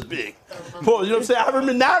nigga. You just big. Paul, you know what I'm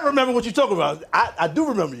saying? I remember what you're talking about. I do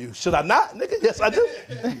remember you. Should I not, nigga? Yes, I do.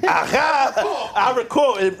 I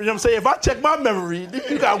recall. You know what I'm saying? If I check my memory,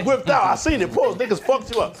 you got whipped out. I seen it. Paul, niggas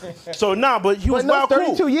fucked you up. So, nah, but he was wild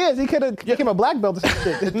 32 cool. years. He could have became a black belt or some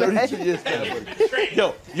shit. 32 years.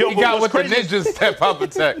 Yo, He got with the ninja step up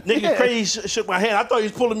attack. Nigga crazy shook my hand. I thought he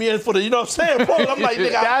was pulling me in for the, you know what I'm saying? Paul, I'm like,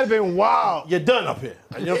 nigga, That'd have been wild. you're done up here.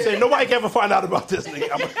 You know what I'm saying? Nobody can ever find out about this, nigga.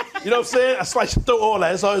 You know what I'm saying? I slice through all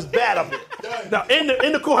that. So it's bad up here. Now, in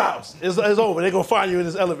the courthouse, it's over. They're going to find you in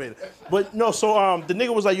this elevator. But, no, so the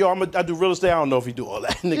nigga was like, yo, I do real estate. I don't know if he do all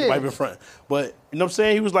that. Nigga might be a friend. But, you know what I'm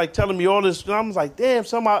saying? He was, like, telling me all this. And I was like, damn,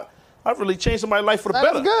 I really changed somebody's life for the That's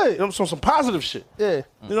better. good. You know, some positive shit. Yeah. You know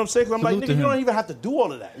what I'm saying? Because I'm like, Salute nigga, to you him. don't even have to do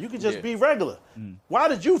all of that. You can just be regular. Why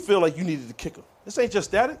did you feel like you needed to kick him? This ain't just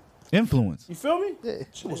static. Influence. You feel me? Yeah.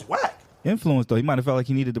 Shit was whack. Influence, though. He might have felt like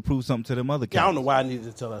he needed to prove something to them other cats. Yeah, I don't know why I needed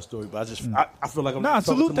to tell that story, but I feel like I'm Nah,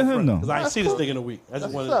 salute to him, though. Because I ain't see this nigga in a week. I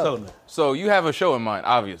just wanted to what's tell up. him that. So you have a show in mind,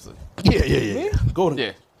 obviously. Yeah. Go to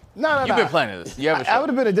Yeah. No. You've been planning this. You have a I show. would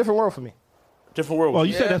have been a different world for me. Different World. Well,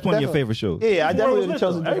 you said Yeah, that's one of your definitely. favorite shows. Yeah, I Different World definitely was would have lit, chosen though.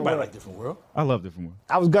 different Everybody world. like Different World. I love Different World.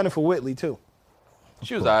 I was gunning for Whitley too.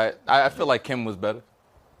 She was alright. I feel like Kim was better.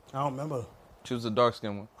 I don't remember. She was the dark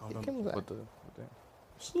skinned one. Kim was With the,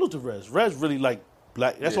 Salute to Rez. Rez really like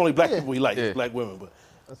black. That's only black people he likes, Yeah. black women. But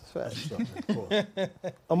That's a fact. can't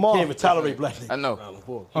Amar. even tolerate black niggas. I know. around the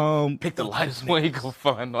board. Pick the lightest one you can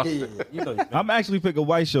find. On. Yeah. You know, I'm actually picking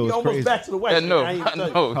white shows. you almost Crazy. back to the white. I know. ain't I tell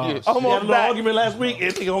you. know. Yeah. We had a little back. argument last week,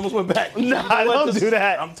 and nigga almost went back. Nah, don't do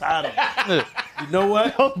that. I'm tired of it. You know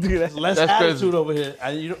what? Don't do that. Less That's attitude crazy. over here.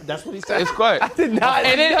 That's what he said. It's quiet. Did not.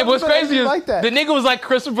 And then what's crazy is like that. the nigga was like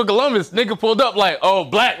Christopher Columbus. Nigga pulled up like, oh,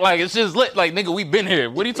 black, like it's just lit. Like, nigga, we been here.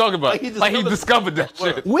 What are you talking about? Like, he discovered that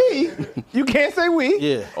shit. We? You can't say we.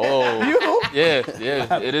 Yeah. Oh, You? yeah,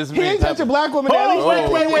 it is He me. ain't touch a black woman. at least Oh, wait.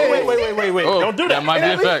 15 years. Oh, Don't do that. That might be a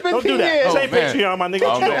At least fact. 15 Don't do that. years. This ain't man. Patreon, my nigga. Oh,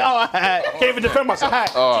 What you doing? man. Oh, I Can't even defend myself.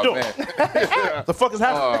 What Oh, you doing? man. The fuck is Oh,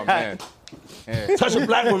 happening? man. Yeah. Touch a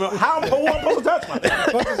black woman. How am I supposed to touch my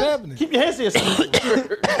nigga? What is happening? Keep your hands to yourself. What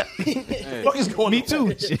fuck is going on? Me too.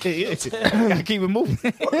 Gotta keep it moving.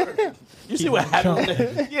 You see what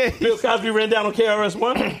happened? Yeah. Bill Cosby ran down on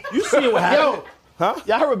KRS-One. You see what happened? Huh?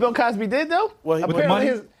 Y'all heard what Bill Cosby did though? Well, he-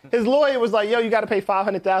 apparently With his lawyer was like, "Yo, you got to pay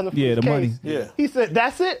 $500,000 for Yeah, this the case." money. Yeah. He said,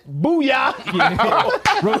 "That's it, booyah."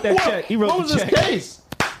 Wrote that check. He wrote What was the his check. case?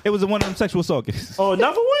 It was one of them sexual assault cases. Oh,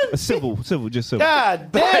 another one? A civil, just civil.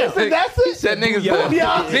 God damn. He said, "That's it." That nigga's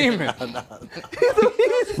Booyah. a demon.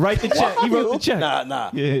 Write the check. He wrote the check. Nah.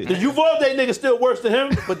 Yeah. The Uvalde nigga still worse than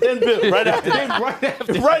him, but then Bill, right after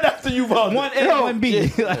right after Uvalde. One A, one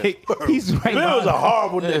B. Like he's right. Bill's behind a him.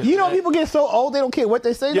 horrible nigga. You know, people get so old they don't care what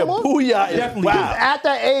they say Yeah, no more. booyah is Definitely. wow. At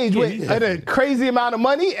that age, with a crazy amount of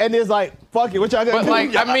money, and it's like, fuck it, what y'all gonna But do?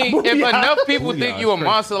 like, I mean, if Booyah. enough people think you a crazy.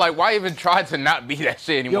 monster, like, why even try to not be that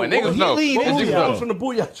shit anymore? Yo, Niggas know. lean It's into just it. Booyah know. was from the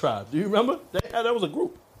Booyah tribe. Do you remember? That was a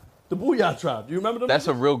group. The Booyah tribe. Do you remember them? That's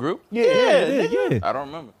a real group? yeah. Yeah. I don't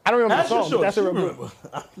remember. I don't remember That's the your song, show. but that's a You real group.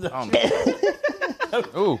 remember. I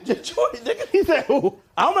don't know. Ooh. Detroit, nigga. He said, "Who?"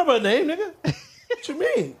 I don't remember her name, nigga. What you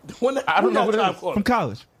mean? The one that I don't know Booyah what it tribe is. called. From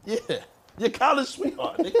college. Yeah. Your college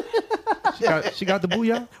sweetheart, nigga. She got the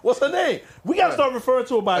booyah. What's her name? We gotta start referring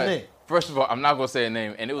to her by name. First of all, I'm not gonna say a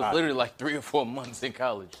name, and it was literally like 3 or 4 months in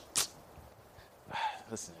college.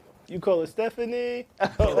 Listen, You call her Stephanie?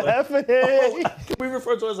 Stephanie. Can we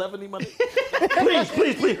refer to her as Stephanie Money?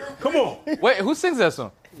 Please. Come on. wait, who sings that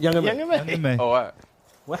song? Younger man. Younger man. Young man. Oh, all right.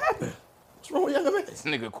 What happened? What's wrong with Younger man? This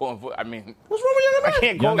nigga quoting. I mean, What's wrong with Younger man? I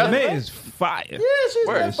can't call Young her. man is fire. Yeah, she's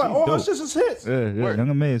Word. that fire. All her Dope. shit is hits. Yeah, Word.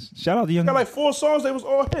 Young man is. Shout out to Young Got man. like 4 songs, they was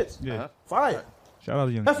all hits. Yeah. Fire. Shout out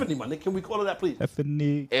to Young man. Stephanie, my nigga, can we call her that, please?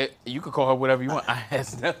 Stephanie. you could call her whatever you want. I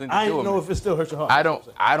has nothing to I do don't with know me. if it still hurts your heart.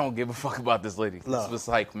 I don't give a fuck about this lady. Love. This was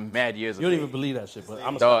like mad years You ago. don't even believe that shit, but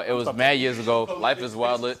I'm Dog, it was mad years ago. Life is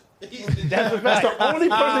wild lit. That's the only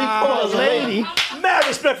person he calls a lady. Mad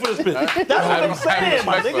respect for this bitch. That's what I'm saying,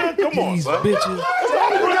 my nigga. Come on, These son. bitches. That's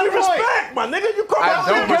all you really respect, my nigga. You call I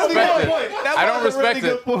don't her respect a it. I don't respect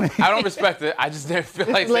it. I don't respect it. I just didn't feel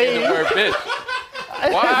like saying the word bitch.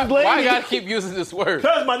 Why I gotta keep using this word?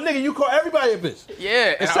 Because, my nigga, you call everybody a bitch.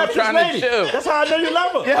 Yeah, and I'm Except this trying lady. to chill. That's how I know you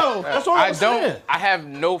love her. Yo, that's all I'm saying. I have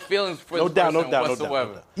no feelings for No this doubt, no person doubt, no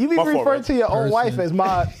whatsoever. doubt. You be My fault, referring right? to your own wife as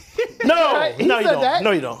my. No, He no, you said don't. that.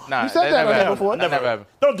 No, you don't. Nah, You said that on never here before. happened. That never happened.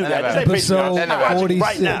 Don't do That that. never This ain't Episode Patreon. That never happened. Watch it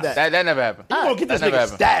right now. 46. That never happened. You gonna get this That never nigga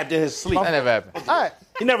happened. stabbed in his sleep. That never happened. All right.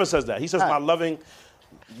 He never says that. He says my loving,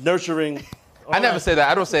 nurturing. I never say that.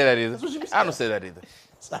 I don't say that either. what you be I don't say that either.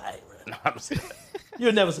 It's all right, Red. No, I don't say that.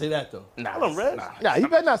 You'll never say that though. Nah, Hold on, Red. Nah, you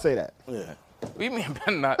better not say that. Yeah. What do you mean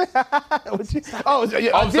better not? What you- oh, so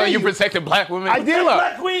Oh, so you protected black women? I did. Chill out.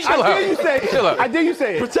 Black Queen. Chill I out. did you say Chill it. out. I did you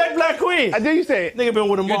say it. Protect Black Queen. I did you say it. Nigga been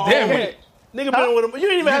with him all dare me. day. Nigga been with him. You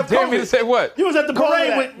didn't even have Dare me to COVID. say what? You was at the Call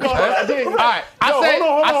parade that. with. No, I did. All right, I Yo, say.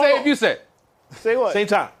 hold on, I hold say on. if you say. Say what? Same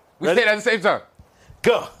time. We Ready? say that at the same time.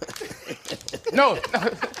 Go. No.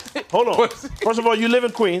 Hold on. First of all, you live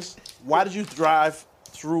in Queens. Why did you drive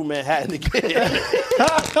through Manhattan again?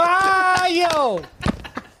 Yo.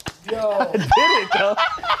 Did it though.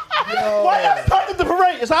 Why y'all stopped at the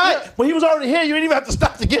parade? It's all right. When he was already here, you didn't even have to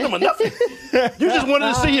stop to get him or nothing. You just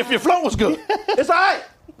wanted to see if your flow was good. It's all right.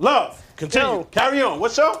 Love. Continue. Yo. Carry on.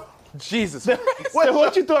 What's up? Jesus.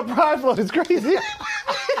 What you thought pride flow is crazy? It's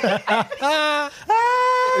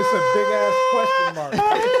a big ass question mark.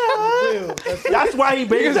 Will, That's why he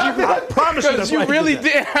made that. I promise you. Because That's you why he really did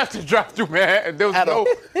that. didn't have to drive through Manhattan. There was At all.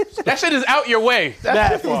 no. That shit is out your way.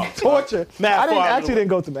 Mad far. Torture. Mad I didn't far. actually didn't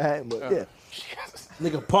go to Manhattan, but yeah.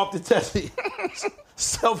 Nigga parked the Tesla.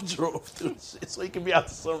 Self-drove through shit so he can be out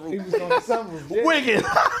the sunroof. he was on the sunroof. Yeah. Wigging.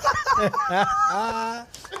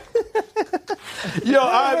 Yo,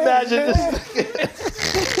 I imagine this.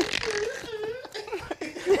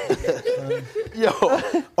 Yo,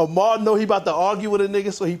 Amar know he about to argue with a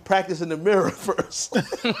nigga, so he practiced in the mirror first. And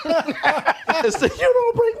said, you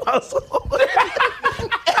don't break my soul.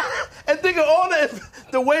 And think of all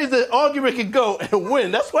the ways the argument can go and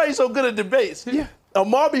win. That's why he's so good at debates. Yeah.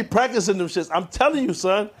 Amar be practicing them shits. I'm telling you,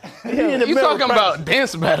 son. He in the You mirror talking about practicing.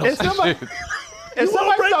 dance battles? If somebody, and shit. if You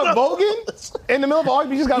somebody wanna start break voguing in the middle of an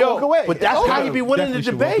argument, you just gotta Yo, walk away. but that's It's how over. you be winning the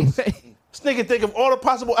Definitely should debate. This nigga think of all the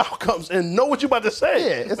possible outcomes and know what you about to say.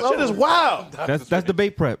 Yeah, it's That shit is over. wild. That's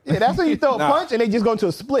debate prep. Yeah, that's when you throw a punch and they just go into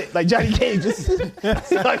a split, like Johnny Cage. Just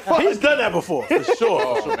like, fuck. He's done that before, for sure.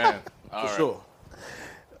 Oh man. All For right. sure.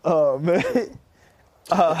 Oh man.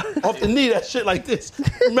 Off the knee, that shit like this.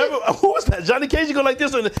 Remember, who was that? Johnny Cage, you go like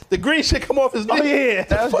this and the green shit come off his knee. Oh yeah, What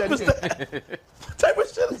that the fuck was was that? What type of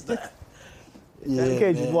shit is that? Johnny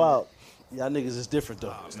Cage is wild. Y'all niggas is different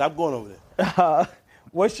though. Stop going over there.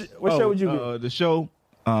 What show would you be? The show,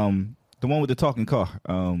 the one with the talking car.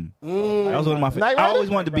 That was one of my Knight favorites. I Rider? always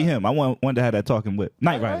wanted to be him. I wanted to have that talking whip.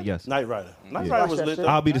 Knight Rider, yes. Knight Rider. Knight Yeah. Rider was Watch that lit. shit.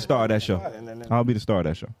 though. I'll be the star of that show. I'll be the star of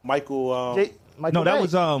that show. Michael Michael No, that Knight.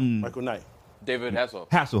 was Michael Knight. David Hasselhoff.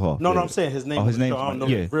 Hasselhoff. No, yeah. I'm saying his name. Oh, his was the name. show. I don't know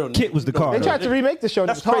Yeah, the real name. Kit was the car. They though. tried to remake the show.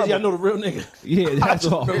 That's It was crazy. I horrible. know the real nigga. Yeah, I just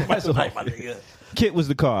Hasselhoff. remember Michael Knight, my Hasselhoff. nigga. Kit was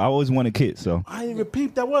the car. I always wanted Kit, so I didn't even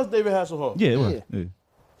peep. That was David Hasselhoff. yeah, it was. Yeah. Yeah.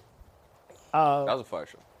 That was a fire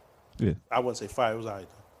show. Yeah. I wouldn't say fire. It was alright.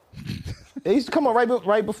 They used to come on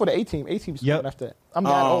right before the A-Team. A-Team was Yep. after that. I'm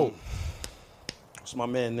that old. What's my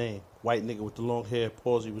man name? White nigga with the long hair.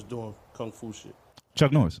 Pause. He was doing kung fu shit.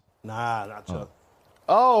 Chuck Norris. Nah, not Chuck.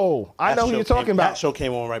 Oh, I know who you're talking That about. show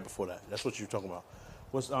came on right before that. That's what you're talking about.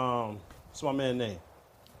 What's my man name?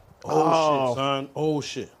 Oh, shit, son. Oh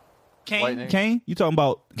shit. White nigga. Kane? You talking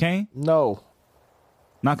about Kane? No.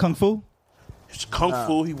 Not Kung Fu? It's kung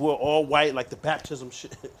fu. He wore all white like the baptism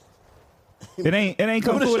shit. It ain't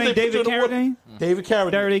Kung Remember the Fu. It shit ain't they put you David in the water? Carradine? David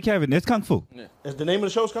Carradine. David Carradine. It's Kung Fu. Is the name of the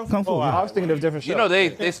show Kung Fu? Kung Fu, yeah. I was thinking of a different show. You know,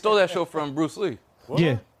 they stole that show from Bruce Lee.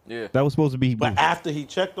 Yeah. Yeah. That was supposed to be. But after he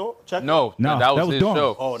checked No, No, that was his Dawn.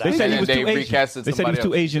 show. Oh, that They was- said and he was then too they Asian. recasted They said he was somebody too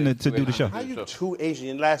else. Asian to do the show. How you too Asian?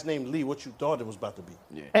 Your last name Lee. What you thought it was about to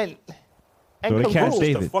be? And So they Kung cast Fu.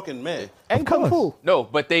 David. The fucking man. And Kung Fu. No,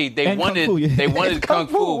 but they And Kung wanted Fu, yeah. they wanted It's Kung Kung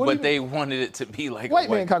Fu. Fu, What do but you- they wanted it to be like a White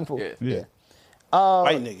man Kung Fu. Yeah. Yeah.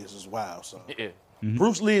 White niggas is wild, son. Yeah.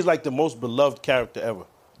 Bruce Lee is like the most beloved character ever.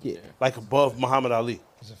 Yeah. Like above Muhammad Ali.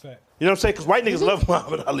 It's a fact. You know what I'm saying? Because white niggas love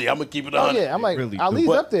Muhammad Ali. I'm gonna keep it Oh on. yeah, I'm like really do. Ali's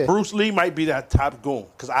But up there. Bruce Lee might be that top goon.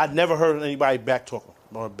 Because I never heard anybody back talking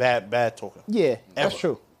or bad talking. Yeah, that's Ever.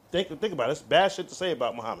 true. Think about it. It's bad shit to say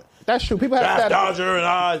about Muhammad. That's true. People have Draft that. Dodger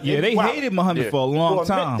and Yeah, they hated Muhammad for a long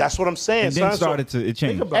time. That's what I'm saying. And then son. started to it Think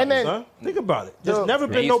changed. about And it, then- son. Think about it. There's Yo, never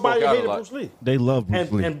he been nobody spoke out that a hated lot. Bruce Lee. They love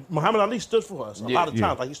Bruce Lee. And Muhammad Ali stood for us a Yeah. lot of Yeah.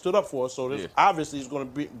 times. Like he stood up for us. So there's, Yeah. obviously he's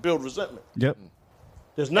going to build resentment. Yep.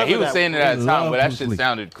 There's And never he was that saying it at a They time, love but that Bruce shit Lee.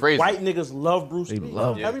 sounded crazy. White niggas love Bruce They Lee.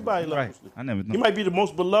 love him. Everybody loves Right. Bruce Lee. I never know. He might be the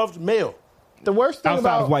most beloved male. The worst thing Outside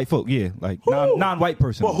about of white folk, yeah, like Who? non-white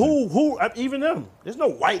person. But who, even them? There's no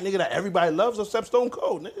white nigga that everybody loves except Stone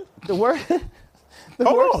Cold, nigga. the worst. The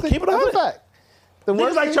Hold worst on, thing, keep it that's a 100. fact. The Niggas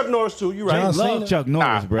worst like thing, Chuck Norris too. You right? John Love Cena. Chuck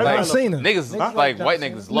Norris, bro. everybody John Cena. Niggas like white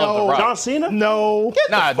niggas love No. the rock. John Cena? No.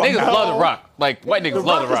 Nah, fuck niggas out. love the rock. Like white niggas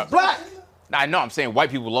love the Rock rock. is black. Nah, I know. I'm saying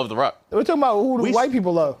white people love the rock. We're talking about who the We- white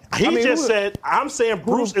people love. He just who- said, I'm saying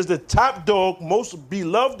Bruce is the top dog, most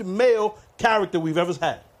beloved male character we've ever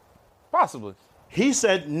had. Possibly. He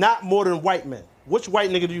said not more than white men. Which white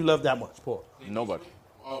nigga do you love that much, Paul? Nobody.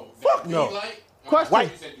 Oh, Fuck me no. Like, Question. I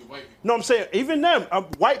thought you said you white people. No, I'm saying even them, a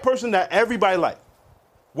white person that everybody like.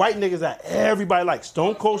 White niggas that everybody like.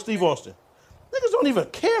 Stone Cold Steve Austin. Niggas don't even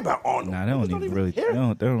care about Arnold. Nah, they Niggas don't even really. They care.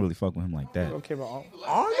 don't really fuck with him like that. Okay, well,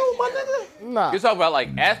 Arnold, my nigga? nah. You're talking about like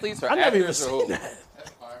athletes or I never even actors or seen who? that.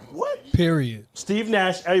 What? Period. Steve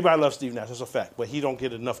Nash, everybody loves Steve Nash. That's a fact. But he don't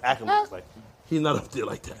get enough accolades. Like he's not up there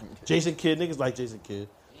like that. Jason Kidd, niggas like Jason Kidd.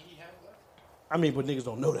 I mean, but niggas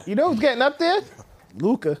don't know that. You know who's getting up there?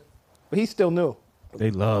 Luca, but he's still new. They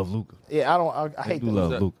love Luka. Yeah, I They hate do that.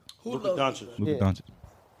 love Luka. Luka Doncic. Luka Yeah. Doncic.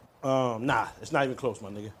 Nah, it's not even close, my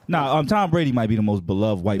nigga. Nah, Tom Brady might be the most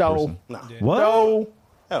beloved white No. person. Nah, What? No.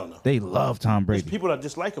 hell no. They love Tom There's Brady. people that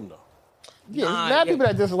dislike him though. Yeah, Nah, not people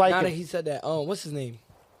that dislike Now that him. he said that, what's his name?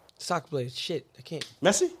 Soccer player. Shit, I can't.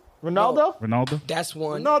 Messi? Ronaldo? Ronaldo? That's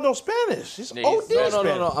one. No, Spanish. He's Yeah, OD he's-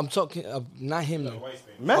 Spanish. No. I'm talking. Not him though.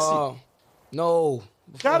 Messi. No.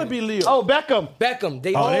 Gotta be Leo. Oh, Beckham. Beckham.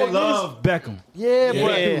 They Oh, they all love Beckham. yeah, They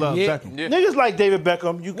but do love Yeah. Beckham. Yeah. niggas like David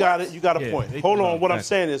Beckham. You got it. You got a Yeah, point. they Hold do on. love What I'm Beckham.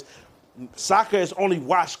 saying is, soccer is only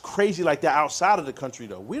watched crazy like that outside of the country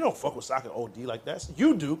though. We don't fuck with soccer OD like that.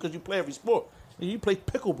 You do because you play every sport. You play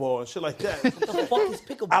pickleball and shit like that. the fuck is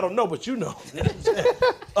pickleball? I don't know, but you know.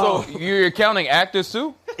 So you're counting actors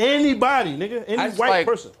too? Anybody, nigga, any I white like-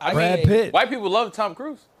 person. I Brad mean, Pitt. White people love Tom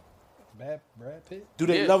Cruise. Brad Pitt? Do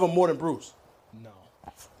they Yeah. love him more than Bruce? No.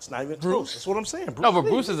 It's not even close. That's what I'm saying. No, but Lee.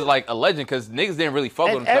 Bruce is like a legend because niggas didn't really fuck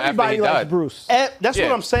with him And until after everybody he likes died. Bruce. That's Yeah,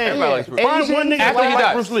 what I'm saying. everybody likes Bruce. Find Asians one nigga After that he like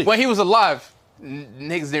died, Bruce Lee. when he was alive,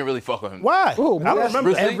 niggas didn't really fuck with him. Why? Ooh, I don't that's remember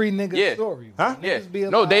Bruce that. Lee? Every nigga's Yeah. story. Huh? Yeah. Niggas be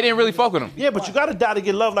No, alive, they didn't really niggas fuck with him. Yeah, but you gotta die to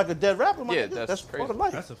get love like a dead rapper. My Yeah, nigga. that's part of crazy.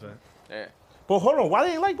 life. That's a fact. Yeah. But hold on, why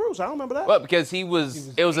they ain't like Bruce? I don't remember that. Well, because it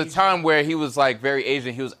was a time where he was like very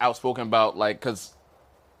Asian. He was outspoken about like, because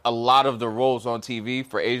a lot of the roles on TV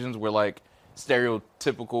for Asians were like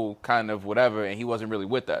stereotypical kind of whatever, and he wasn't really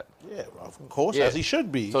with that. Yeah, of course, Yeah. as he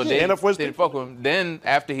should be. So He they stand up for his didn't people. fuck with him. Then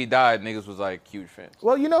after he died, niggas was like huge fans.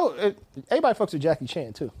 Well, you know, everybody fucks with Jackie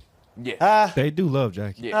Chan, too. Yeah. They do love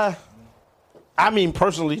Jackie. Yeah. I mean,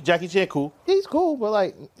 personally, Jackie Chan cool. He's cool, but,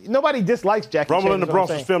 like, nobody dislikes Jackie Rumble Chan. in the is what I'm Bronx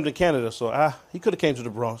was saying. filmed in Canada, so he could have came to the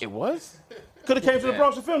Bronx. It was? Could have came to the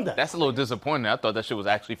Bronx and filmed that. That's a little disappointing. I thought that shit was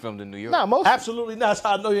actually filmed in New York. Nah, most Absolutely not. That's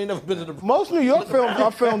how I know you ain't never been to the Bronx. most New York films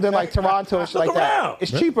are filmed in, like, Toronto and shit Look like around. that.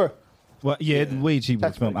 It's cheaper. Well, yeah, it's way cheaper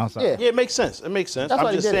to film outside. Yeah. Yeah, it makes sense. It makes sense. That's why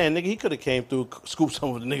I'm he just did saying, nigga, he could have came through, scooped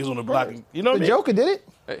some of the niggas on the block. Right. You know what I The mean? Joker did it.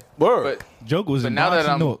 Hey, Word. But, Joker was but in now that Bronx,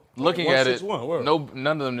 I'm Newark. looking at it, 161, word.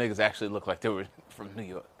 none of them niggas actually look like they were from New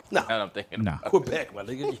York. Nah. Now that I'm thinking. Nah. about Quebec, my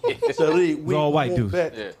nigga. Sorry, we all white dudes.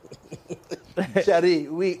 Back. it. Sorry,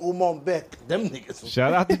 we back. Them niggas.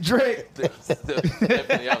 Shout out to Drake. Yeah.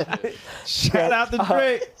 Definitely out there. Shout out to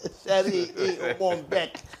Drake. Sorry, we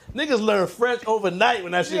back. Niggas learned French overnight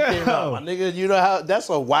when that shit came out, my nigga. You know how that's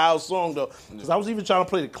a wild song though. Because I was even trying to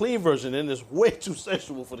play the clean version, and it's way too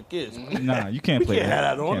sexual for the kids. my nigga. Nah, you can't We play can't that.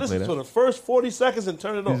 have that You on. can't play Listen to that. the first 40 seconds and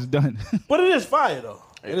turn it It's off. done. But it is fire though.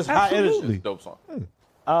 It is high Absolutely. energy. Dope song.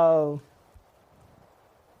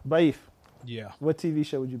 Baif, Yeah, what TV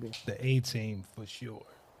show would you be? the A-Team for sure.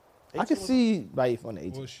 I could see Baif on the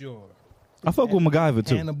 18. For sure. I fuck with MacGyver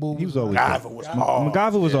too. Hannibal He was was always MacGyver dope. was hard.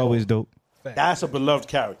 MacGyver was always dope. Fact. That's a beloved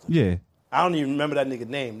character. Yeah. I don't even remember that nigga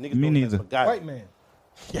name. Nigga Me thought neither. that's MacGyver. White man.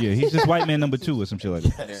 Yeah, he's just white man number 2 or some shit like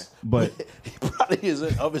that. Yeah. But He probably is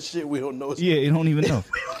in other shit we don't know. It's yeah, you don't even know.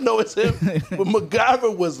 We don't know it's him. But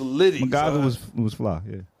MacGyver was litty. MacGyver son. was fly.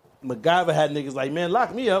 Yeah. MacGyver had niggas like, man,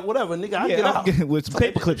 lock me up, whatever, nigga. I get out. with some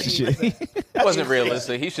paper clips and shit. It wasn't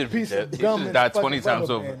realistic. He should be dead. He should have died 20 times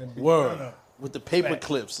over. Word. With the paper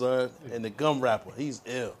clips, son, and the gum wrapper. He's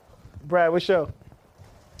ill. Brad, what show?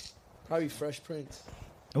 Probably Fresh Prince.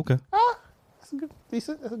 Okay. That's a good,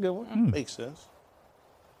 decent. That's a good one. Makes sense.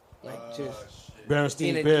 Like just Berenstein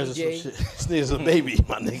Being a Bears or some DJ. shit. This nigga's a baby,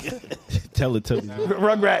 my nigga. Teletubbies.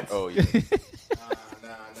 Rugrats. Oh, yeah.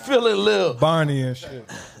 Feeling Lil. Barney and shit.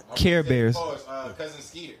 Care Bears. Cousin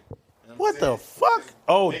Skeeter. What the fuck?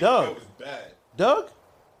 Oh, Doug. That was bad. Doug?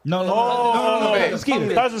 No. Oh, Cousin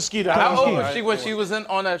Skeeter. Cousin Skeeter. How old Skeeter. was she when she was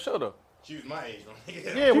on that show, though? She was my age, my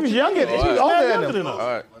nigga. Yeah, She was younger. She was Mad older younger than than him. All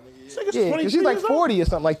us. right. This nigga's Yeah, 'cause 22 she's like years old. 40 or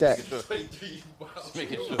something like that. 23. Wow.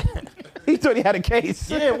 Making sure. He thought he had a case.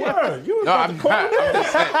 Yeah, word. You was No, about I'm to call not.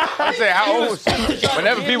 him? I'm saying how old was she?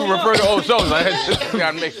 Whenever people refer to old shows, I just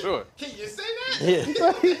gotta make sure. Can you say that?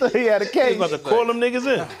 Yeah. He thought he had a He's case. about to call them niggas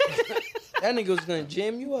in. that nigga was gonna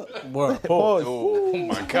jam you up. Word. Pause. Oh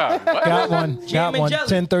my God. What? Got one. Jam Got and one. jelly.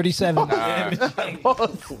 1037.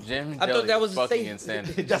 Jim I thought that was a fucking safe-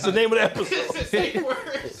 insanity. That's the name of the episode.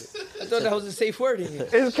 I thought that was a safe word in here.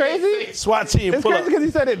 It's crazy. SWAT team It's pull crazy up. because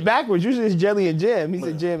he said it backwards. Usually it's jelly and jam. He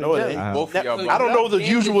said jam No, and it jelly. ain't. Both of y'all. I don't know the Jam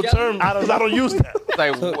usual and jelly? term because I don't use that.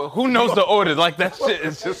 Like, who knows the order? Like, that shit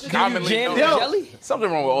is just commonly Jam known. and jelly? Something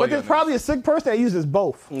wrong with all But y'all there's probably a sick person that uses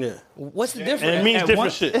both. Yeah. What's the And it difference? means At different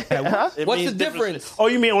once- shit. It What's means the different difference? shit. Oh,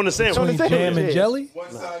 you mean on the sandwich? On the Between jam and Yeah. jelly?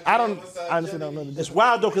 One side I jam, don't. one side I honestly jelly. don't know the difference. It's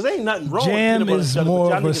wild though, because ain't nothing wrong Jam with peanut is butter and jelly, more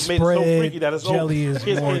but of y'all a niggas made it so freaky spread. that it's Jelly over. is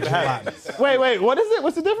Kids more can't even have it. Wait. What is it?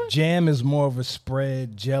 What's the difference? Jam is more of a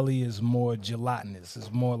spread. Jelly is more gelatinous.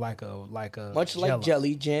 It's more like a Much like jello.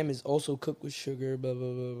 jelly, jam is also cooked with sugar. Blah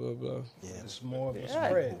blah blah blah blah. It's more of a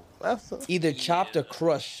spread. That's Either chopped or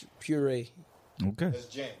crushed puree. Okay. That's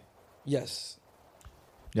jam. Yes.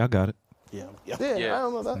 Y'all got it. Yeah. yeah, Yeah. I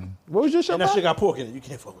don't know that. What was your show And that about? shit got pork in it. You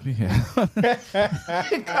can't fuck with it. Yeah.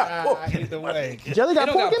 Either way. Jelly They got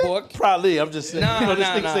don't pork got in it? pork. Probably. I'm just saying. Nah, You know, this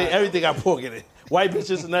nah, nigga nah. say everything got pork in it. White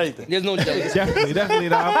bitches and everything. There's no jelly. definitely.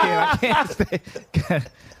 No, I can't stay.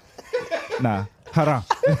 Nah. Haram.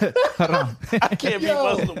 Haram. I can't be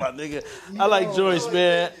Muslim, my nigga. I like joints,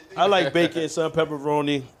 man. I like bacon, some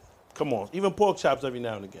pepperoni. Come on. Even pork chops every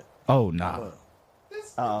now and again. Oh, nah. Words,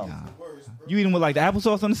 bro. You eating with like the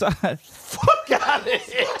applesauce on the side? Fuck out of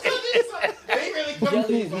here. They really come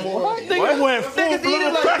Jelly is more. Nigga went full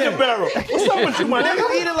blown Cracker Barrel. What's up with you, my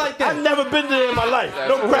nigga? Eat it like that. I've never been there in my life.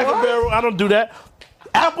 No Cracker Barrel. I don't do that.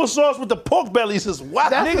 Applesauce with the pork bellies is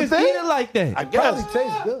wild. That's the Niggas thing? eat it like that. I guess.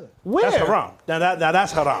 tastes good. Where? That's haram. Now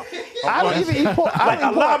that's haram. I don't even eat pork. I Like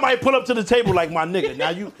don't eat Allah pork. might pull up to the table like my nigga. Now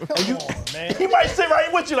you, he might sit right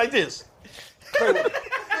here with you like this. Pray with me.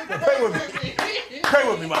 Pray with me. Pray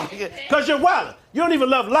with me, my nigga. Cause you're wild. You don't even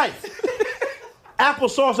love life.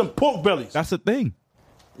 Applesauce and pork bellies. That's the thing.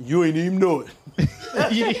 You ain't even know it.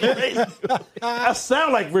 That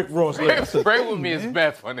sound like Rick Ross. lyrics. Pray with me is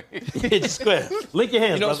bad funny. Just go ahead. Link your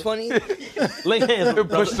hands, You know what's brother. funny? Link hands,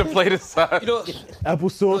 brother. Push the plate aside. You know,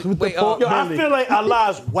 Applesauce with Wait, the pork Yo, I belly. feel like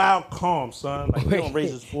Allah's wild calm, son. Like, he don't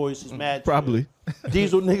raise his voice. He's mad. Probably.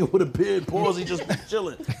 Diesel nigga with a beard, pause. He just be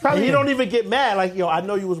chilling. And he don't even get mad. Like, yo, I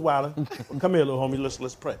know you was wilding. Come here, little homie.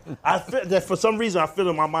 Let's pray. I feel that for some reason I feel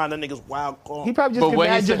in my mind that nigga's wild calm. He probably But just when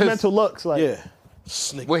get he mad says- judgmental looks. Like, yeah.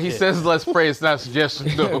 Where he says let's pray, it's not a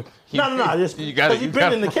suggestion though. No. Just, you got He's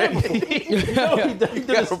been in the camp before. You know, he did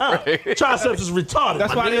his time. Triceps is retarded.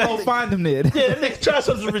 That's why they don't find him there. Yeah, that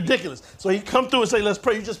triceps is ridiculous. So he come through and say, let's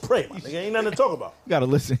pray. You just pray. My nigga, ain't nothing to talk about. You gotta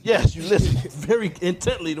listen. Yes, you listen very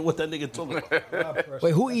intently to what that nigga talking about.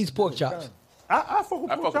 Wait, who eats pork chops? I fuck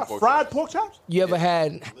with I pork fuck with chops. pork Fried pork chops? You ever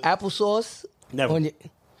had applesauce? Never. On your,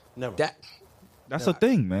 Never. That's a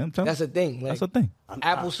thing, man. I'm telling that's you. a thing. Like, That's a thing.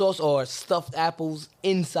 applesauce or stuffed apples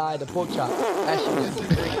inside the pork chop. That shit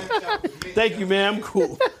is Thank you, man. I'm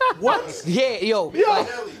cool. What? Yeah, yo. Like,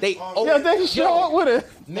 they They show up with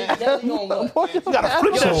it. mint jelly on what? You gotta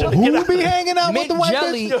flip that shit. Who Get out. be hanging out with Mint the white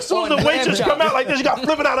jelly. bitch? As soon as on the waitress lamb come out chops. like this, you gotta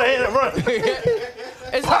flip it out of hand and run.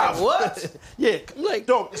 It's like, what? Yeah, Like-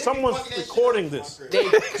 dog, someone's recording this. They,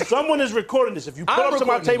 Someone is recording this. If you pull I'm up to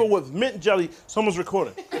my recording table it. with mint jelly, someone's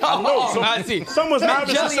recording. I see. Someone's Mint not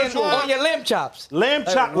even jelly sent you on your lamb chops. lamb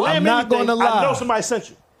chop, lamb not anything. gonna I lie. know somebody sent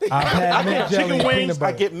you. I've had I mint get jelly chicken and wings, peanut I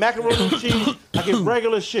butter. get macaroni and cheese, I get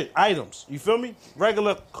regular shit, items. You feel me?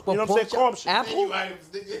 Regular, you know what I'm saying? Calm shit. Apple?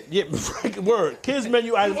 Yeah, word. Kids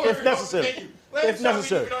menu items if necessary. If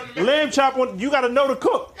necessary. Lamb chop, you gotta know to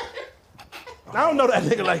cook. I don't know that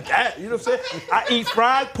nigga like that. You know what I'm saying? I eat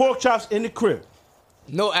fried pork chops in the crib.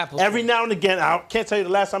 No apples. Every now and again, I can't tell you the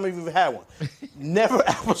last time I've even had one. Never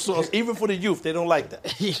applesauce, even for the youth, they don't like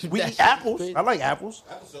that. We eat apples. crazy. I like apples,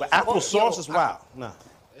 but applesauce is wild. Nah,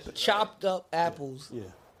 chopped up apples. yeah,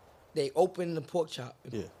 They open the pork chop.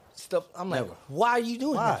 yeah. Stuff. I'm like, Never. why are you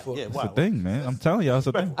doing Why? that for? Yeah, It's why? a thing, man. I'm telling y'all, it's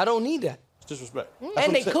a thing. I don't need that. It's disrespect. That's what And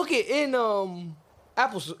I'm they saying. cook it in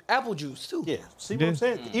apple juice too. Yeah, see what I'm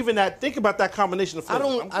saying? Even that. Think about that combination of I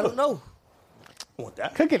flavors. don't. I don't know. I want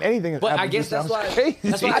that. Cooking anything in But apple I guess juice that's sounds why. crazy.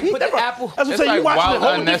 That's why I put the apple. That's what I'm It's saying. like You watching a wild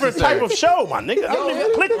whole different unnecessary. type of show, my nigga. I don't Yo,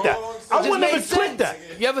 even click that. I just wouldn't made even click sense. that.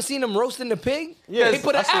 You ever seen them roasting the pig? Yes, They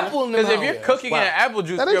put I an seen it. apple in the Because mouth. if you're cooking in apple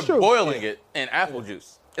juice, That is you're true. boiling it in apple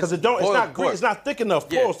juice. Because it don't. It's boiled not. pork. It's not thick enough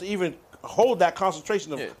Yeah. pause to even hold that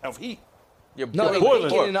concentration Yeah. of heat. You're No, they boiling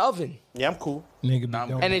bake it pork. in the oven. Yeah, I'm cool. Nigga be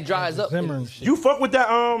doing And it dries up. Zimmer and shit. You fuck with that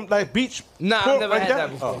like beach? Nah, I've pork never like had that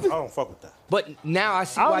before. Oh, I don't fuck with that. But now I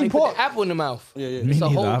see I don't why they eat put pork. the apple in the mouth. Yeah, yeah. Me It's a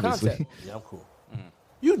neither, whole obviously. concept. Yeah, I'm cool.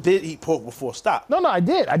 You did eat pork before. Stop. No, I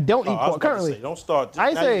did. I don't Oh, eat I was pork about to currently. say, don't start. I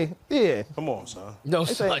ain't now say, yeah. Come on, son. No,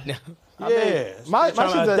 say- son, now. Yeah. my You're trying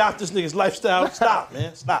shit's to a- adopt this nigga's lifestyle. Stop,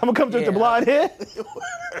 man. Stop. I'm gonna come through with the Yeah. blonde hair.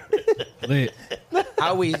 Lit. I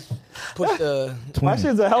always put the. My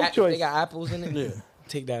shit's a health If choice. they got apples in it. Yeah.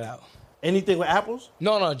 Take that out. Anything with apples?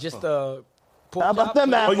 No, just pork How about chop.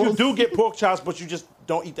 them Oh, apples? you do get pork chops, but you just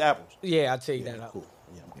don't eat the apples. Yeah, I take that out. Cool.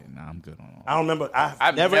 Yeah. Yeah, nah, I'm good on all. I don't remember.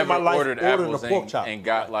 I've never in my life ordered a apples pork chop. and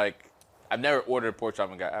got like. I've never ordered a pork chop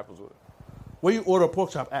and got apples with it. Where you order a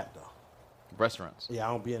pork chop at, though? Restaurants. Yeah,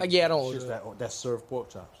 I don't be in. Yeah, I don't shits order that serve pork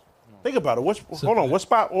chops. Think about it. Hold on. What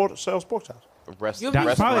spot sells pork chops? You'll Probably be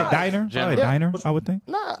a surprised. diner. Probably a Generally. diner, I would think.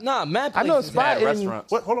 Nah, mad I know a places. spot Mad in,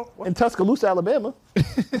 restaurants. What? Hold on. What? in Tuscaloosa, Alabama.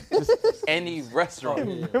 Any restaurant.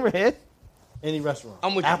 Remember it? Any restaurant?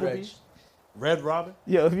 I'm with you, Applebee's, Red Robin.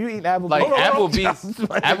 Yo, if you eat Applebee's, Like Hold on, hold on. Applebee's.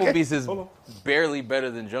 Like, Applebee's is Hold on. barely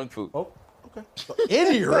better than junk food. Oh, okay. So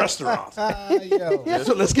any restaurant. Yo.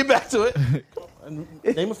 So let's get back to it. And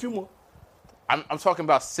name a few more. I'm talking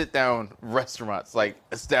about sit down restaurants, like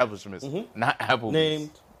establishments, not Applebee's.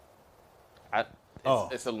 Named.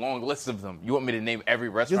 It's a long list of them. You want me to name every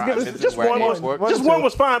restaurant? give I us visit Just where I one ate was. pork? Just one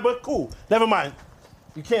was fine, but cool. Never mind.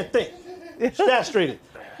 You can't think. Castrated.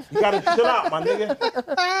 You gotta chill out, my nigga.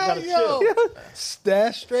 You gotta chill.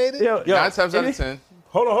 Stash straight. yo, 9 times out of 10.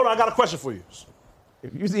 Hold on. I got a question for you.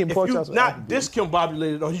 if you eating If pork you chops, with not Applebee's,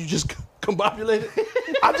 discombobulated or you just combobulated,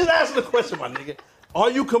 I'm just asking the question, my nigga. Are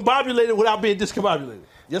you combobulated without being discombobulated?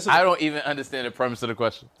 Yes or no? I don't even understand the premise of the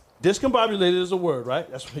question. Discombobulated is a word, right?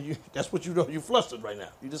 That's what you know. You flustered right now.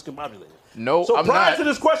 You discombobulated. No, So I'm prior not. to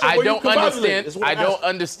this question, I were you don't combobulated? understand. Is what I I'm don't asking.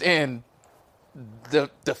 understand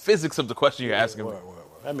the physics of the question you're asking me. Word.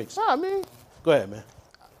 That makes sense. nah, I mean, Go ahead, man.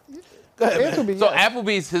 Go ahead, answer man. be So yes.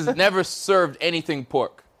 Applebee's has never served anything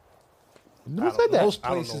pork. Who said that? Most I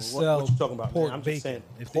don't know places what sell you talking about, pork man. I'm just bacon. saying,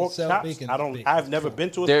 If they pork sell chops, bacon, I it's don't. bacon. I've never been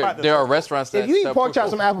to a spot. There are restaurants that If you eat sell pork chops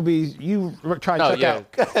from pork. Applebee's, you try to No, check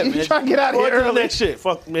yeah. out. You try to get out of Go here to the early. next shit.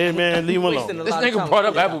 Fuck, man, leave him Wasting alone. a This lot of nigga time. brought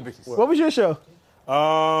up Yeah. Applebee's. What was your show?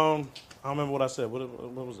 I don't remember what I said. What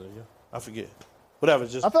was it? Yeah, I forget. Whatever.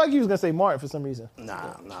 Just I feel like you was gonna say Martin for some reason.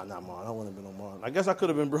 nah, not Martin. I wouldn't have been on Martin. I guess I could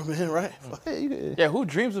have been Brooklyn, right? Yeah, you could- Yeah, who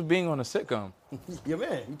dreams of being on a sitcom? Yeah,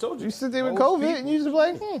 man. He told you. You sit there with COVID and you just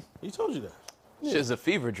like, He told you that. Shit's a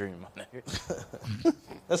fever dream, my nigga.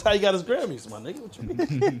 That's how he got his Grammys, my nigga. What you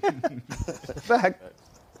mean? fact.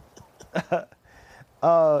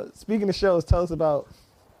 Speaking of shows, tell us about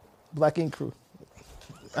Black Ink Crew.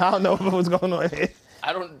 I don't know what's going on here.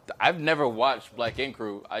 I've never watched Black Ink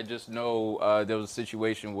Crew. I just know there was a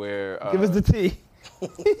situation where. Give us the tea.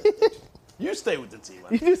 You stay with the tea, man.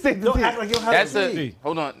 You just say the Don't tea. act like you don't have That's the tea.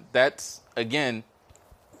 hold on. That's again.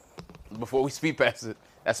 Before we speed past it,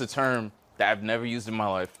 that's a term that I've never used in my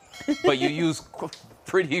life, but you use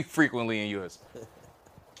pretty frequently in yours.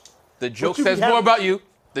 The joke you be says more having- about you.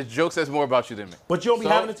 The joke says more about you than me. But you don't be So-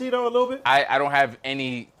 having the tea though a little bit? I don't have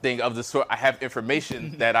anything of the sort. I have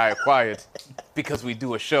information that I acquired because we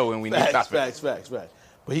do a show and we need topics. Facts.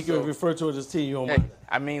 But he can refer to it as tea. You don't Hey, mind.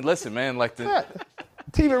 I mean, listen, man. Like the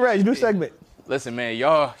Team and Reg, new segment. listen, man.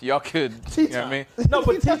 Y'all could. You know what I mean? No,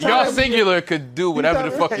 but tea Y'all time. singular could do whatever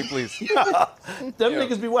the fuck you please. Them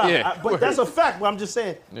niggas be wild. Yeah. But that's a fact. But I'm just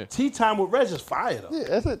saying, tea time with Reg is fire though. Yeah,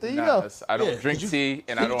 that's it. There you Nah, go. that's- I don't Yeah, drink could you- tea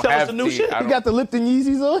and can I you don't tell us have the new tea. shit? I You don't, got the Lipton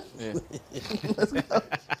Yeezys on?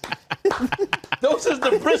 Those is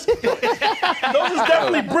the brisk. Those is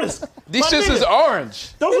definitely brisk. these My shits is nigga,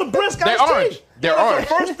 orange. Those are brisk. They're iced tea. orange. They're That's orange.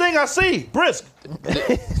 the first thing I see. Brisk.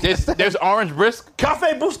 There's orange brisk.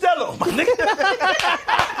 Cafe Bustelo, my nigga.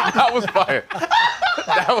 That was fire.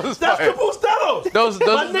 That was That's fire. the Bustelos. Those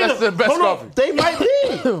My that's nigga, the best hold on. coffee. They might be.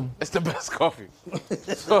 It's the best coffee.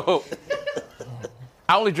 So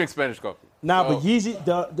I only drink Spanish coffee. Nah, but Yeezy,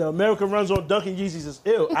 the American runs on Dunkin' Yeezys is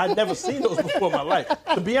ill. I've never seen those before in my life.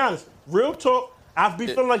 To be honest, real talk, I've been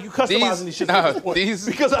feeling like you customizing these shit at this point.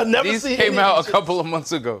 Because I never these seen came any out of a these couple of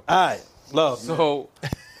months ago. All right, love. So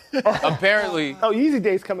apparently, Oh, Yeezy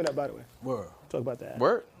Day's coming up, by the way. Word. Talk about that.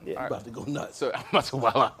 word. I'm about to go nuts. So I'm about to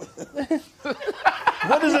wild out.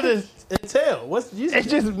 What does it entail? What's Yeezy? It's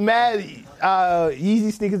just mad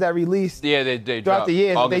Yeezy sneakers that released. Yeah, they Throughout dropped the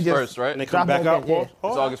years, August they just- 1st, right? And they It's come Drop back it out, again,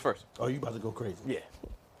 Paul? August 1st. Oh, you about to go crazy. Yeah,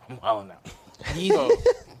 I'm wilding out.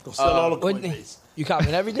 Go sell all the What- Coinbase. You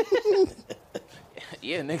copping everything?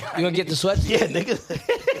 Yeah, nigga. You gonna get the sweats? Yeah, nigga.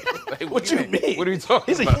 Like, What you mean? What are you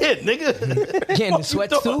talking He's a about? kid, nigga. Getting the Fuck you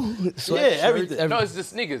sweats doing? too? Sweats, Yeah, shirts, everything. No, it's the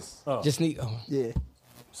sneakers. Just need. Oh. Yeah.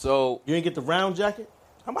 So You ain't get the round jacket?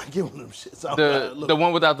 I might get one of them shits. I don't know. the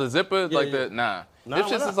one without the zipper, like yeah. the nah. Nah, Them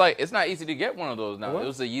why shits not? is like it's not easy to get one of those now. What? It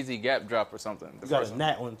was a Yeezy Gap drop or something. The You got first a one.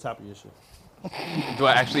 gnat on the top of your shit. Do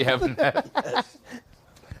I actually have that?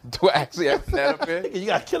 Do I actually have that up here? Nigga, you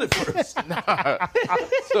gotta kill it first.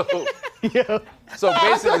 So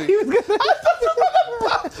basically,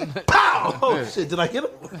 Pow! Oh shit, did I get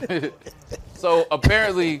him? so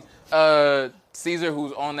apparently, Caesar,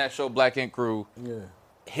 who's on that show Black Ink Crew,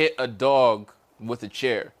 hit a dog with a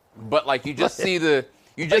chair. But like you just see the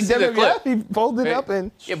clip. He folded it up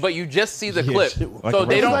and Yeah, but you just see the clip. like So a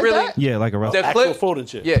they wrestler. don't Like really that? Yeah, like a the wrestler. Actual clip. folding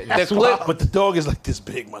shit. Yeah, the clip. But the dog is like this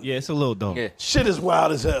big, man. Yeah, it's a little dog. Yeah. Shit is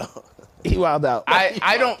wild as hell. he wilded out.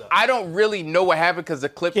 I don't really know what happened because the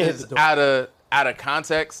clip Can't hit is the dog. out of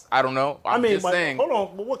context. I don't know. I'm just but saying. hold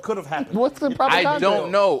on. But what could have happened? What's the proper I context?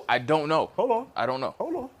 don't know. I don't know. Hold on. I don't know.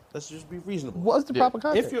 Hold on. Let's just be reasonable. What's the proper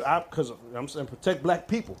context? If you, because I'm saying protect black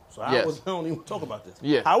people, so I Yes. don't even talk about this.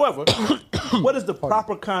 Yeah. However, what is the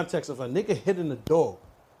proper context of a nigga hitting the dog?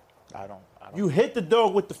 I don't. You hit the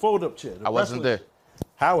dog with the fold-up chair. the I wasn't wrestling there. shit.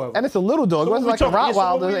 However, and it's a little dog. So It wasn't what like we a talking- yeah, so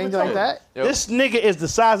what Rottweiler we or anything talking? like that. Yep. this nigga is the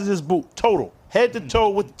size of this boot, total, head to toe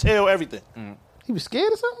with the tail, everything. He was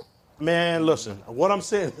scared or something? Man, listen, what I'm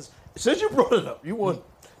saying is, since you brought it up, you want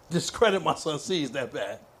to discredit my son C's that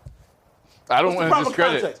bad. I don't What's the want to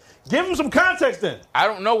proper discredit. context? Give him some context then. I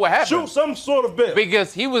don't know what happened. Shoot some sort of bit.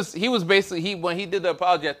 Because he was basically when he did the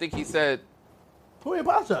apology. I think he said Who he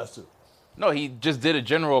apologized to? no. He just did a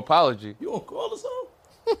general apology. You gonna call us on?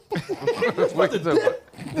 What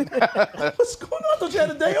What's going on? I thought you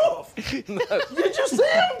had a day off. Did you see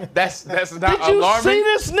him? That's not Did you alarming. see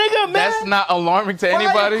this nigga, man? That's not alarming to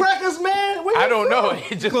anybody. Firecrackers, man. Where I you don't know. from?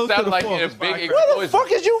 It just Close to sounded the like phone. a big Where explosion. the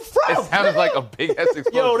fuck is you from? It sounded like a big ass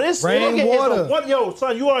explosion. Yo, this Rain nigga water. is a one. Yo,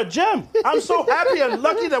 son, you are a gem. I'm so happy and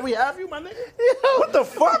lucky that we have you, my nigga. What the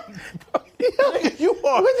fuck? Nigga, you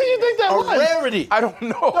are What did you think that a was? rarity. I don't That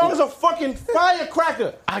know. was a fucking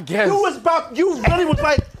firecracker. I guess. You really was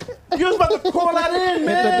like, you was about to call that in,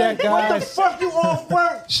 man. the deck, What the guys. fuck, you off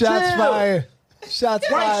work? Shots Chill. fired. Shots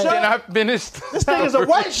White fired. shirt. Can I finish? This nigga's a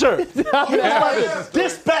white shirt. You like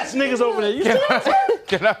dispatch niggas over there. You see what I'm saying?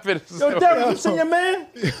 Can I finish? the Yo, story? Derek, you seen your man?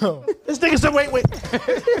 This nigga said, wait.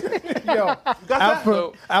 Yo, Got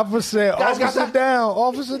that? Alpha said, Guys, got officer that? down,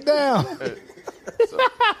 officer down.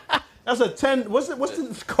 That's a 10. What's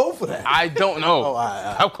the code for that? I don't know. all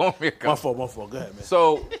right. Stop calling me a My cunt. fault. Go ahead, man.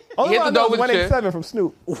 So he Only hit one the I know dog is with a chair. 187 from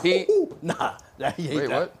Snoop. He, Nah, he ain't wait,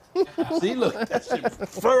 that. what? See, look, that shit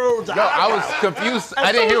furrowed. No, I was confused.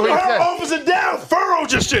 I didn't hear what he said. Officer down,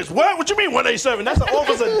 furrowed your shit. What? What you mean 187? That's an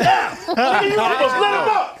officer down. Nigga, you almost lit him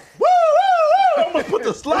up. Woo, woo, woo. almost put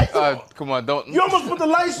the lights on. Come on, don't. You almost put the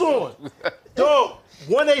lights on. Dog,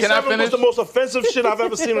 187 was the most offensive shit I've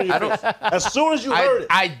ever seen on your face. As soon as you heard it.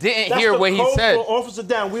 I didn't that's hear the what he code said. for Officer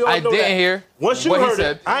Down. We all I know didn't that. hear Once you what he heard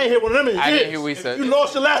said. it, I ain't hear one of them in I years. didn't hear what he said. You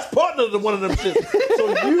lost your last partner to one of them shit.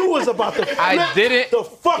 So you was about to flip I didn't the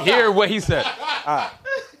fuck hear out. what he said. All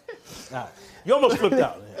right. You almost flipped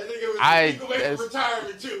out. Man. That nigga was I- legal away from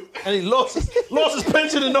retirement too. And he lost his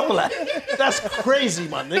pension and all that. That's crazy,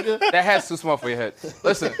 my nigga. That hat's too small for your head.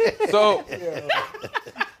 Listen, so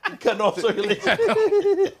You cutting off circulation.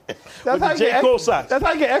 That's how you J. get Cole socks. That's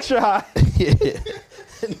how you get extra high.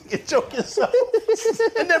 And you choke yourself.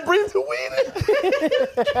 And then breathe the weed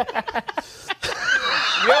in.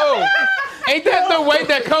 yo, ain't that the way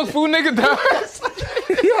that Kung Fu nigga does?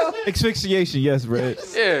 Asphyxiation, yes, Red.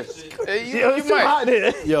 Yeah, you It's too might. hot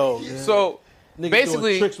here. Yo, man. So Nigga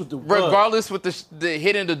basically, doing tricks with the blood. regardless with the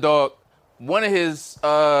hitting the dog, one of his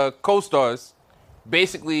co-stars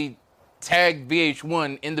basically tagged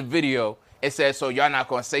VH1 in the video and said, "So y'all not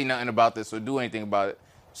gonna say nothing about this or do anything about it."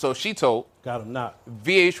 So she told Got him not.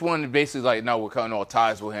 VH1 basically like, "No, we're cutting all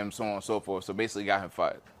ties with him, so on and so forth." So basically, got him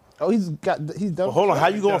fired. Oh, he's done. But hold on, how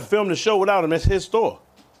you gonna film the show without him? It's his store.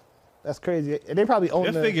 That's crazy. And they probably own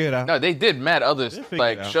They'll the. figure it out. No, they did mad other figure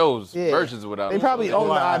like it out. shows Yeah. versions without They him. probably So own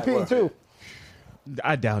Right, the IP right. too.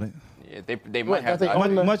 I doubt it. yeah, they What, might have. that they the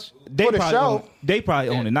own IP. the- for the probably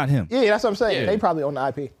show? own it, not him. Yeah, that's what I'm saying. Yeah. They probably own the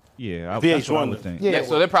IP. Yeah, that's what I would think. Yeah. Yeah,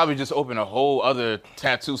 so they probably just open a whole other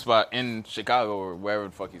tattoo spot in Chicago or wherever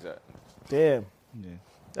the fuck he's at. Damn. Yeah.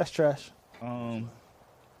 That's trash. So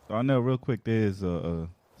I know real quick. There's some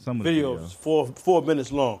of the Video is 4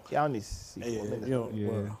 minutes long. Y'all need to see Yeah, 4 minutes. you know, Yeah.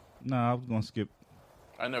 well. Nah, I was gonna skip.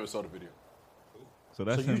 I never saw the video. So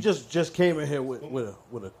that's So you him. just came in here with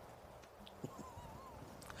a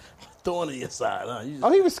thorn in your side, huh? You just,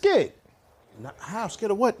 Oh, he was scared. how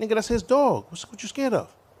scared of what, nigga? That's his dog. What you scared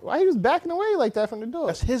of? Why he was backing away like that from the dog?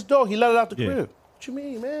 That's his dog. He let it out the Yeah. crib. What you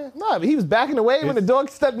mean, man? No, but he was backing away when the dog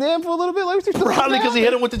stepped in for a little bit. Like, what you Probably because he hit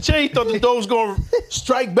him. him with the chain. He thought the dog was gonna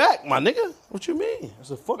strike back, my nigga. What you mean?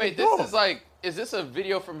 It's a fucking Wait, dog. this is like, is this a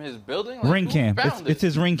video from his building? Like, ring who cam. found It's it?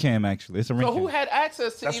 his ring cam actually. It's a ring So cam. who had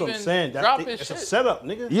access to That's even what I'm saying. drop It's his a shit? setup,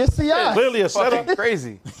 nigga. Yes, CI. Clearly a Fucking setup.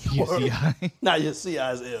 crazy. You see, Nah, your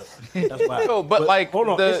CI's ill. That's wild. Yo, but like hold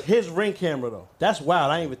on, the- it's his ring camera though. That's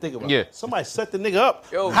wild. I ain't even think about Yeah. it. Somebody set the nigga up.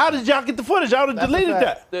 Yo. How did y'all get the footage? I would have That's a deleted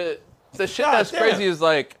fact. that. The shit God that's damn. crazy is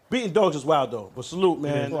like Beating dogs is wild though. But salute,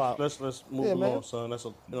 man. Yeah. Wow. Let's move Yeah, along, man. son. That's a,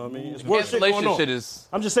 you know what I mean. It's worse shit cancellation going on. shit is.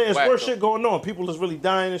 I'm just saying it's whack, worse though. shit going on. People is really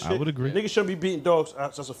dying and shit. I would agree. Niggas shouldn't be beating dogs.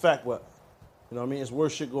 That's a fact. What? You know what I mean? It's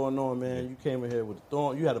worse shit going on, man. You came in here with a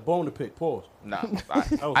thorn. You had a bone to pick. Pause. Nah,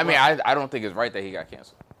 was I mean, I don't think it's right that he got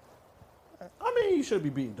canceled. I mean, you should be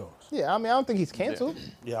beating dogs. Yeah, I mean, I don't think he's canceled.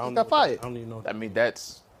 Yeah, I don't He know. got fired. I don't even know. I mean,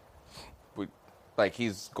 that's like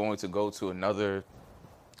he's going to go to another.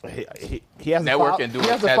 He has Network a and do he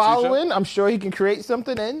a has a tattoo show? following. I'm sure he can create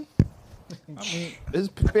something and his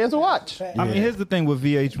fans will watch. I mean, here's the thing with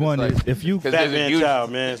VH1 It's is like- if you Because Fat there's a man huge,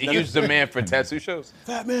 child, man. a huge demand for tattoo shows.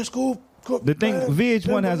 Fat man school. the thing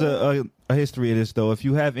VH1 has a history of this though. If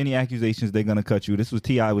you have any accusations, they're gonna cut you. This was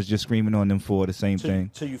T.I. was just screaming on them for the same thing.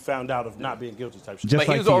 Till you found out of not being guilty type shit. Just But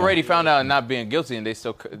like he was T.I. already found out of not being guilty, and they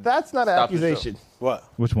still. That's not an stopped the show. accusation. What?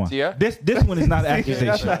 Which one? T.I.? This one is not an That's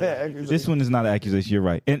accusation. not an accusation. This one is not an accusation. You're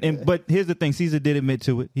right. And but here's the thing. Caesar did admit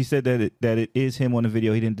to it. He said that it is him on the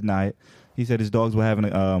video. He didn't deny it. He said his dogs were having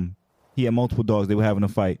he had multiple dogs. They were having a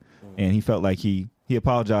fight, and he felt like he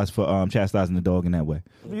apologized for chastising the dog in that way.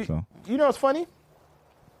 So You know what's funny?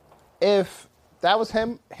 If that was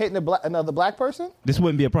him hitting another black person, this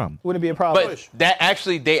wouldn't be a problem. wouldn't be a problem. But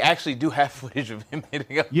they actually do have footage of him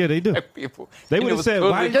hitting up Yeah, they do. black people. They And would it have was said,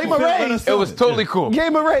 totally "Why cool. did you Gave him a let raise. us It film was it?" totally cool.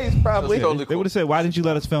 Game of race, probably. It was totally They would have said, "Why didn't you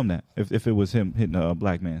let us film that?" If it was him hitting a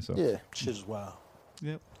black man. So Yeah, Shit is wild.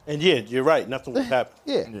 Yep. And yeah, you're right. Nothing would happen.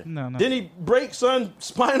 yeah. No. Didn't he break son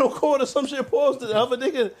spinal cord or some shit? Pause to the other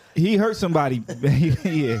nigga. He hurt somebody.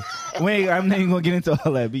 Yeah. I'm not even gonna get into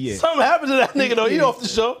all that, but yeah. Something happened to that nigga though. He off the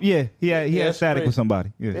show. Yeah, he had that's static crazy. with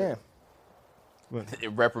somebody. Yeah. Damn.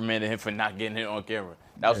 It reprimanded him for not getting it on camera.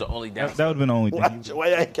 That was the only That downside. would have been the only thing. Why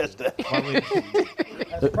I ain't catch that?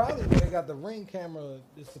 That's probably where they got the ring camera.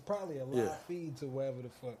 It's probably a live Yeah. feed to wherever the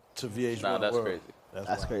fuck. To VH1 Nah, that's World. crazy. That's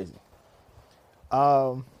wild. crazy.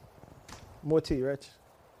 More tea, Rich.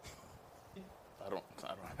 I don't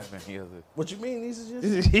have any other. What you mean? These is just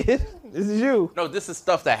This is you. This is you. No, this is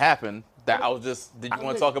stuff that happened. That I was just. Did you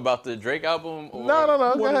want to talk about the Drake album? Or No. Go What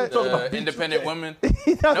are we ahead. talking The about? Independent Women.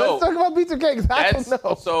 No. Let's talk about B2K because I That's don't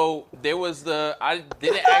know. so. There was I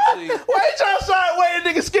didn't actually. Why you trying to sideway?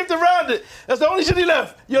 Nigga skipped around it. That's the only shit he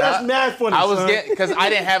left. Yo, that's mad funny. I was son. getting because I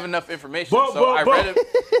didn't have enough information, Bump, so bump, bump.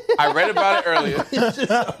 I read about it earlier.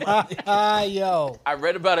 Yo. I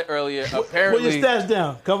read about it earlier. Put your Apparently, stats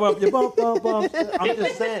down. Cover up your bump. I'm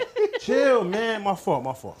just saying. Chill, man. My fault. Go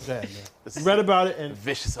ahead, man. You read about it and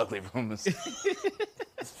vicious, ugly rumors.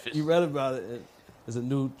 you read about it. And there's a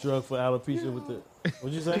new drug for alopecia with the.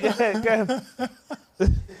 What'd you say? Go ahead.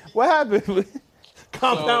 What happened?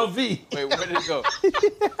 Compound V. Wait, where did it go?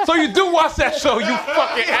 So you do watch that show, you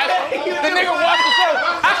fucking asshole. The nigga watched the show.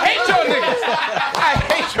 I hate y'all niggas. I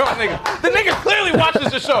hate y'all niggas. The nigga clearly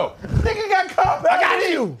watches the show. Nigga got compound I got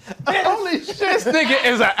you. Holy shit. This nigga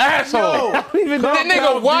is an asshole. Yo, The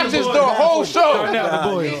nigga watches the whole show.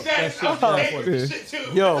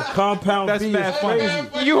 Yo, compound That's V mad is funny.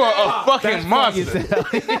 crazy. You are a fucking monster.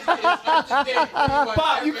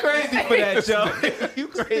 Pop, you crazy for that, yo. You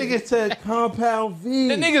crazy. Nigga said compound V.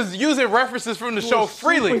 The nigga's using references from the show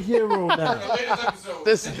freely. Superhero now. Latest episode.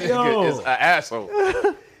 This nigga Yo. is an asshole.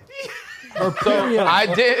 Hyperion. I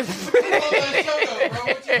did.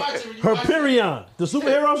 Hyperion. The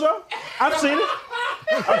superhero show? I've seen it.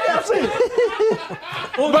 I've seen it.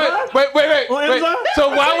 On Prime? But wait. On Amazon? So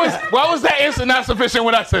why was that answer not sufficient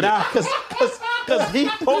when I said it? Nah, because he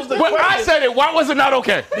posed the When question. I said it, why was it not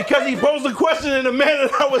okay? Because he posed the question in a manner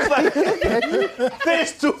that I was like,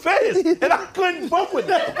 face to face. And I couldn't fuck with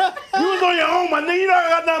that. You was on your own, my nigga. You know I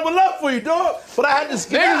got nothing but love for you, dog. But I had to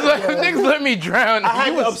skip out. Niggas let me drown. I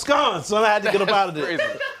had to abscond, so I had to get up out of there.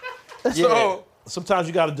 Crazy. Yeah. Sometimes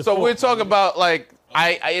you got to default. So we're talking about like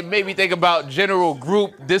it made me think about general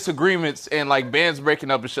group disagreements and like bands breaking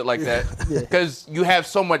up and shit like that. Because you have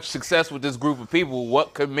so much success with this group of people.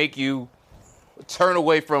 What could make you turn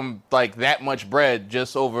away from like that much bread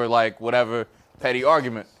just over like whatever petty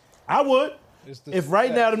argument? I would. If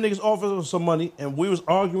right now them niggas offered us some money and we was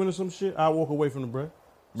arguing or some shit, I'd walk away from the bread.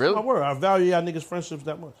 Really? My word. I value y'all niggas' friendships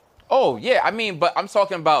that much. Oh yeah, I mean, but I'm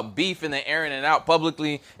talking about beef and then airing it out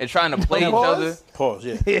publicly and trying to play each other. Pause,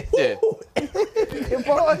 yeah. Yeah.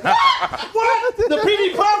 What? The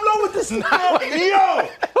PD Pablo with this? Yo!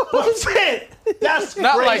 I'm saying, that's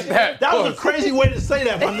Not crazy. like that. That was a crazy way to say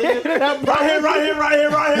that, my nigga.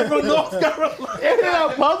 Right here from North Carolina. Air it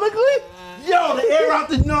out publicly? Yo, they air out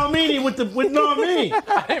the Normini with Normini.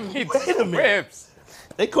 I didn't mean Wait a minute. ribs.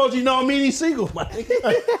 They called you Normini Siegel, my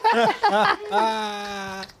nigga.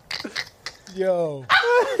 Yo.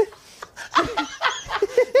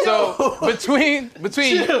 So between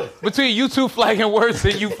you two flagging words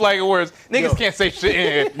and you flagging words, niggas can't say shit in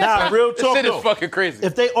here. Nah, real This talk shit though. is fucking crazy.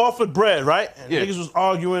 If they offered bread, right, and Yeah. niggas was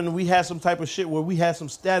arguing, and we had some type of shit where we had some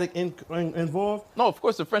static involved, No, of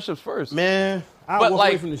course the friendship's first. man, I but walk away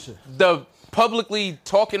like from this shit. the publicly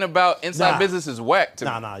talking about inside Nah. business is whack to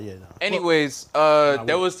me. Nah. Anyways,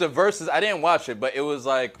 there was the verses. I didn't watch it, but it was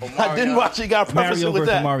like Omarion. I didn't watch it. Got preface Mario with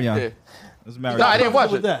versus that. Marion. Yeah. It was Mario. No, I didn't watch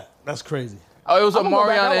With it. that. That's crazy. Oh, it was I'm gonna go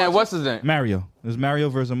back Omarion and and watch what's his name? Mario. It was Mario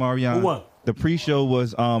versus Marion. Who won? The pre-show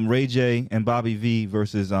was Ray J and Bobby V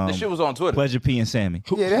versus This shit was on Twitter. Pleasure P and Sammy.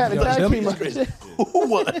 Yeah, they had a tag team.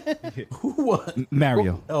 Who won?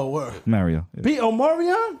 Mario. Oh, word. Mario. Beat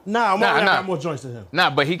Omarion? Nah, Omarion Nah. got more joints than him. Nah,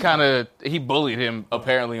 but he bullied him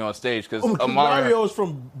apparently on stage because Omarion Mario is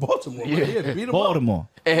from Baltimore. Yeah. Right? He had to beat him up. Baltimore.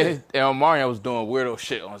 and Omarion was doing weirdo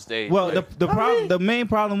shit on stage. Well, the main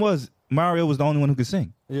problem was Mario was the only one who could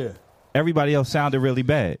sing. Yeah. Everybody else sounded really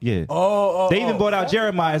bad. Yeah. They even brought out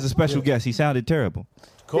Jeremiah as a special guest. He sounded terrible.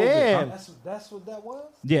 Damn. That's what that was?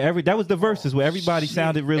 Yeah, that was the verses where everybody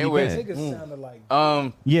sounded really Anyways. bad. Niggas sounded like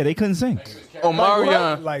Yeah, they couldn't sing.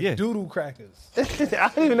 Omarion. like Yeah. doodle crackers. I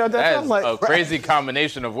don't even know what that That sounds is like. a crazy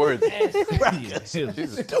combination of words. Doodle crackers. Doodle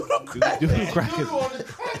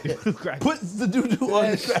crackers. Put the doo-doo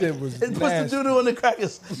on the That shit crackers. was It puts the nasty. doo-doo on the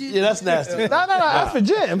crackers. Yeah, that's nasty. No, that's for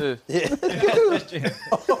Jim.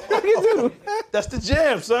 That's the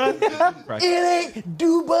jam, son. Right. It ain't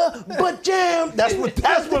Duba, but jam. That's what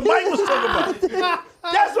Mike was talking about.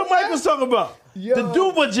 That's what Mike was talking about. The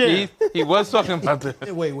Duba jam. He was talking about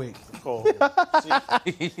the. Wait.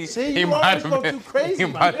 See, He you might always have go been. too crazy, He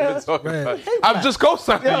my might have been nigga. talking about. I'm just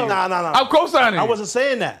co-signing you. Nah. I'm co-signing you. I wasn't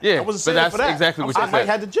saying that. Yeah, I wasn't but saying that's for that. exactly what you I might said.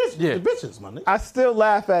 had the Yeah. bitches, my nigga. I still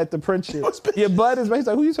laugh at the Prince shit. Your bud is based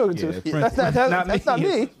on who you talking to. Yeah, That's not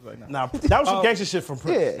me. Nah, that was some gangster shit from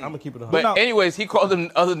Prince. Yeah. I'm gonna keep it 100. But No. anyways, he called them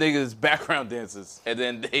other niggas background dancers, and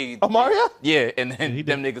then they. Mario? Yeah, and then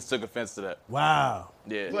them niggas took offense to that. Wow.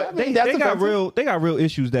 Yeah. I mean, They that's got offensive. real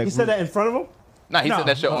issues that He said that in front of him? Nah, he said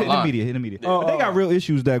that shit online. In the media. But they got real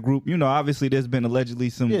issues, that group. You know, obviously there's been allegedly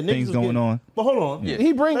some Yeah, niggas things was going getting- on. But hold on. Yeah.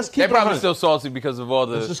 He brings. Let's keep They're it probably 100. still salty because of all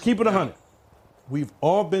the. Let's just keep it 100. We've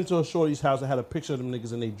all been to a shorty's house that had a picture of them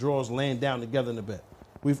niggas and they drawers laying down together in the bed.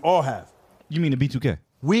 We've all have. You mean the B2K?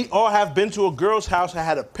 We all have been to a girl's house that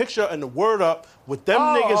had a picture and the word up with them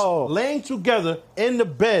niggas laying together in the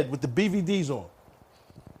bed with the BVDs on.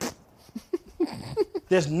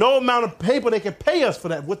 There's no amount of paper they can pay us for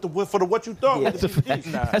that for the what you thought. with the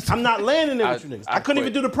BVDs. I'm not laying in there with you niggas. I couldn't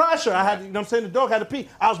even do the pressure. I had, you know what I'm saying? The dog had to pee.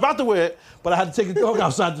 I was about to wear it, but I had to take the dog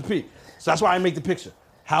outside to pee. So that's why I make the picture.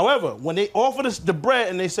 However, when they offer this, the bread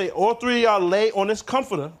and they say all three of y'all lay on this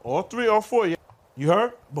comforter, all three or four of you, you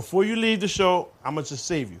heard? Before you leave the show, I'm going to just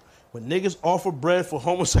save you. When niggas offer bread for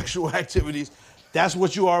homosexual activities, that's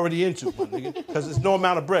what you already into, my nigga, because there's no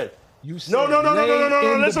amount of bread. You said No.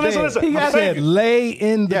 Listen. He I'm said saying you. lay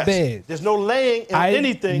in the Yes. bed. There's no laying in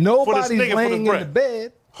anything for this Nobody's nigga laying for in the the bread.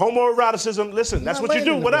 bed. Homoeroticism, listen, that's not what you laying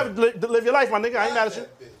do. in the Whatever, live your life, my nigga. I ain't mad at you.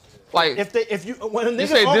 like, When a nigga you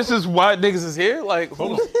say offer- this is why niggas is here? Like,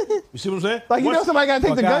 Hold on. You see what I'm saying? Like, you know somebody got to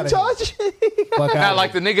take the gun outta charge? Fuck not out.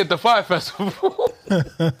 like the nigga at the Fire Festival.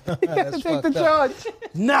 Take the charge.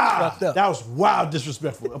 Nah, fucked up. that was wild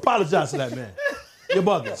disrespectful. Apologize to that man. You're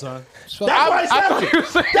bugging, son. That's fucked why he slapped you.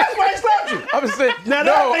 That's why he slapped you. I was saying, Now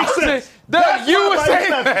no, that makes I'm saying, sense. Doug, That's you why were he saying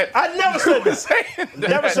slapped you. that. I never You said were that. saying that.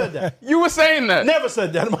 Never said that. You were saying that. Never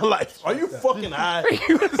said that in my life. Are you fucking high?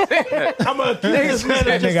 You were saying that. I'm gonna accuse this man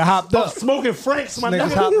That of nigga just hopped up. smoking Franks, my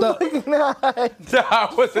Niggas nigga. hopped up. No,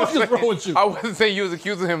 I wasn't What is wrong with you? I wasn't saying you was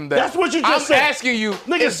accusing him of that. That's what you just I'm said. asking you,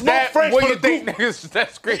 Niggas is smoke that Franks what for you the think group. niggas,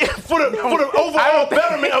 that's great. For the overall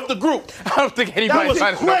betterment of the group. I don't think That anybody was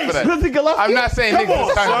signed up for crazy. that. Glizzy Golovkin? I'm not saying Come niggas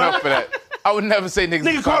on, signing son. up for that. I would never say niggas.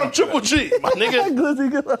 Nigga called him Triple G, my nigga. Glizzy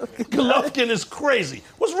Golovkin. Golovkin is crazy.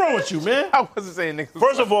 What's wrong with you, man? I wasn't saying niggas.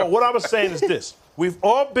 First of all, what I was saying is this. We've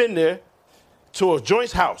all been there to a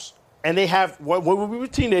joint's house, and they have, when we were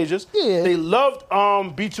teenagers, they loved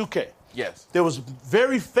B2K. Yes. There was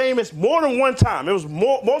very famous, more than one time, there was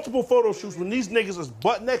multiple photo shoots when these niggas is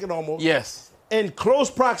butt naked almost. Yes. In close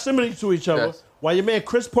proximity to each other, Yes. while your man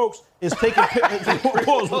Chris Pokes is taking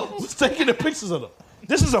was taking the pictures of them.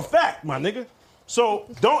 This is a fact, my nigga. So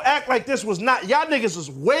don't act like this was not. Y'all niggas is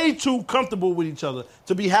way too comfortable with each other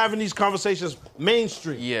to be having these conversations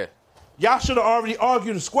mainstream. Yeah. Y'all should have already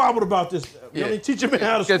argued and squabbled about this. You know what I mean? Teach your man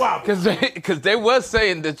how to squabble. Because they was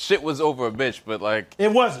saying that shit was over a bitch, but like.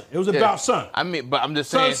 It wasn't. It was about son. I mean, but I'm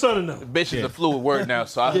just Son, saying. son, and them. Bitch is a fluid word now,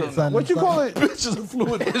 so I don't know. What you call it? Bitch is a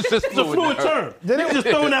fluid. It's just It's a fluid now. term. Niggas just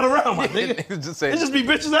throwing that around, my nigga. Niggas just saying. It just be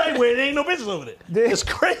bitches everywhere. There ain't no bitches over there. It's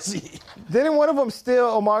crazy. Didn't one of them steal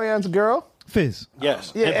Omarion's girl? Fizz.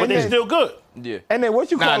 Yes. Yeah, but and they then- still good. Yeah. And then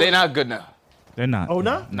what you call Nah, it? they're not good now. They're not. Oh,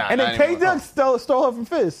 no? Nah, And then not K anymore. Doug stole her from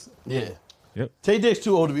Fizz. Yeah. Yep. Tay Dick's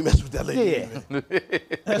too old to be messing with that lady. Yeah.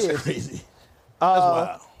 That's crazy. That's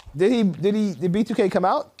wild. Did B2K come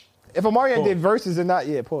out? If Omarion did verses or not,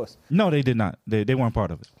 yeah, pause. No, they did not. They weren't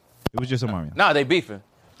part of it. It was just Omarion. Nah, they beefing.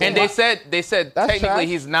 And they said That's technically trash.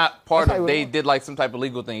 he's not part That's of. how They it did like some type of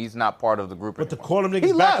legal thing. He's not part of the group. But to anymore. call them He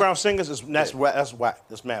niggas left. background singers, that's whack.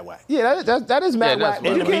 That's mad whack. Yeah, that is mad Yeah, that's whack.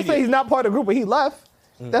 And you whack. can't say he's not part of the group, but he left.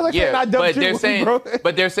 That's like saying Yeah, I dumped but you, they're saying, bro.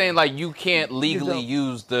 but they're saying like you can't legally don't.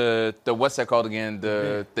 use the what's that called again?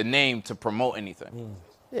 The name to promote anything.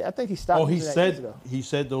 Yeah, I think he stopped. Oh, he doing that years ago.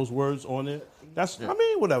 said those words on it. That's I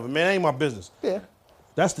mean, whatever, man. That ain't my business. Yeah.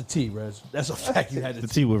 That's the T, Rez. That's a fact. You had The to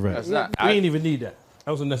T with That's rap. not. We ain't even need that.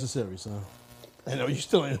 That was unnecessary, son. I know you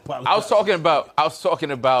still ain't apologizing. I was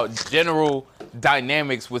talking about general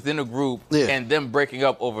dynamics within a group and them breaking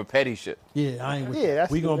up over petty shit. Yeah, I ain't with Yeah, that.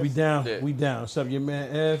 that's- We gonna be down. Yeah. We down. Except your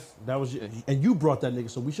man F. That was your, and you brought that nigga,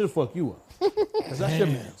 so we should have fucked you up. 'Cause that's your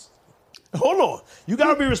man's. Hold on. You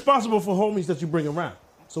gotta be responsible for homies that you bring around.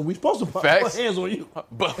 So we supposed to put Facts. hands on you.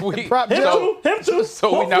 But we Prop Him so, too. Him too. so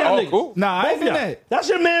we Both not y'all all niggas. cool. Nah, I Both ain't been y'all. that. That's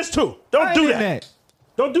your man's too. Don't I do ain't that. been that.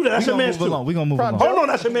 Don't do that. That's We your gonna man's move too. along. We gonna move along. Hold on,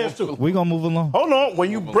 that's your man's too. We gonna move along. Hold on.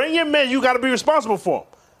 When you bring your man, you gotta be responsible for him.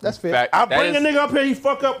 That's fair. Fact. I That bring is- a nigga up here, he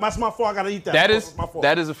fuck up. That's my fault. I gotta eat that. That is my fault.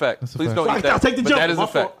 that is a fact. a Please fact. don't So eat I'll that. take the But jump. that is my a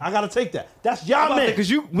fact. fault. I gotta take that. That's y'all man. Because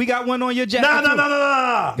we got one on your jacket. Nah. too.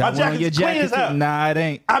 My Got one on your jacket's clean jacket. as hell. Too. Nah, it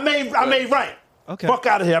ain't. I made right. Okay. Fuck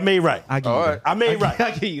out of here. I made right. I get All you. right. I made right.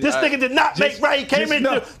 I get you. This nigga did not make right. He came just in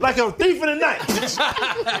know. like a thief in the night.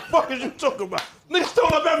 Fuck is you talking about? Nigga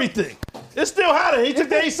stole up everything. It's still hotter. He took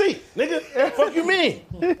the AC. Nigga, fuck you mean?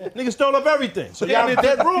 Nigga stole up everything. So y'all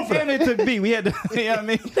dead room for Damn, that. it took B. We had to, you know what I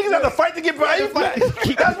mean? Niggas had to fight to get Baif back.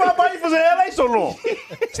 That's why Baif was in LA so long.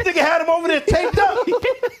 This nigga had him over there taped up.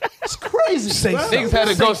 It's crazy. Say son. something. Niggas had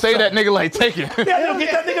to go say that nigga like take it. Yeah, he'll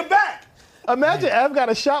get that nigga back. Imagine Ev got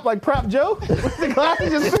a shop like Prop Joe. With the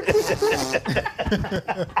glasses just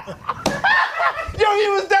Yo, he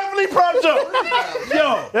was definitely Prop Joe.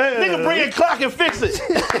 Yo, nigga bring a clock and fix it.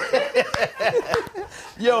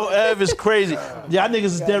 Yo, Ev is crazy. Y'all niggas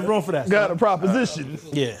is dead wrong for that. got a proposition.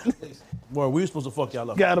 Yeah. Boy, we were supposed to fuck y'all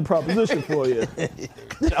up. Got a proposition for you.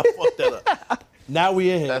 Y'all fucked that up. Now we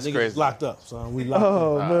in here. That's Niggas crazy. locked up, son. We locked up.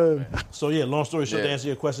 Oh, man. So, yeah, long story short, Yeah. to answer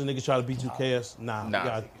your question, niggas try to beat you chaos. Nah. We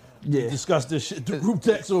gotta Yeah. discuss this shit through group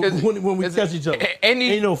text or when we catch each other.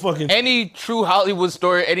 Ain't no fucking... Any true Hollywood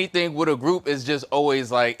story, anything with a group is just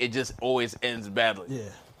always like, it just always ends badly. Yeah.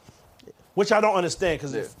 Which I don't understand,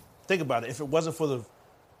 because think about it. If it wasn't for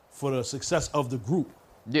the success of the group,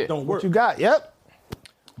 it don't work. What you got? Yep.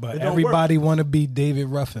 But don't everybody want to be David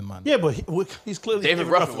Ruffin, man. Yeah, but he's clearly David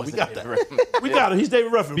Ruffin was We got David that. Ruffin. We got it. He's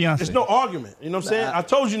David Ruffin. Beyonce. There's no argument. You know what I'm saying? I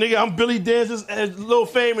told you, nigga, I'm Billy Danzer's Lil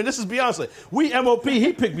Fame, and this is Beyonce. We MOP,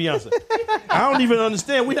 he picked Beyonce. I don't even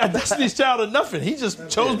understand. We not Destiny's Child or nothing. He just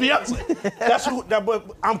chose Beyonce. That's who. But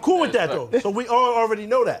I'm cool with that, though. So we all already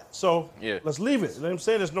know that. So let's leave it. You know what I'm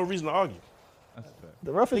saying? There's no reason to argue.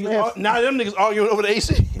 The Ruffins may have, Now them niggas arguing over the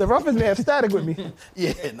AC. the Ruffins may have static with me.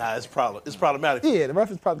 Yeah, nah, it's problematic. Yeah, the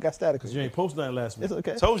Ruffins probably got static with You me. ain't post nothing last week. It's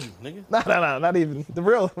okay. Told you, nigga. No, not even. The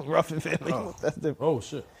real Ruffin family. That's different. Oh,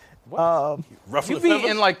 shit. You be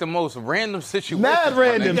in like the most random situations. Mad my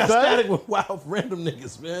random. You nigga. got son. static with wild random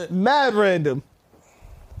niggas, man. Mad random.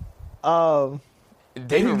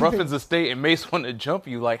 David Ruffin's estate and Mace want to jump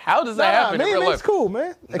you. Like, how does that happen in man, real it's life? cool,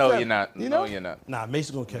 man. No, Except, you're not. You No, know? you're not. Nah,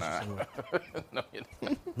 Mason gonna catch us anyway. No, you're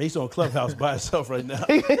not. Mason on Clubhouse by himself right now,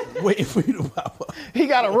 waiting for you to pop up. He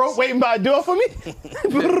got a rope waiting by the door for me.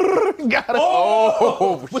 got it.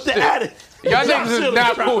 Oh, with the shit. attic. Y'all Drop niggas is ceiling,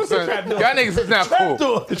 not trap cool, door, son. trap door. Y'all niggas is not Trap cool.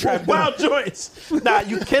 door, wild joints. Nah,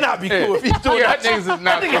 you cannot be cool if he's doing Y'all that. niggas is not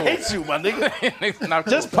That nigga cool. hates you, my nigga. Niggas not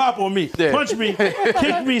cool. Just pop on me, Yeah. punch me,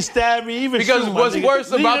 kick me, stab me, even Because shoot, my what's nigga. worse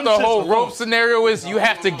Leave about them the shits whole alone. rope scenario is you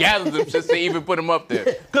have to gather them just to even put them up there.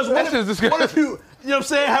 Because what, That's just disgusting. what if you know what I'm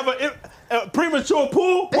saying, have a premature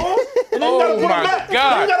pull, and then Oh you gotta put my him back.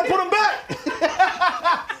 God. Then you gotta put him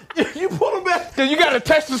back. You pull him back. Cause you gotta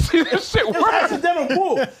test to see this shit It's work. accidental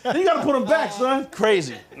pull. Then you gotta put him back, son.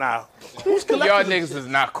 Crazy. Nah. Who's Y'all collecting? niggas is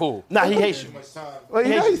not cool. Nah, he hates you. Well,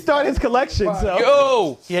 you know he started his collection, so.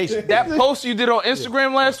 Yo, He hates you. that post you did on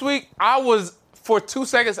Instagram last week, for 2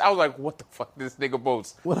 seconds, I was like, what the fuck did this nigga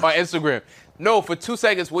post on Instagram? No, for 2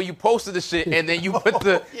 seconds, when you posted the shit and then you put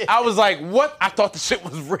the, I was like, what? I thought the shit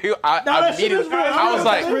was real. Nah, that shit is real. I was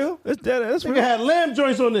like, That's real. That's Nigga real. had lamb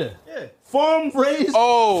joints on there. Yeah. Farm raised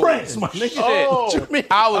Franks, my nigga. shit. What you mean?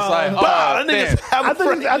 I was like, Bah, oh, that niggas damn. have a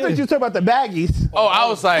Frank. I thought you were talking about the baggies. Oh, I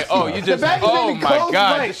was like, oh, you just, bag is oh maybe my close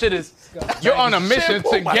God, rank. this shit is, you're on a mission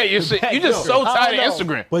to get your shit. You just so tired of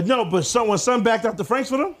Instagram. But no, when son backed out the Franks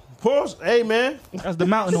for them, pause. Hey, man. That's the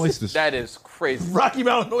mountain oysters. That is crazy. Rocky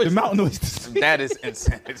Mountain The Oysters. mountain oysters. That is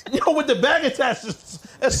insanity. Yo, with the bag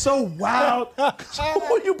attached, that's so wild.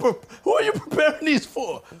 Who are you preparing these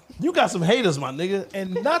for? You got some haters, my nigga.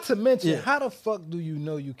 And not to mention, Yeah. how the fuck do you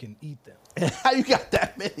know you can eat them? How you got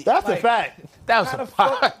that many? That's a fact. That was How a the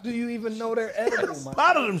fuck do you even know they're edible, man?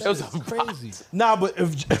 Out of them It was shit. a Crazy. Nah, but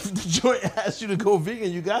if the joint asks you to go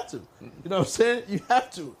vegan, you got to. You know what I'm saying? You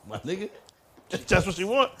have to, my nigga. If that's what she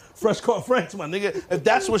want. Fresh caught Franks, my nigga. If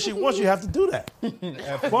that's what she wants, you have to do that.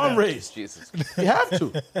 Farm raised. Jesus. You have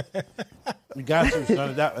to. You got to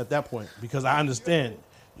son, at that point because I understand.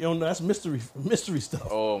 You don't know that's mystery stuff.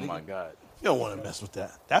 Oh my God. You don't want to mess with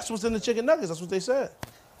that. That's what's in the chicken nuggets. That's what they said.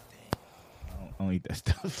 I don't eat that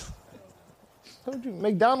stuff. Told you,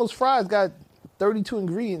 McDonald's fries got 32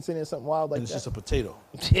 ingredients in it, something wild like And it's that. just a potato.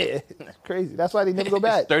 Yeah, it's crazy. That's why they never go It's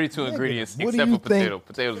back. 32 ingredients what do except you for potato. think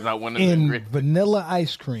Potato's not one of the In ingredients. vanilla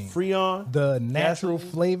ice cream, Freon. the natural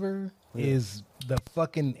gasoline. flavor is the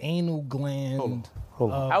fucking anal gland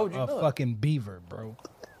Hold on. of How would you a know that? fucking beaver, bro.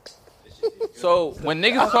 So when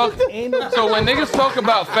niggas talk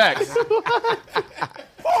about facts,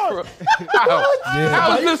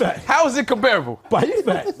 how is it comparable? By you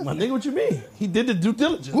facts. My nigga, what you mean? He did the due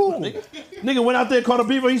diligence. My nigga. Nigga went out there, caught a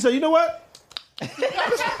beaver. He said, you know what?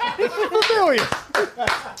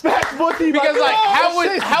 Facts, boy, Because like,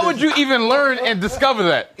 how would you even learn and discover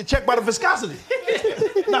that? Get checked by the viscosity.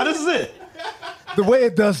 Nah, this is it. The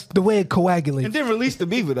way it coagulates. And then release the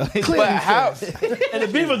beaver though. But how? And the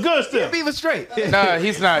beaver good still. Beaver straight. Nah,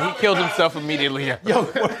 he's not. He killed himself immediately. Yo,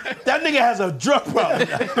 that nigga has a drug problem.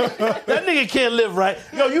 That nigga can't live right.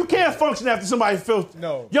 Yo, you can't function after somebody feels.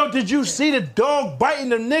 No. Yo, did you see the dog biting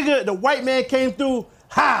the nigga? The white man came through.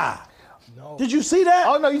 Ha. No. Did you see that?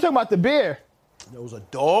 Oh no, you talking about the bear? There was a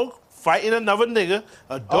dog fighting another nigga.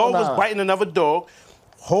 A dog was nah. biting another dog.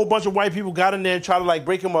 Whole bunch of white people got in there and tried to like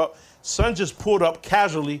break him up. Son just pulled up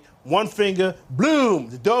casually, one finger, bloom.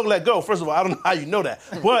 The dog let go. First of all, I don't know how you know that,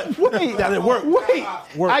 but that it worked. Wait,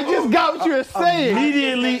 I just got what you were saying.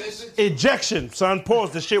 Immediately ejection, son.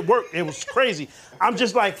 Pause. The shit worked. It was crazy. I'm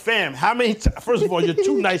just like, fam, how many first of all, you're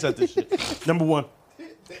too nice at this shit. Number one.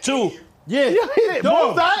 Two. Yeah.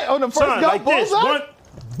 Dog. Bullseye on the first son, go, like this. bullseye? One.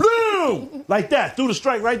 Boom! Like that. Threw the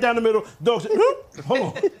strike right down the middle. Dog said,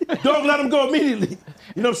 hold on. Dog let him go immediately.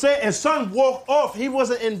 You know what I'm saying? And son walked off. He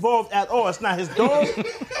wasn't involved at all. It's not his dog.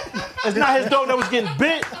 It's not his dog that was getting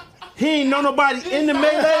bit. He ain't know nobody in the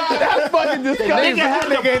melee. That's fucking disgusting. Nigga had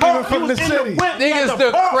the ain't pump. even from He was the in city. whip. He had Nigga's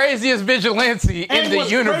the pump. craziest vigilante in And the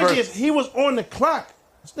what's universe. crazy is he was on the clock.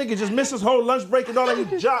 This nigga just missed his whole lunch break and all that.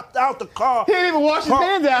 He dropped out the car. He didn't even wash his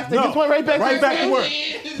hands after. He just went right back to work.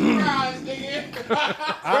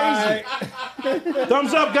 Crazy.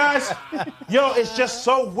 Thumbs up, guys. Yo, it's just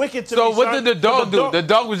so wicked to me. So what son. did the dog do? The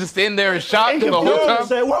dog was just standing there in shock the whole Dog time?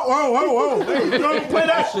 said, whoa. Hey, you don't play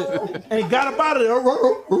that shit. And he got up out of there.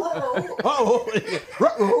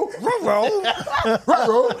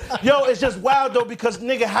 Yo, it's just wild, though, because,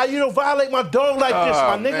 nigga, how you don't violate my dog like this,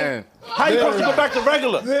 my nigga? Man. How you supposed to go back to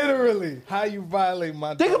regular? Literally, how you violate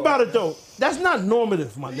my Think dog. about it, though. That's not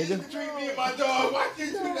normative, my nigga. Treat me and my dog. Why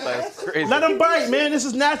can't you do that? That's crazy. Let him bite, man. This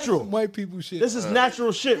is natural. White people shit. This is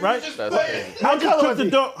natural shit, right? That's crazy. I just took the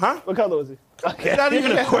dog, huh? What color was he? It's not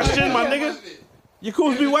even a question, my nigga.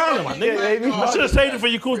 Yakuza be wildin', my nigga. Yeah, I should have saved it for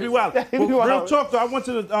Yakuza be wildin'. he But be real wildin'. talk though, I went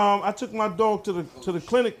to the I took my dog to the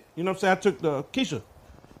clinic. You know what I'm saying? I took the Keisha.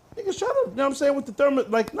 Nigga, shut up. You know what I'm saying? With the thermos,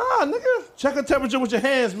 like, nah, nigga, check her temperature with your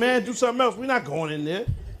hands, man. Do something else. We not going in there.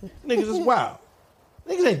 Niggas is wild.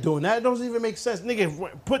 Niggas ain't doing that. It doesn't even make sense.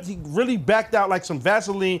 Nigga, he really backed out like some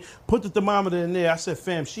Vaseline, put the thermometer in there. I said,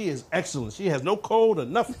 fam, she is excellent. She has no cold or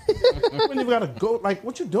nothing. We ain't even gotta go. Like,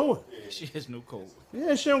 what you doing? She has no cold.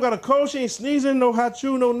 Yeah, she don't got a cold. She ain't sneezing, no hot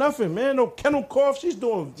chew, no nothing, man. No kennel cough. She's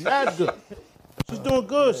doing mad good. She's doing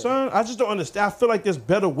good, son. I just don't understand. I feel like there's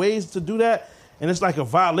better ways to do that. And it's like a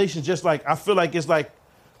violation, just like, I feel like it's like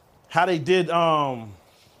how they did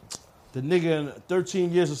the nigga in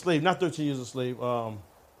 13 Years a Slave. Not 13 Years a Slave.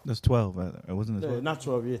 That's 12. It wasn't 12. Not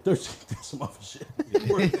 12 years. 13. That's some other shit.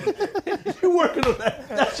 You working on that.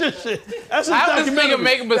 That's your shit. That's a How does this documentary. nigga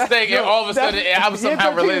make a mistake and all of a sudden I'm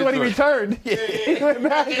somehow related when he to it? returned. He went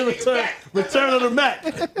back to Return of the Mac.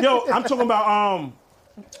 Yo, I'm talking about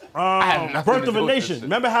have nothing Birth to of do a with Nation. this shit.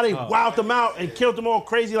 Remember how they wowed them out and killed them all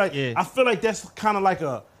crazy? Like, Yeah. I feel like that's kind of like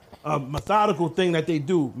a methodical thing that they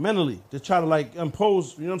do mentally to try to like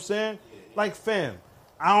impose, you know what I'm saying? Like, fam,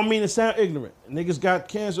 I don't mean to sound ignorant. Niggas got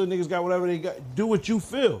cancer, niggas got whatever they got. Do what you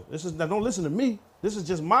feel. Now, don't listen to me. This is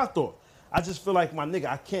just my thought. I just feel like, my nigga,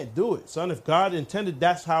 I can't do it. Son, if God intended,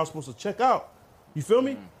 that's how it's supposed to check out. You feel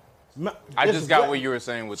me? I This just is got what- what you were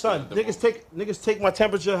saying with Son, the niggas take my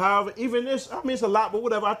temperature, however, even this, I mean, it's a lot, but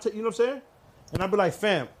whatever, you know what I'm saying? And I'd be like,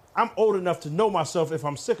 fam, I'm old enough to know myself if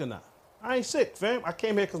I'm sick or not. I ain't sick, fam. I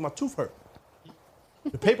came here because my tooth hurt.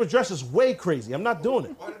 The paper dress is way crazy. I'm not doing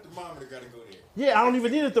it. Why the thermometer gotta go there? Yeah, I don't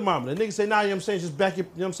even need a thermometer. The niggas say, nah, you know what I'm saying? Just back your,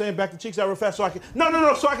 you know what I'm saying? Back the cheeks out real fast so I can,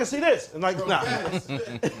 no, so I can see this. And like, nah.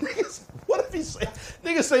 Niggas, what if he say,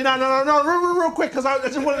 niggas say, no, real quick, because I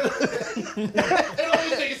just wanted to, It don't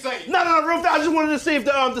even take a second. no, real fast. I just wanted to see if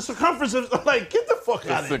the circumference is, like, get the fuck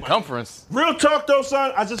out of here. circumference. Real talk though,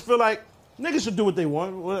 son. I just feel like niggas should do what they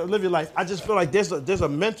want, live your life. I just feel like there's a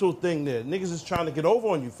mental thing there. Niggas is trying to get over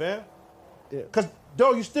on you, fam. Yeah. Cause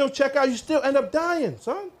dog, you still check out, you still end up dying,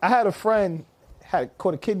 son. I had a friend had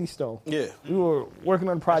caught a kidney stone. Yeah. We were working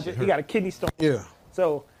on a project. He got a kidney stone. Yeah.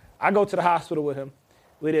 So I go to the hospital with him.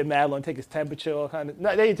 We did Madeline, take his temperature, all kind of.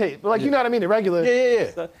 No, they didn't take, but like you know what I mean, the regular. Yeah.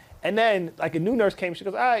 Stuff. And then like a new nurse came. She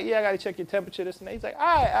goes, all right, yeah, I got to check your temperature. This and that. He's like,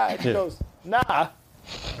 all right. She goes, nah.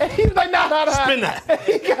 And he's like, nah. Spin that.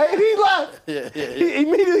 He left. Yeah. He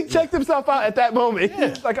immediately checked himself out at that moment.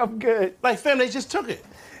 He's like, I'm good. Like, fam, they just took it.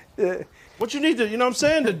 Yeah. What you need to, you know what I'm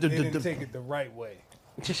saying? They didn't take it the right way.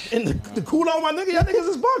 And the Kool-Aid, my nigga, y'all niggas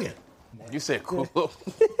is bugging. You said cool.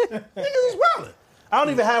 Niggas is wildin'. I don't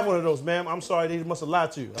even have one of those, ma'am. I'm sorry, they must have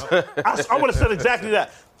lied to you. I would have said exactly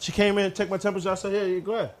that. She came in, checked my temperature. I said, yeah,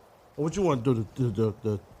 go ahead. Well, what you want to do,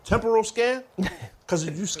 the temporal scan? Because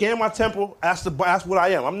if you scan my temple, ask what I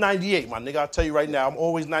am. I'm 98, my nigga. I'll tell you right now, I'm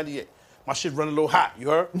always 98. My shit run a little hot, you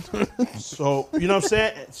heard? So, you know what I'm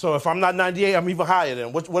saying? So if I'm not 98, I'm even higher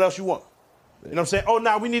than. What else you want? You know what I'm saying? Oh,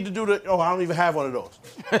 now we need to do I don't even have one of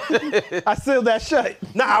those. I sealed that shut.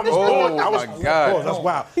 Nah, I was born. my God. Oh, that's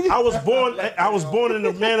wild. I was born in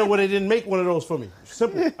a manner where they didn't make one of those for me.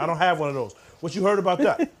 Simple. I don't have one of those. What you heard about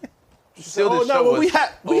that? Still Oh this no, show well, was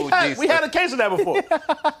we had a OD case of that before.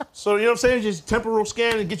 So you know what I'm saying? Just temporal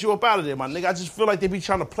scan and get you up out of there, my nigga. I just feel like they be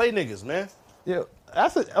trying to play niggas, man. Yeah,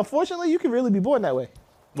 unfortunately, you can really be born that way.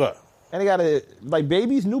 What? And they gotta, like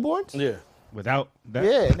babies, newborns. Yeah. Without that,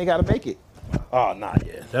 Yeah, and they gotta make it. Oh nah,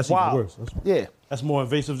 yeah. That's Wow. even worse. Yeah, That's more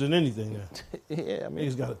invasive than anything. Yeah. yeah. I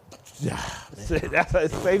mean, Niggas gotta that's how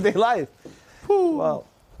it saved their life. Well,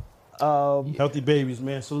 healthy babies,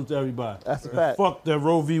 man. Salute to everybody. That's a And fact. Fuck the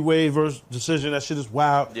Roe v. Wade versus decision. That shit is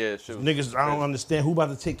wild. Yeah, shit was Niggas, I don't crazy. understand who about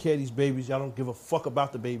to take care of these babies. Y'all don't give a fuck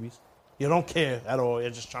about the babies. You don't care at all.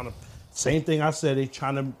 You're just trying to. Same thing I said. They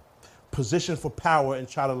trying to position for power and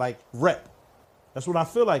try to like rep. That's what I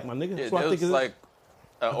feel like, my nigga. Yeah, That's what I it think was it is. like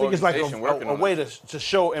an I think it's like organization working a on way it. to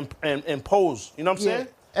show and impose. You know what I'm yeah. saying?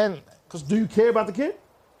 And Because do you care about the kid?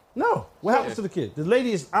 No. What happens to the kid? The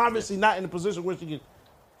lady is obviously not in a position where she can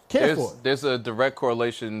care for it. There's a direct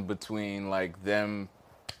correlation between like them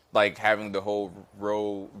like having the whole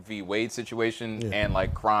Roe v. Wade situation and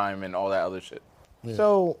like crime and all that other shit.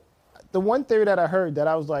 so, the one theory that I heard that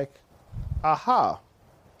I was like, aha,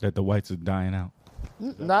 that the whites are dying out.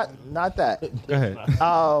 not that. Go ahead.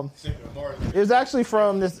 It was actually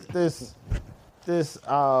from this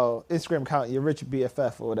Instagram account, your rich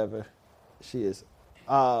BFF or whatever she is.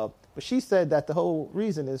 But she said that the whole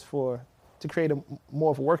reason is to create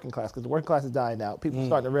more of a working class, because the working class is dying out. People are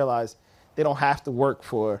starting to realize they don't have to work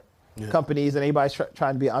for companies, and anybody's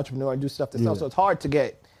trying to be an entrepreneur and do stuff themselves. So it's hard to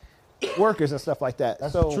get workers and stuff like that.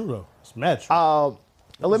 That's so, true, though. It's mad true.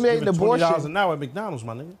 Eliminating Giving abortion. $20 an hour at McDonald's,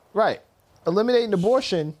 my nigga. Right. Eliminating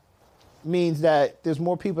abortion means that there's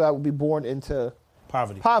more people that will be born into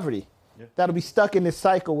Poverty. that'll be stuck in this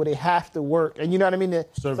cycle where they have to work, and you know what I mean,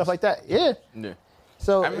 Service. stuff like that. Yeah. Yeah.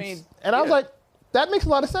 So I it's- mean, and I was yeah. like, that makes a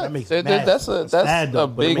lot of sense. That makes That- mad. that's a- It's that's sad, a though,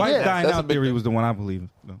 but it big- makes- White Yeah, dying that's a out big theory thing. was the one I believe.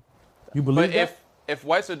 So. You believe But that? if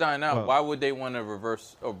whites are dying out, Well- why would they want to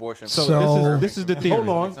reverse abortion? So- this is the theory. Hold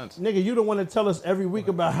on. Makes sense. Nigga, you don't want to tell us every week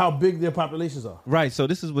about how big their populations are. Right. So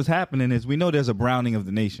this is what's happening is we know there's a browning of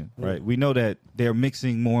the nation, right? We know that they're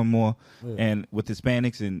mixing more and more, and with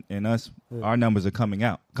Hispanics and us, our numbers are coming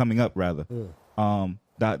up rather.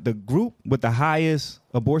 The group with the highest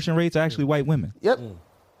abortion rates are actually white women. Yep.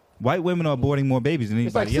 White women are aborting more babies than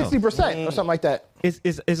It's like anybody else. 60% or something like that.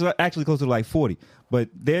 It's actually close to like 40, but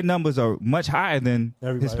their numbers are much higher than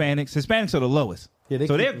Everybody. Hispanics. Hispanics are the lowest. Yeah, they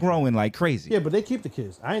so keep they're the- growing like crazy. Yeah, but they keep the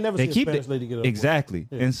kids. I ain't never They seen a keep Spanish it lady get up. exactly.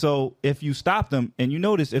 Yeah. And so if you stop them, and you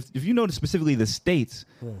notice if you notice specifically the states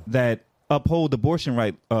that uphold abortion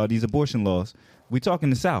these abortion laws, we talk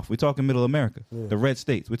in the South, we talk in Middle America, the red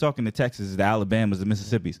states, we're talking the Texas, the Alabamas, the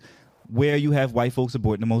Mississippis, where you have white folks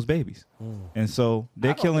aborting the most babies, and so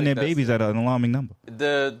they're I don't killing their think that's babies at an alarming number.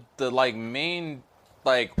 The like main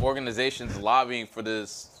like organizations lobbying for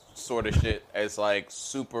this sort of shit as like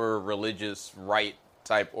super religious right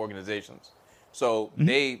type organizations. So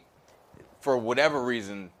they, for whatever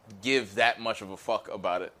reason, give that much of a fuck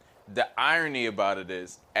about it. The irony about it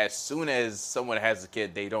is, as soon as someone has a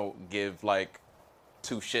kid, they don't give like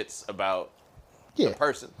two shits about Yeah. the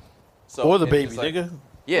person. So Or the it's baby, just like- nigga.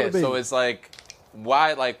 Yeah, Or the so baby. it's like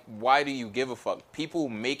why do you give a fuck? People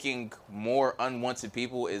making more unwanted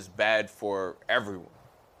people is bad for everyone.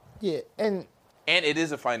 Yeah. And And it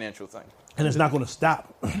is a financial thing. And it's not going to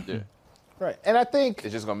stop. Yeah. right. And I think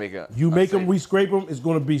It's just gonna make it. You make them, we scrape them. It's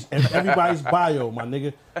going to be in everybody's bio, my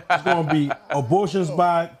nigga. It's going to be abortions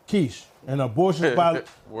by Keish and abortions by,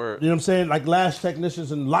 Word. you know what I'm saying? Like lash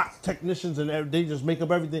technicians and lock technicians, and they just make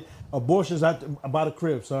up everything. Abortions by the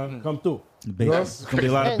crib, son. Come through. It's gonna be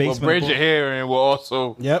a lot of And- We'll basement. braid your hair and we'll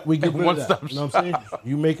also. Yep, we get rid of that. One-stop You know what I'm saying?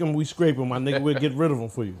 You make them, we scrape them, my nigga. We'll get rid of them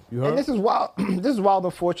for you. You heard? and this is wild. This is wild,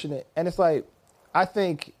 unfortunate. And it's like, I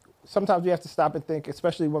think sometimes we have to stop and think,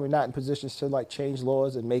 especially when we're not in positions to like change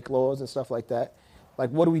laws and make laws and stuff like that. Like,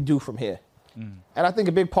 what do we do from here? And I think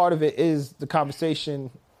a big part of it is the conversation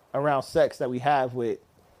around sex that we have with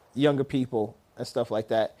younger people and stuff like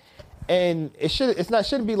that. And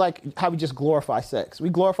shouldn't be like how we just glorify sex. We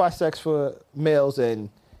glorify sex for males and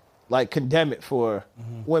like condemn it for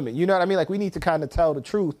women. You know what I mean? Like, we need to kind of tell the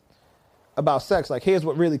truth about sex. Like, here's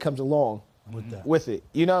what really comes along with it,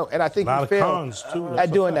 you know? And I think A lot we of fail cons, too. That's at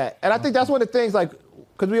a doing fact. that. And I think that's one of the things, like,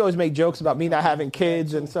 because we always make jokes about me not having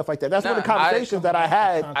kids and stuff like that. That's one of the Nah, conversations that I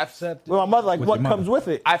had with my mother, like, what comes with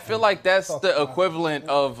it? I feel like that's the equivalent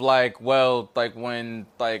of like, well, like when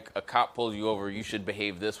like a cop pulls you over, you should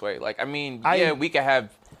behave this way. Like, I mean, yeah, we can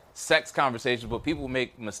have sex conversations, but people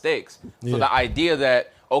make mistakes. So the idea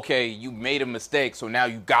that okay, you made a mistake, so now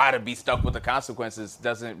you gotta be stuck with the consequences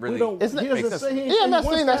doesn't really. It's not- he doesn't make say, sense. he I'm not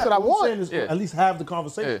saying that's what I What I'm want. saying is Yeah. at least have the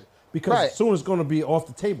conversation. Yeah. Because Right. soon it's going to be off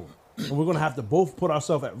the table. and we're gonna have to both put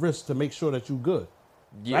ourselves at risk to make sure that you're good.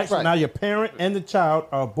 Yeah. Right? So now your parent and the child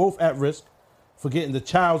are both at risk for getting the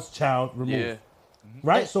child's child removed. Yeah.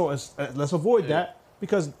 Right? So let's avoid that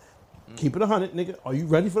because keep it 100, nigga. Are you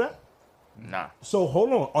ready for that? Nah. So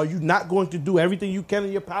hold on. Are you not going to do everything you can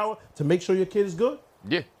in your power to make sure your kid is good?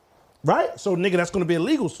 Yeah. Right? So nigga, that's going to be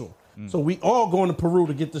illegal soon. So we all going to Peru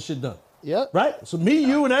to get this shit done. Yep. Right? So me,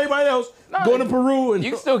 you, and everybody else going to Peru. And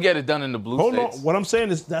You can still get it done in the blue hold states. on. What I'm saying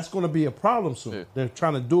is that's going to be a problem soon. Yeah. They're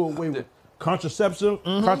trying to do away with contraception,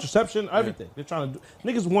 everything. They're trying to do.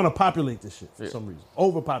 Niggas want to populate this shit for some reason.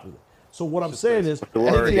 Overpopulate. So what I'm saying is,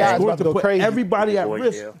 word. it's Yeah, it's going about to to go put crazy. everybody at Boy,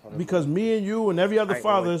 risk yeah. because me and you and every other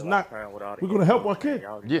father is not. We're going to help our kid,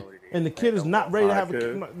 Yeah. and the kid is not ready to have a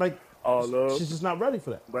kid. Like All love. she's just not ready for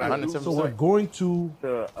that. But I do 100%. So we're going to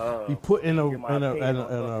be put in a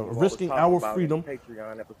risking our freedom,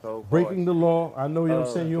 breaking the law. I know you know what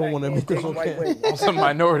I'm saying. You don't want to admit this on camera. Some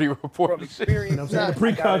Minority Report. From shit. You know what I'm saying? The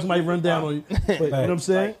precogs might run down on you. But you know what I'm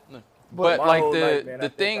saying? But my like whole the life, man, I the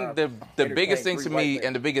think thing I've the biggest thing to entertained me three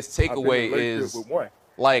and the biggest I've been in a takeaway relationship is with one.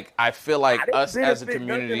 like I feel like I didn't us as a benefit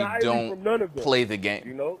community nothing highly from none of don't them. play the game.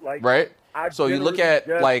 You know, like Right? I So you look generally at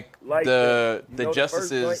just like like the you know, first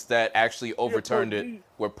justices joint, that actually overturned it me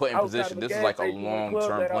were put in outside position. of a This is gas like a station in the long club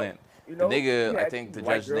term that plan. you The know, nigga, he I had think the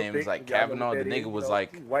white judge's girl name is thick, like y'all know Kavanaugh. what The that nigga is, was you know,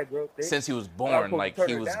 like, she's white girl thick. since he was I was born, supposed like to turn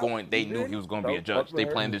he her was down. going. They You knew did? he was going to be a So, judge. fuck They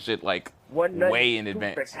with planned her. this shit like One night, way in two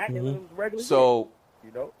advance. spectacular, it was regular So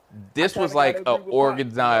shit, you know? this I was kinda like gotta a agree with Pop,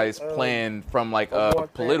 organized you know, plan from like I'm a more saying-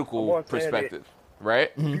 political I'm more saying that perspective,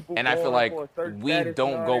 right? people And I feel going like for a certain we status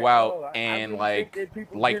don't and go all that. out No, I and really like think that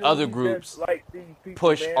people like generally other just groups like these people,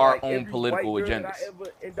 push man. our Like, own every political white girl agendas. that I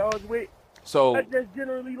ever indulged with, So I just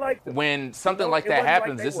generally like them. when something You know, like it that wasn't like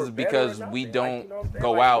happens, they this were is better or because nothing. we Like, don't you know what I'm saying?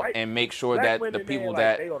 go Like, out white- and make sure black that the women, people man, that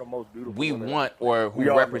like, they are the most beautiful we women. want or We who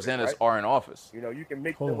all know represent this, us right? are in office. You know, you can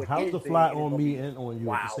mix Hold them on. with How's the anything, fly and it's on gonna me be and on you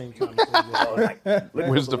wow. at the same time?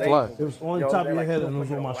 Where's the fly? It was on top of your head and it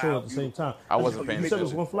was on my shoulder at the same time. I wasn't paying You said it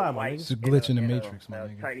was attention. one fly, my It's nigga. a glitch in the matrix, my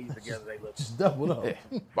nigga. Chinese together, they look. Just double up.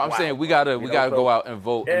 But I'm Wow. saying we gotta You know, go so- out and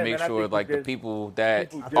vote Yeah, and make man, I sure think like the just- people that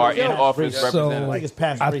people are in just- office So- represent I think us. it's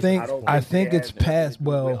past I racist. think don't I think think they it's had past. to do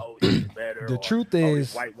with, Well, oh, this is better, the or, truth oh, this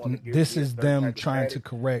is, white wanna give this me a is certain them type of trying to status.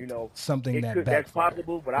 correct You know, something it that could- that's backfired.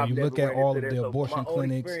 possible, but When I've you never look at ran all into of that. the So from abortion my own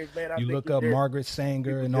clinics, experience, man, I you think look it's up just Margaret Sanger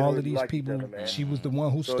people and all of generally these like each people. other, man. She was the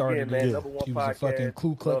one who So started again, man, it. number one She was a fucking podcast.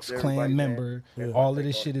 Ku Klux Love to Klan everybody, member. man. All of Yeah.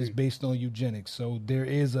 this shit is based on eugenics. So there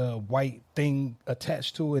is a white thing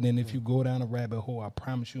attached to it, and if you go down a rabbit hole, I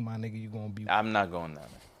promise you, my nigga, you're gonna be. I'm not going down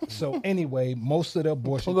there. So anyway, most of the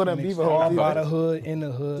abortion We'll go down clinics Beaver Hole. are Beaver by Hole. the hood, in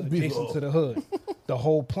the hood, Beaver adjacent Hole. to the hood. The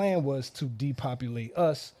whole plan was to depopulate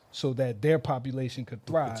us so that their population could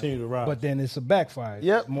thrive. Continue to rise. But then it's a backfire.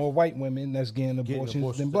 Yep. More white women that's getting abortions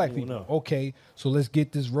abortions than than black anyone people. else. Okay, so let's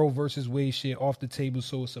get this Roe versus Wade shit off the table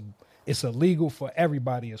so it's illegal for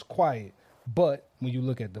everybody. It's quiet. But when you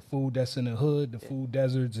look at the food that's in the hood, the food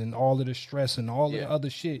deserts, and all of the stress and all of Yeah. the other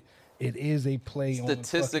shit, it is a play on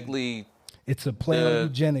Statistically, it's a play the- on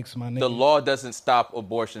eugenics, my nigga. the law doesn't stop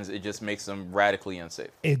abortions; it just makes them radically unsafe.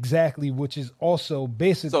 Exactly, which is also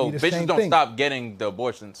basically So the bitches same don't thing. stop getting the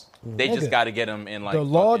abortions; they Nigga, just got to get them in like The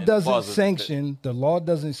law fucking doesn't closets and shit. sanction. The law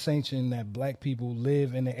doesn't sanction that black people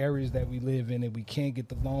live in the areas that we live in, and we can't get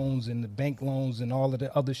the loans and the bank loans and all of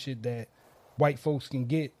the other shit that white folks can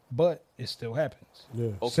get. But it still happens. Yeah.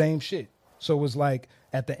 Same shit. So it's like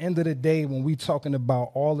at the end of the day, when we talking about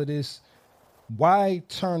all of this, why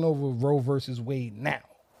turn over Roe versus Wade now?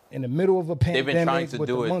 In the middle of a They've pandemic been trying to with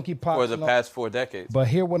do the it monkeypox for the and all- past 4 decades But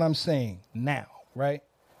hear what I'm saying now, right?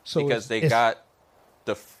 So because they it's- got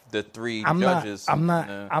the 3 I'm judges. Not, I'm not.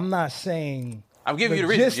 uh, I'm not saying. I'm giving you the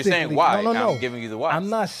reason. You're saying logistically- why. No, no. I'm giving you the why. I'm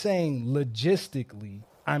not saying logistically.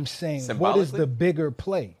 I'm saying what is Symbolically? the bigger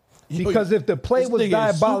play? Because if the play This was nigga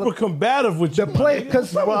is diabolical, super combative with you. the play my nigga.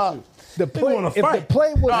 because What's wrong with you? the play. wanna If the fight.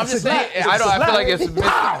 play was, No, I'm just saying. I feel like it's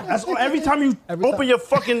That's all, every time you open time. your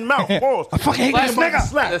fucking mouth. Pause. I fucking hate this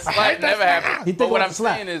nigga. The slap never happened. He But think what about I'm the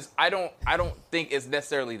slap. saying is, I don't think it's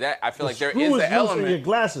necessarily that. I feel like there Screw is is an loose in your element,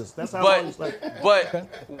 glasses. That's how long it's like. but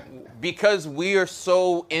because we are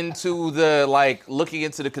so into the like looking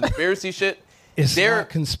into the conspiracy shit, it's there. not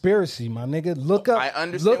conspiracy, my nigga. Look up. I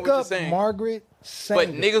understand Look what you're up saying. Margaret Sanger.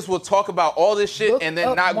 But niggas will talk about all this shit Look and then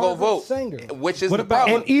up not go Margaret vote, Sanger. which is What the about-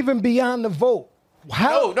 problem. And even beyond the vote.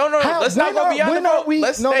 How, No. Let's not go beyond the vote.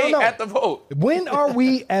 Let's stay at the vote. When are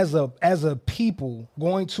we as a people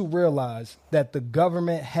going to realize that the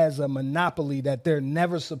government has a monopoly that they're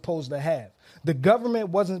never supposed to have? The government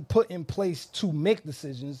wasn't put in place to make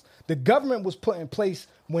decisions. The government was put in place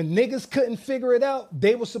when niggas couldn't figure it out.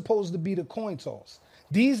 They were supposed to be the coin toss.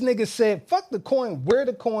 These niggas said, fuck the coin, we're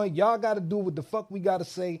the coin. Y'all got to do what the fuck we got to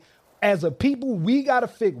say. As a people, we got to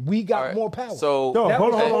figure. We got more power. So No, That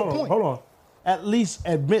hold was the whole on. point. Hold on. At least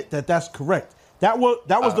admit that that's correct. That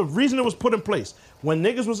was the reason it was put in place. When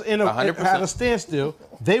niggas was in 100%. had a standstill,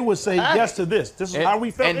 they would say yes to this. This is how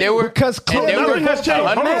we felt. and they were Because clearly nothing has changed.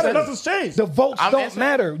 Hold on, 100%. nothing's changed. the votes I'm don't answering-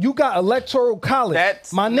 matter. You got electoral college.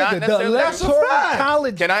 That's my not nigga, the necessarily- That's a electoral fact.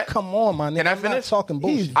 college. Can I- Come on, my nigga. can I I'm not finish? talking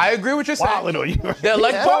bullshit. I agree with what you're saying. Wilding on you. The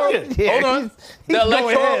electoral, Yeah, hold on. he's The going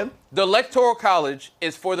electoral, ham. the electoral college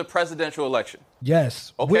is for the presidential election.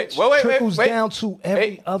 Yes. Okay. Which Wait, trickles wait. down to every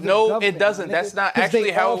Hey, other no, government, it doesn't. my That's nigga. not 'Cause actually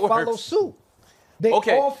they how all it works. follow suit. They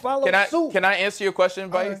Okay. all follow suit. Can I answer your question, All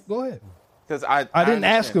Vice? right, go ahead. Because I didn't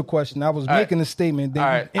ask a understand. question. I was All right. making a statement. Then All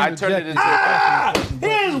right, you I turned it interjected. into a question.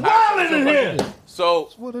 He is wilding in here. So,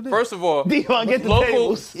 what it is. first of all, Devon, get the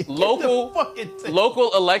local tables.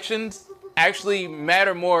 local elections actually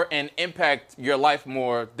matter more and impact your life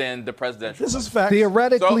more than the presidential. This is fact.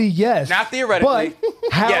 Theoretically, So, yes. not theoretically.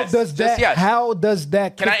 But how Yes, does just that? yes. How does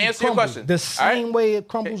that? Can I cookie answer your crumble? question? The All same right. way it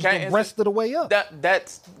crumbles Can I the answer- rest of the way up.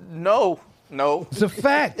 That's no. It's a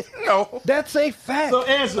fact. No. That's a fact. So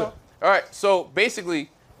answer. All right. So basically,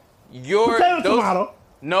 your Potato, those tomato.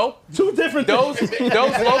 no Two different those things.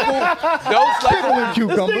 local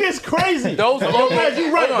Pickle This thing is crazy. those local Guys,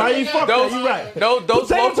 you right. hold on. Now you fucked those, up. You right. No, those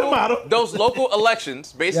Potato, tomato. those local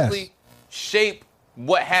elections basically Yes. shape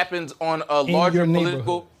what happens on a In larger your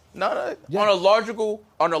political. No, on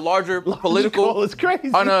a larger political. It's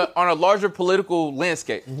crazy. On a larger political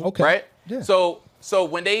landscape. Okay. Right. Yeah. So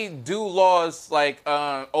when they do laws like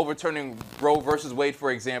overturning Roe versus Wade,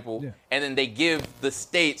 for example, and then they give the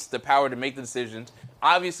states the power to make the decisions,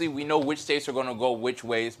 obviously we know which states are going to go which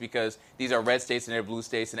ways because these are red states and they're blue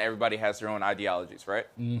states and everybody has their own ideologies, right?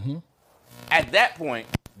 Mm-hmm. At that point,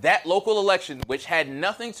 that local election, which had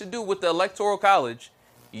nothing to do with the Electoral College,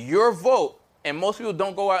 your vote, and most people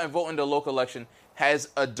don't go out and vote in the local election, has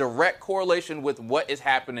a direct correlation with what is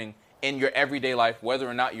happening in your everyday life, whether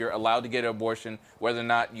or not you're allowed to get an abortion, whether or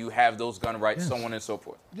not you have those gun rights, so on and so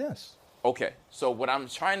forth. Yes. Okay, so what I'm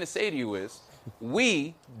trying to say to you is,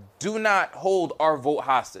 we do not hold our vote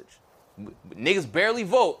hostage. Niggas barely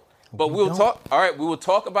vote, but We we'll don't. talk. All right, we will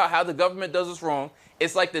talk about how the government does us wrong.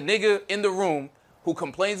 It's like the nigga in the room who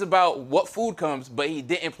complains about what food comes, but he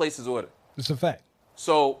didn't place his order. It's a fact.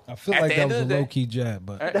 So I feel at like the that end was a of the day, low key jab,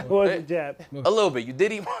 but That was a jab. A little bit. You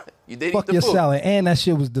did eat fuck the your food. salad, and that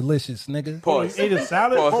shit was delicious, nigga. Pause. You ate a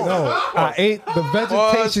salad? Pause. No, I ate the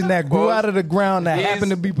vegetation that grew Pause. out of the ground that These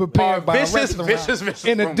happened to be are prepared by vicious, a restaurant vicious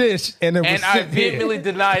in a from- dish, and it was And I sitting here. vehemently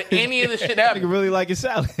denied any of the shit Nigga happening. really like your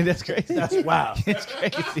salad. That's crazy. That's wild. It's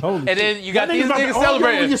crazy. Holy And then you got That these about to niggas argue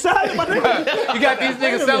celebrating. with your salad, my nigga. You got these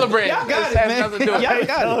niggas celebrating. Y'all got This it, has man. nothing to do with Y'all it.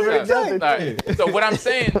 got it. All right. So what I'm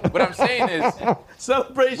saying is,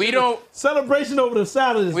 Celebration. We don't- Celebration over the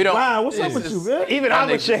salad is we don't. wow. What's up it's with you, just- man? Even my I'm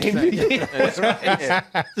niggas. ashamed. Yeah.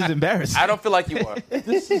 This is embarrassing. I don't feel like you are.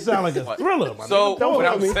 This sounds like a thriller, my So nigga. what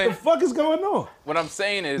I'm What the saying, fuck is going on? what I'm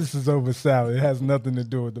saying is, This is over salad. It has nothing to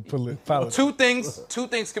do with the politics. two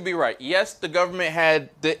things could be right. Yes, the government had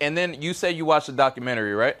and then you say you watched the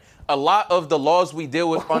documentary, right? A lot of the laws we deal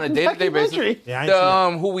with on a day-to-day basis, Documentary? Yeah, I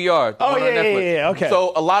ain't seen Who We Are. Oh, on yeah, yeah, Netflix. yeah, okay.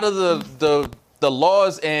 So a lot of the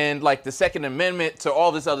laws and like the Second Amendment to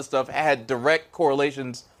all this other stuff had direct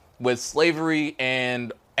correlations with slavery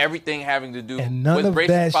and everything having to do And none with of racist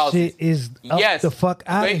that policies. shit is up Yes. the fuck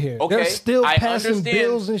out Wait, of here. okay, They're still I passing understand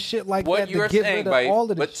bills and shit like what that to you're get saying, rid of Mike, all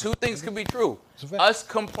of but this. two things could be true. a fact. Us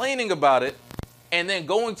complaining about it and then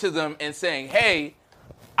going to them and saying, hey,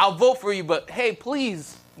 I'll vote for you, but hey,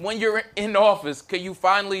 please, when you're in office, can you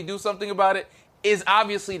finally do something about it, is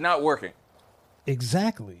obviously not working.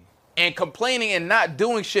 Exactly. And complaining and not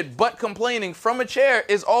doing shit, but complaining from a chair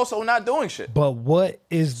is also not doing shit. But what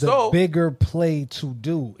is the So- bigger play to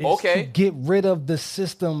do? It's Okay. to get rid of the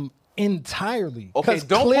system entirely. Okay, 'Cause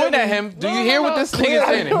don't clearly- point at him. Do you No, hear no, what this no, nigga is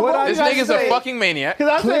clearly, saying? what I This just nigga's a said- fucking maniac.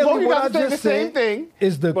 Because I said both Clearly, you what I guys say the just same said thing.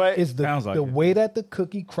 is but Sounds like the it. way that the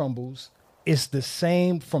cookie crumbles. It's the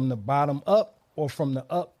same from the bottom up or from the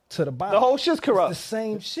up to the bottom. the whole shit's corrupt. It's the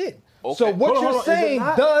same shit. Okay. So what Hold on, you're hold on. Is it saying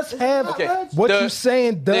not? does have Okay. what The- you're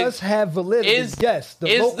saying does have validity. Is yes, the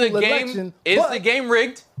is local the game election. is but- the game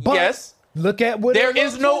rigged? but Yes. Look at what There it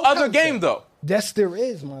is looks no like other out game there. though. Yes, there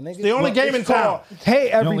is, my nigga. the only Look, game it's in town. called,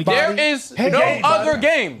 Hey, only everybody. There is Hey, no everybody. other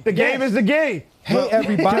game. The game is the game. Hey,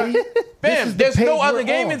 everybody. This Bam. is the There's page no other we're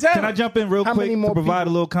game on. in town. Can I jump in real How quick many to more provide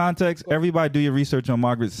people- a little context? Everybody do your research on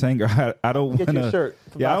Margaret Sanger. I don't Get your want shirt. to.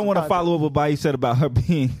 Provide Yeah, I don't some want to context. follow up what Bayou said about her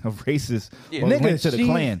being a racist or linked Nigga, to the she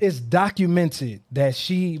Klan. is documented that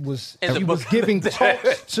she was In the she was book. giving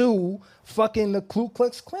talks to fucking the Ku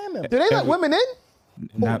Klux Klan members. Do they let women in?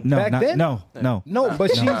 No. No,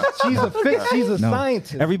 but she's a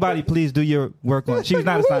scientist. Everybody, please do your work on. She was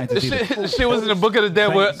not a scientist either. She was in the Book of the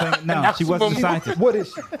Dead. No, she wasn't a scientist. What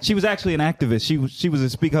is she? She was actually an activist. She was a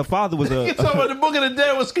speaker. Her father was a. You talking about the Book of the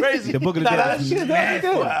Dead was crazy. The Book of the Dead. Was mad.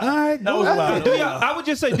 All right, That was wild. I would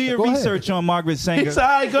just say, do your research on Margaret Sanger. It's all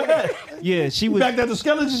right, go ahead. Yeah, she was. Back at the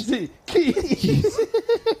skeleton keys.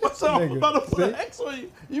 What's up? I'm about to put an X on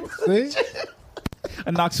you. See?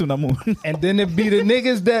 A Naxunamun. And then it be the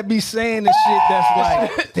niggas that be saying the shit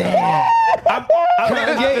that's like, damn.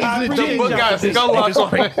 I The book got skull locks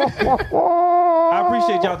on it. I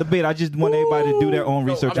appreciate y'all debate. I just want everybody to do their own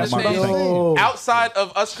research I'm on just Margaret saying, Sanger. outside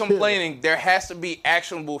of us complaining, there has to be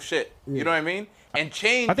actionable shit. You know what I mean? And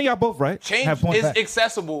change. I think y'all both right. Change Have points. is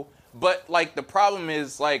accessible, but like the problem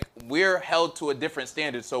is like we're held to a different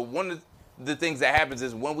standard. So one of the things that happens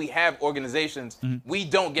is when we have organizations, we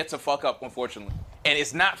don't get to fuck up, unfortunately. And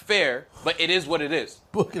it's not fair, but it is what it is.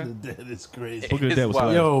 Book of the Dead is crazy. Book of the Dead was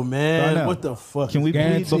wild. hilarious. Yo, man, Darnell, what the fuck? Can we please,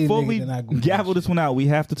 Guaranteed before nigga we that not gonna gavel this one out, we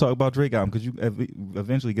have to talk about Drake album because you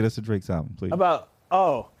eventually get us to Drake's album, please.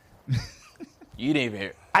 You didn't even hear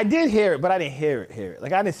it. I did hear it, but I didn't hear it.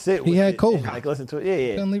 Like I didn't sit with had it COVID. and, like listen to it.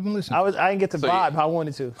 Yeah. Couldn't even listen. I didn't get to So vibe how I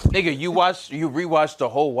wanted to. Nigga, you rewatched the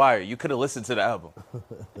whole Wire. You could have listened to the album.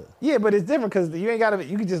 Yeah, but it's different because you ain't gotta.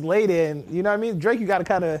 You can just lay there and you know what I mean. Drake, you gotta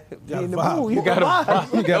kind of be in the vibe. mood. You gotta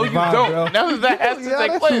vibe. You got No, you don't. None of that has to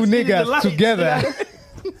take Two place. niggas together.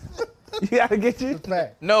 You gotta get you.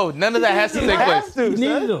 No, none of that has to take Have place. to, You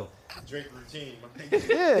son. need them. Drake routine.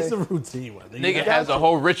 Yeah. It's a routine, man. Nigga has a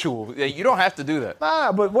whole ritual. Yeah, you don't have to do that.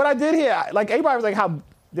 Nah, but what I did here, like everybody was like, how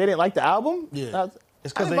they didn't like the album. Yeah.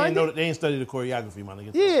 It's because I they like ain't know it. that they ain't studied the choreography, my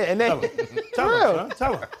nigga. Yeah, and they Tell them, real. son.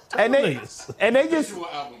 Tell them. and they niggas. and they just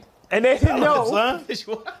Album. and they didn't know. Son.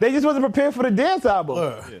 They just wasn't prepared for the dance album.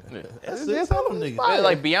 That's The it. dance Tell album them was niggas. fire.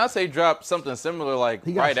 Like Beyonce dropped something similar like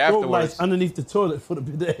He got right strobe afterwards. lights underneath the toilet for the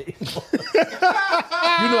bidet.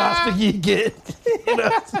 You know how sticky you get. You know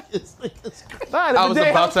how sticky it's Nah, the I was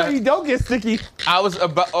bidet about helps so to- you don't get sticky. I was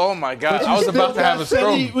about, oh my God, I was about to have a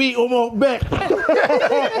stroke. We almost back.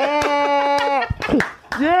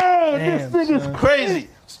 Yeah, Damn, this nigga's son. crazy.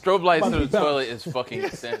 Strobe lights in the toilet is fucking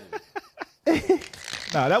insanity.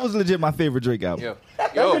 Nah, that was legit my favorite Drake album. Yo,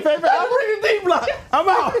 Your favorite I album? bring the D block. I'm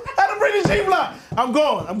out. I had to bring the D block. I'm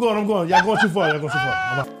going. Y'all going too far.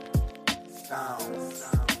 I'm out.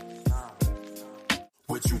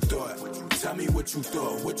 What you thought? Tell me what you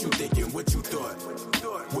thought. What you thinking? What you thought?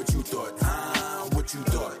 What you thought? What you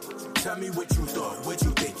thought? Tell me what you thought. What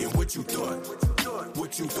you thinking? What you thought?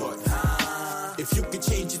 What you thought? If you could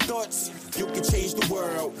change your thoughts, you can change the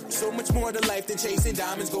world. So much more to life than chasing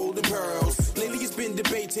diamonds, gold, and pearls. Lately it's been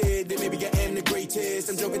debated that maybe I am the greatest.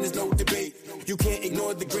 I'm joking, there's no debate. You can't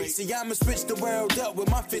ignore the great. See, I'ma switch the world up with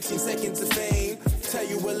my 15 seconds of fame. Tell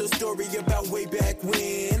you a little story about way back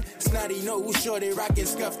when. Snotty nose, shorty rockin'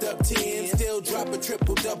 scuffed up 10. Still drop a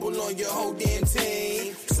triple-double on your whole damn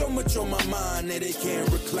team. So much on my mind that it can't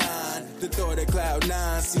recline. The thought of Cloud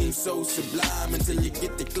 9 seems so sublime until you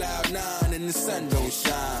get to Cloud 9 and the sun don't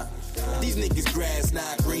shine. These niggas grass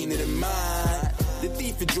not greener than mine. The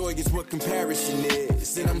thief of joy is what comparison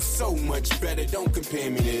is. And I'm so much better, don't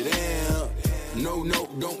compare me to them. No,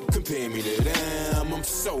 don't compare me to them. I'm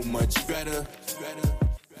so much better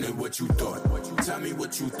than what you thought. Tell me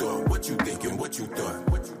what you thought, what you thinking, what you thought.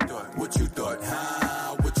 What you thought, what you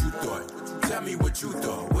thought. Tell me what you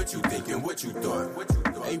thought, what you thinking, what you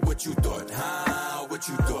thought. Hey, what you thought, what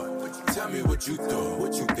you thought. Tell me what you thought,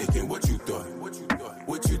 what you thinking, what you thought.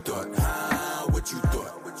 What you thought, what you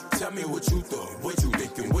thought. Tell me what you thought, what you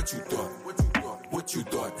thinking, what you thought. What you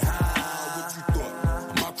thought, what you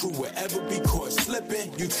thought. My crew will ever be caught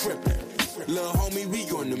slipping, you tripping. Lil' homie, we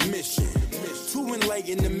on the mission. To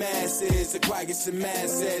enlighten the masses, acquire some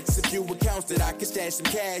assets, a few accounts that I can stash some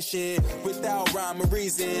cash in. Without rhyme or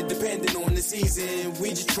reason, depending on the season. We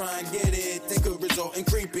just try and get it, that could result in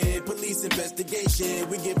creeping. Police investigation,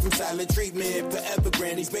 we get from silent treatment. Forever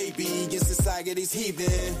granny's baby, in society's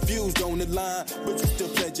heathen. Views don't align, but you still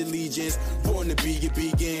pledge allegiance. Born to be a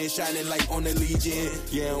beacon, shining light on the legion.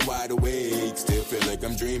 Yeah, I'm wide awake, still feel like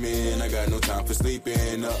I'm dreaming. I got no time for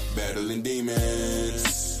sleeping, up battling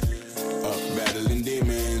demons. Up battling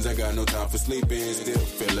demons, I got no time for sleeping. Still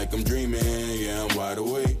feel like I'm dreaming. Yeah, I'm wide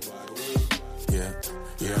awake. Yeah,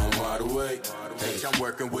 I'm wide awake. Hey, I'm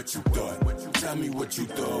working what you thought. Tell me what you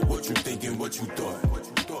thought, what you thinking, what you thought. What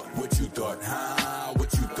you thought,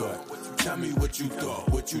 what you thought. Tell me what you thought,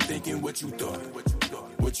 what you thinking, what you thought.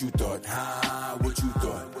 What what you thought? Huh? What you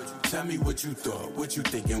thought? Tell me what you thought. What you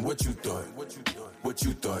thinking? What you thought? What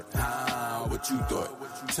you thought? Huh? What you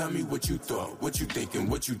thought? Tell me what you thought. What you thinking?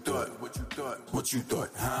 What you thought? What you thought?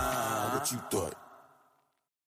 Huh? What you thought?